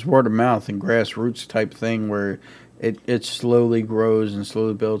 is word of mouth and grassroots type thing, where it slowly grows and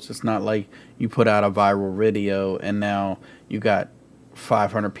slowly builds. It's not like you put out a viral video and now you got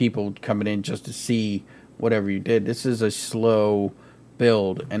 500 people coming in just to see whatever you did. This is a slow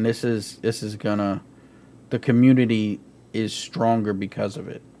build, and this is gonna, the community is stronger because of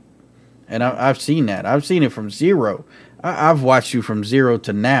it. And I've seen that. I've seen it from zero. I've watched you from zero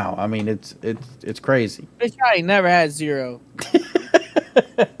to now. I mean, it's crazy. Bitch, I ain't never had zero.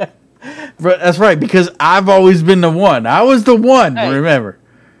 But that's right, because I've always been the one. I was the one, hey, remember.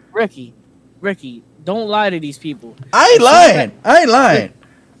 Ricky, don't lie to these people. I ain't lying.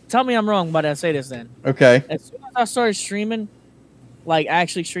 Tell me I'm wrong, but I say this then. Okay. As soon as I started streaming, like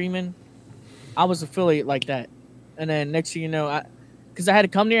actually streaming, I was affiliate like that. And then next thing you know, because I had to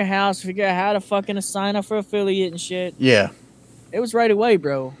come to your house, figure out how to fucking sign up for affiliate and shit. Yeah. It was right away,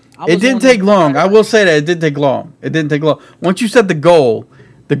 bro. It didn't take long. I will say that it didn't take long. Once you set the goal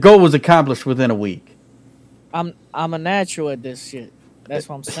was accomplished within a week. I'm a natural at this shit. That's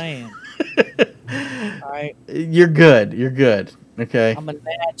what I'm saying. All right. You're good. Okay. I'm a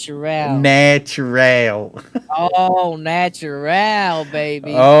natural. Natural. Oh, natural,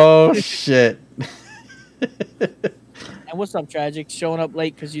 baby. Oh shit. And what's up, Tragic? Showing up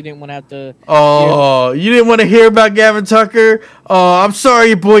late because you didn't want to have to. Oh, you didn't want to hear about Gavin Tucker? Oh, I'm sorry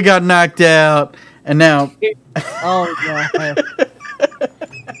your boy got knocked out. And now. Oh, God.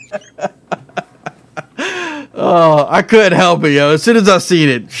 Oh, I couldn't help it, yo. As soon as I seen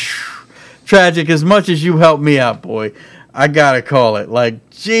it, Tragic, as much as you helped me out, boy, I gotta call it. Like,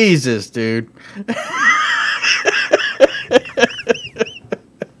 Jesus, dude.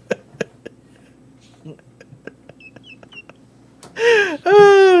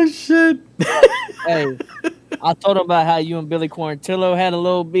 Oh, shit. Hey, I told him about how you and Billy Quarantillo had a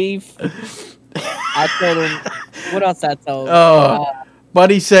little beef. I told him, what else I told him?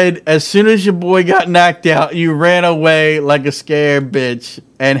 Buddy said, as soon as your boy got knocked out, you ran away like a scared bitch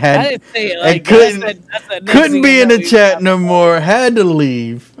and I didn't say it like that. couldn't be in the chat no more. Had to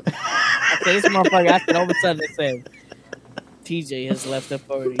leave. I said, this motherfucker, I said, all of a sudden they said, TJ has left the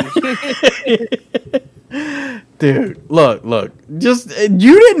party. Dude, look. Just,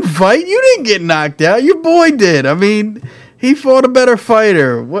 you didn't fight. You didn't get knocked out. Your boy did. I mean, he fought a better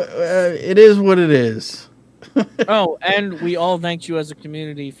fighter. It is what it is. Oh, and we all thanked you as a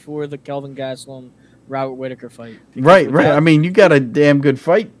community for the Kelvin Gastelum Robert Whitaker fight. Right. I mean, you got a damn good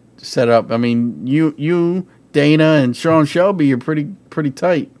fight set up. I mean, you, Dana, and Sean Shelby, you're pretty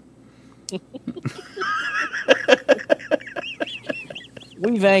tight.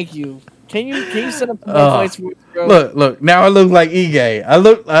 We thank you. Can you set up some more fights for us, bro? Look. Now I look like Ige. I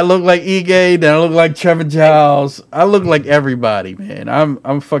look like Ige. Then I look like Trevor Giles. I look like everybody, man. I'm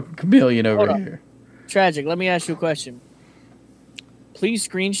a fucking chameleon over here. Tragic, let me ask you a question. Please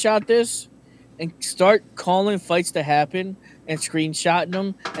screenshot this and start calling fights to happen and screenshotting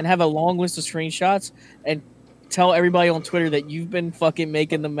them and have a long list of screenshots and tell everybody on Twitter that you've been fucking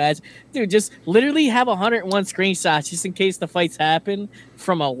making the match. Dude, just literally have 101 screenshots just in case the fights happen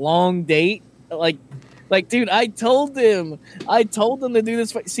from a long date. Like, dude, I told them to do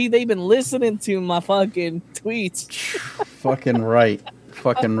this fight. See, they've been listening to my fucking tweets. Fucking right.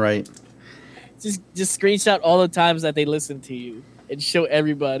 Just screenshot all the times that they listen to you and show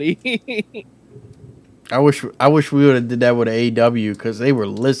everybody. I wish we would have did that with AEW, because they were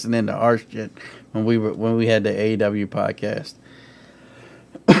listening to our shit when we had the AEW podcast.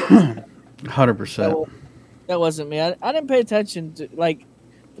 100%. That wasn't me. I didn't pay attention to, like,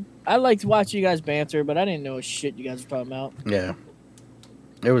 I like to watch you guys banter, but I didn't know what shit you guys were talking about. Yeah.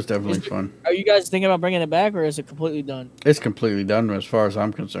 It was definitely fun. Are you guys thinking about bringing it back, or is it completely done? It's completely done as far as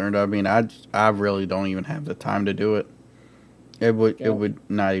I'm concerned. I mean, I really don't even have the time to do it. It would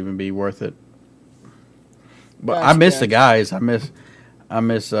not even be worth it. But Gotcha, I miss gotcha. the guys. I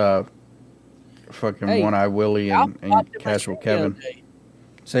miss fucking Hey, One Eye Willie Alpha and popped in my Casual stream the other Kevin. day.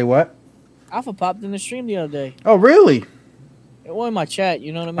 Say what? Alpha popped in the stream the other day. Oh, really? It was in my chat.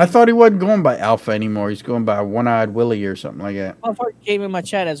 You know what I mean? I thought he wasn't going by Alpha anymore. He's going by One Eyed Willie or something like that. Motherfucker came in my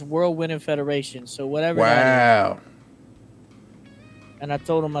chat as World Winning Federation. So whatever that is. Wow. And I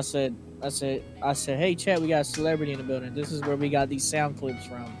told him, I said, hey, chat, we got a celebrity in the building. This is where we got these sound clips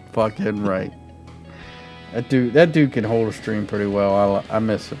from. Fucking right. That dude can hold a stream pretty well. I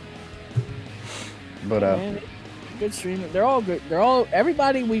miss him. But Man, good streamer. They're all good.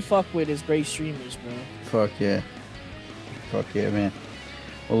 Everybody we fuck with is great streamers, bro. fuck yeah. Fuck yeah, man.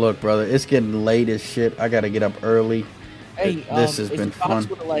 Well, look, brother, it's getting late as shit. I gotta get up early. Hey, This has is been it fun.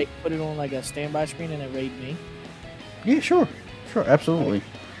 possible to like put it on like a standby screen and then raid me? Yeah, sure, absolutely.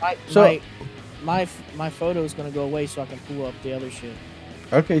 My my photo is gonna go away so I can pull up the other shit.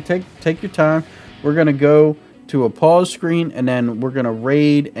 Okay, take your time. We're gonna go to a pause screen and then we're gonna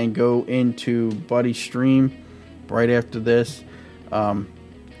raid and go into Buddy's stream right after this.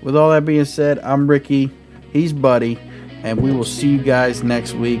 With all that being said, I'm Ricky. He's Buddy, and we will see you guys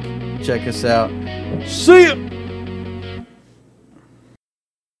next week. Check us out. See ya.